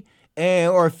 50-50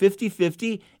 or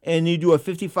 50-50, and you do a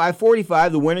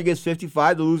 55-45. The winner gets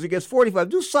 55, the loser gets 45.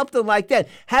 Do something like that.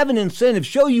 Have an incentive.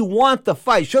 Show you want the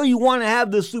fight. Show you want to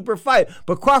have the super fight.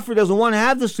 But Crawford doesn't want to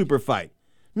have the super fight.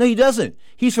 No, he doesn't.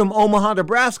 He's from Omaha,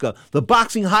 Nebraska, the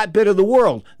boxing hotbed of the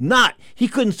world. Not. He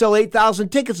couldn't sell 8,000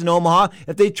 tickets in Omaha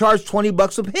if they charged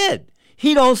 $20 a head.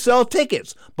 He don't sell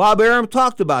tickets. Bob Arum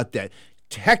talked about that.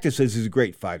 Hector says he's a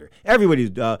great fighter. Everybody,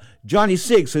 Johnny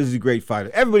Sig says he's a great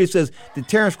fighter. Everybody says that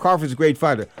Terrence Crawford's a great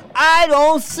fighter. I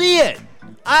don't see it.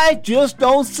 I just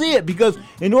don't see it, because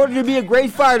in order to be a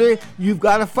great fighter, you've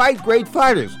got to fight great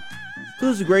fighters.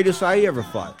 Who's the greatest fighter he ever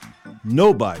fought?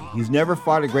 Nobody. He's never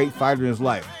fought a great fighter in his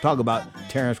life. Talk about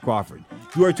Terrence Crawford.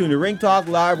 You are tuned to Ring Talk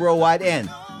Live Worldwide and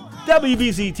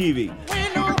WBC TV.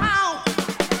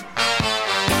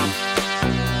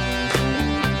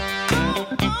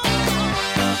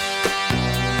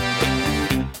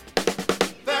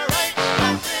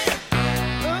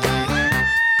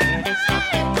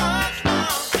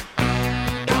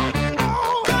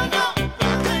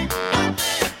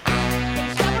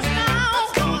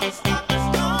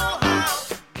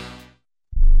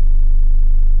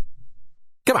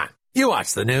 You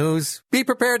watch the news. Be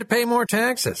prepared to pay more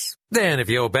taxes. Then if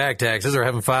you owe back taxes or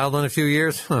haven't filed in a few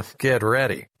years, get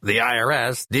ready. The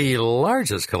IRS, the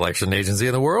largest collection agency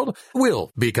in the world,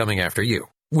 will be coming after you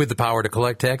with the power to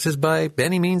collect taxes by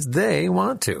any means they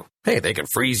want to. Hey, they can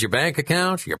freeze your bank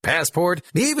account, your passport,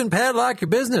 even padlock your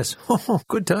business.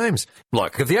 Good times.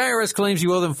 Look, if the IRS claims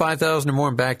you owe them $5,000 or more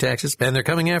in back taxes and they're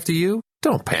coming after you,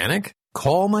 don't panic.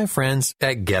 Call my friends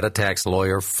at Get a Tax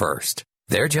Lawyer first.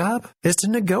 Their job is to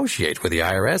negotiate with the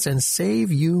IRS and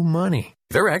save you money.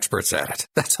 They're experts at it.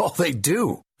 That's all they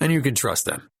do. And you can trust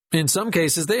them. In some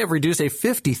cases, they have reduced a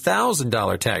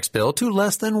 $50,000 tax bill to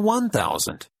less than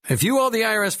 $1,000. If you owe the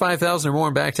IRS $5,000 or more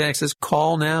in back taxes,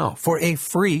 call now for a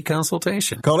free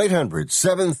consultation. Call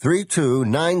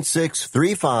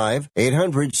 800-732-9635.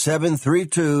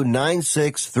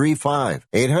 800-732-9635.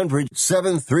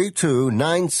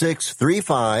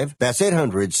 800-732-9635. That's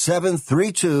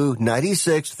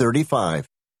 800-732-9635.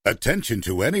 Attention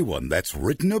to anyone that's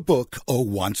written a book or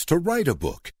wants to write a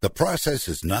book. The process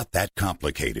is not that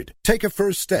complicated. Take a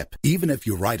first step. Even if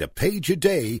you write a page a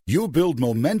day, you'll build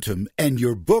momentum and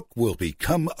your book will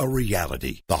become a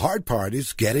reality. The hard part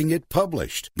is getting it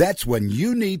published. That's when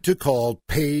you need to call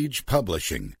Page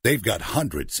Publishing. They've got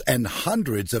hundreds and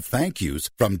hundreds of thank yous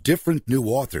from different new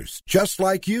authors, just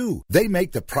like you. They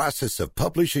make the process of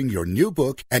publishing your new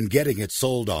book and getting it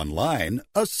sold online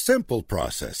a simple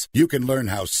process. You can learn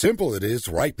how simple it is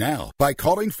right now by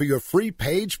calling for your free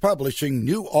Page Publishing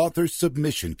New Author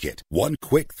Submission Kit. One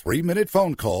quick 3-minute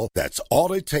phone call, that's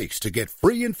all it takes to get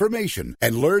free information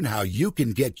and learn how you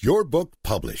can get your book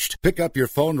published. Pick up your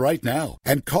phone right now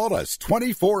and call us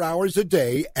 24 hours a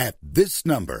day at this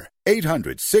number.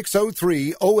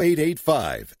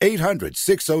 800-603-0885.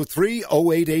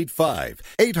 800-603-0885.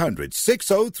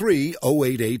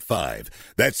 800-603-0885.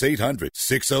 That's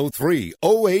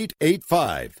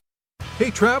 800-603-0885.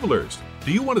 Hey travelers,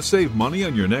 do you want to save money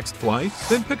on your next flight?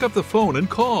 Then pick up the phone and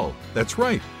call. That's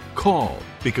right, call,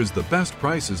 because the best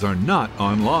prices are not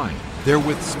online. They're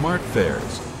with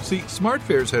SmartFares. See,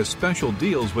 SmartFares has special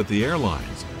deals with the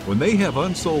airlines. When they have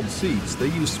unsold seats, they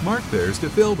use SmartFares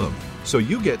to fill them. So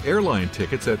you get airline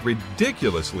tickets at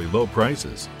ridiculously low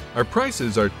prices. Our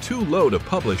prices are too low to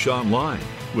publish online.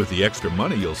 With the extra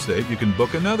money you'll save, you can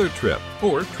book another trip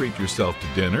or treat yourself to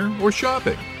dinner or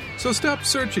shopping. So stop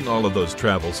searching all of those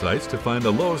travel sites to find the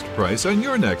lowest price on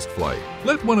your next flight.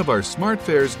 Let one of our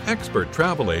SmartFares expert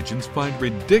travel agents find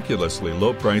ridiculously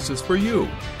low prices for you.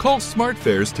 Call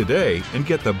SmartFares today and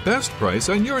get the best price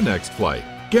on your next flight.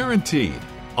 Guaranteed.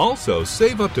 Also,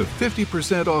 save up to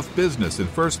 50% off business and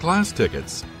first class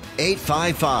tickets.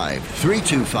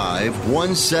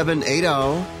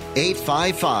 855-325-1780.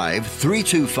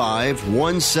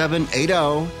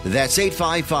 855-325-1780. That's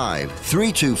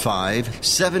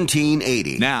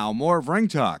 855-325-1780. Now, more of Ring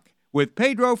Talk with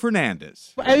Pedro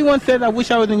Fernandez. Everyone says, I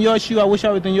wish I was in your shoe, I wish I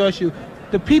was in your shoe.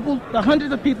 The people, the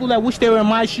hundreds of people that wish they were in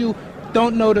my shoe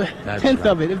don't know the tenth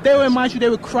of it. If they were in my shoe, they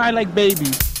would cry like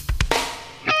babies.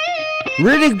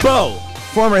 Riddick Bowe,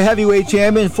 former heavyweight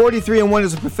champion, 43-1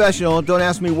 as a professional. Don't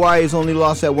ask me why he's only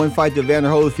lost that one fight to Evander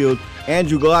Holyfield.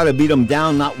 Andrew Galata beat him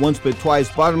down not once but twice.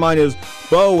 Bottom line is,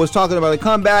 Bowe was talking about a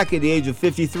comeback at the age of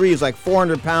 53. He's like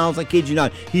 400 pounds. I kid you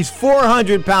not. He's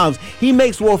 400 pounds. He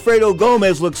makes Wilfredo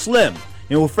Gomez look slim.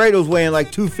 And Wilfredo's weighing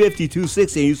like 250,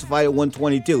 260. He used to fight at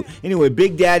 122. Anyway,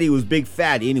 Big Daddy was Big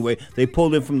Fatty. Anyway, they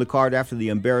pulled him from the card after the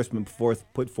embarrassment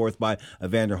put forth by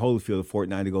Evander Holyfield a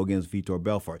fortnight ago against Vitor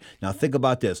Belfort. Now, think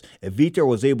about this. If Vitor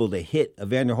was able to hit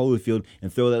Evander Holyfield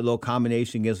and throw that little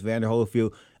combination against Evander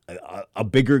Holyfield, a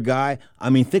bigger guy, I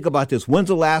mean, think about this. When is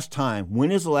the last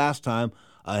time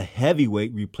a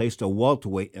heavyweight replaced a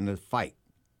welterweight in a fight?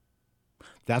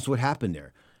 That's what happened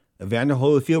there. Evander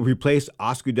Holyfield replaced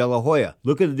Oscar De La Hoya.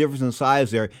 Look at the difference in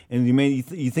size there. And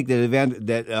you think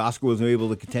that Oscar was able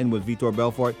to contend with Vitor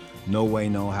Belfort? No way,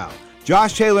 no how.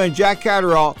 Josh Taylor and Jack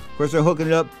Catterall, of course, they're hooking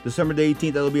it up December the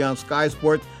 18th. That'll be on Sky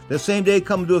Sports. The same day,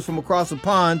 come to us from across the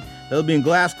pond. That'll be in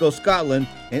Glasgow, Scotland.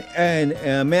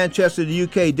 And Manchester, the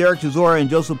UK, Derek Chisora and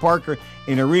Joseph Parker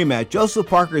in a rematch. Joseph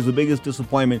Parker is the biggest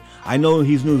disappointment. I know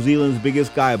he's New Zealand's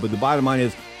biggest guy, but the bottom line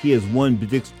is he is one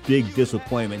big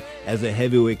disappointment as a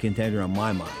heavyweight contender on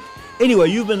my mind. Anyway,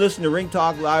 you've been listening to Ring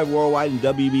Talk Live Worldwide and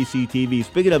WBC TV.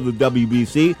 Speaking of the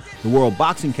WBC, the World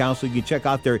Boxing Council, you can check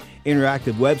out their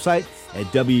interactive website at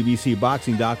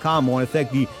WBCboxing.com. I want to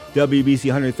thank the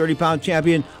WBC 130-pound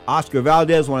champion, Oscar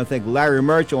Valdez. I want to thank Larry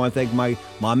Murch. I want to thank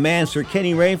my man, Sir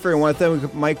Kenny Rainford. I want to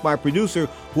thank Mike, my producer,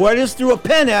 who I just threw a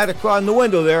pen at across the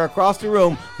window there, across the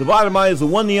room. The bottom line is the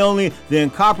one, the only, the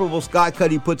incomparable Scott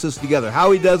Cuddy puts us together.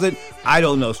 How he does it, I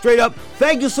don't know. Straight up,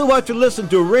 thank you so much for listening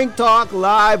to Ring Talk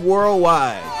Live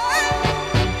Worldwide.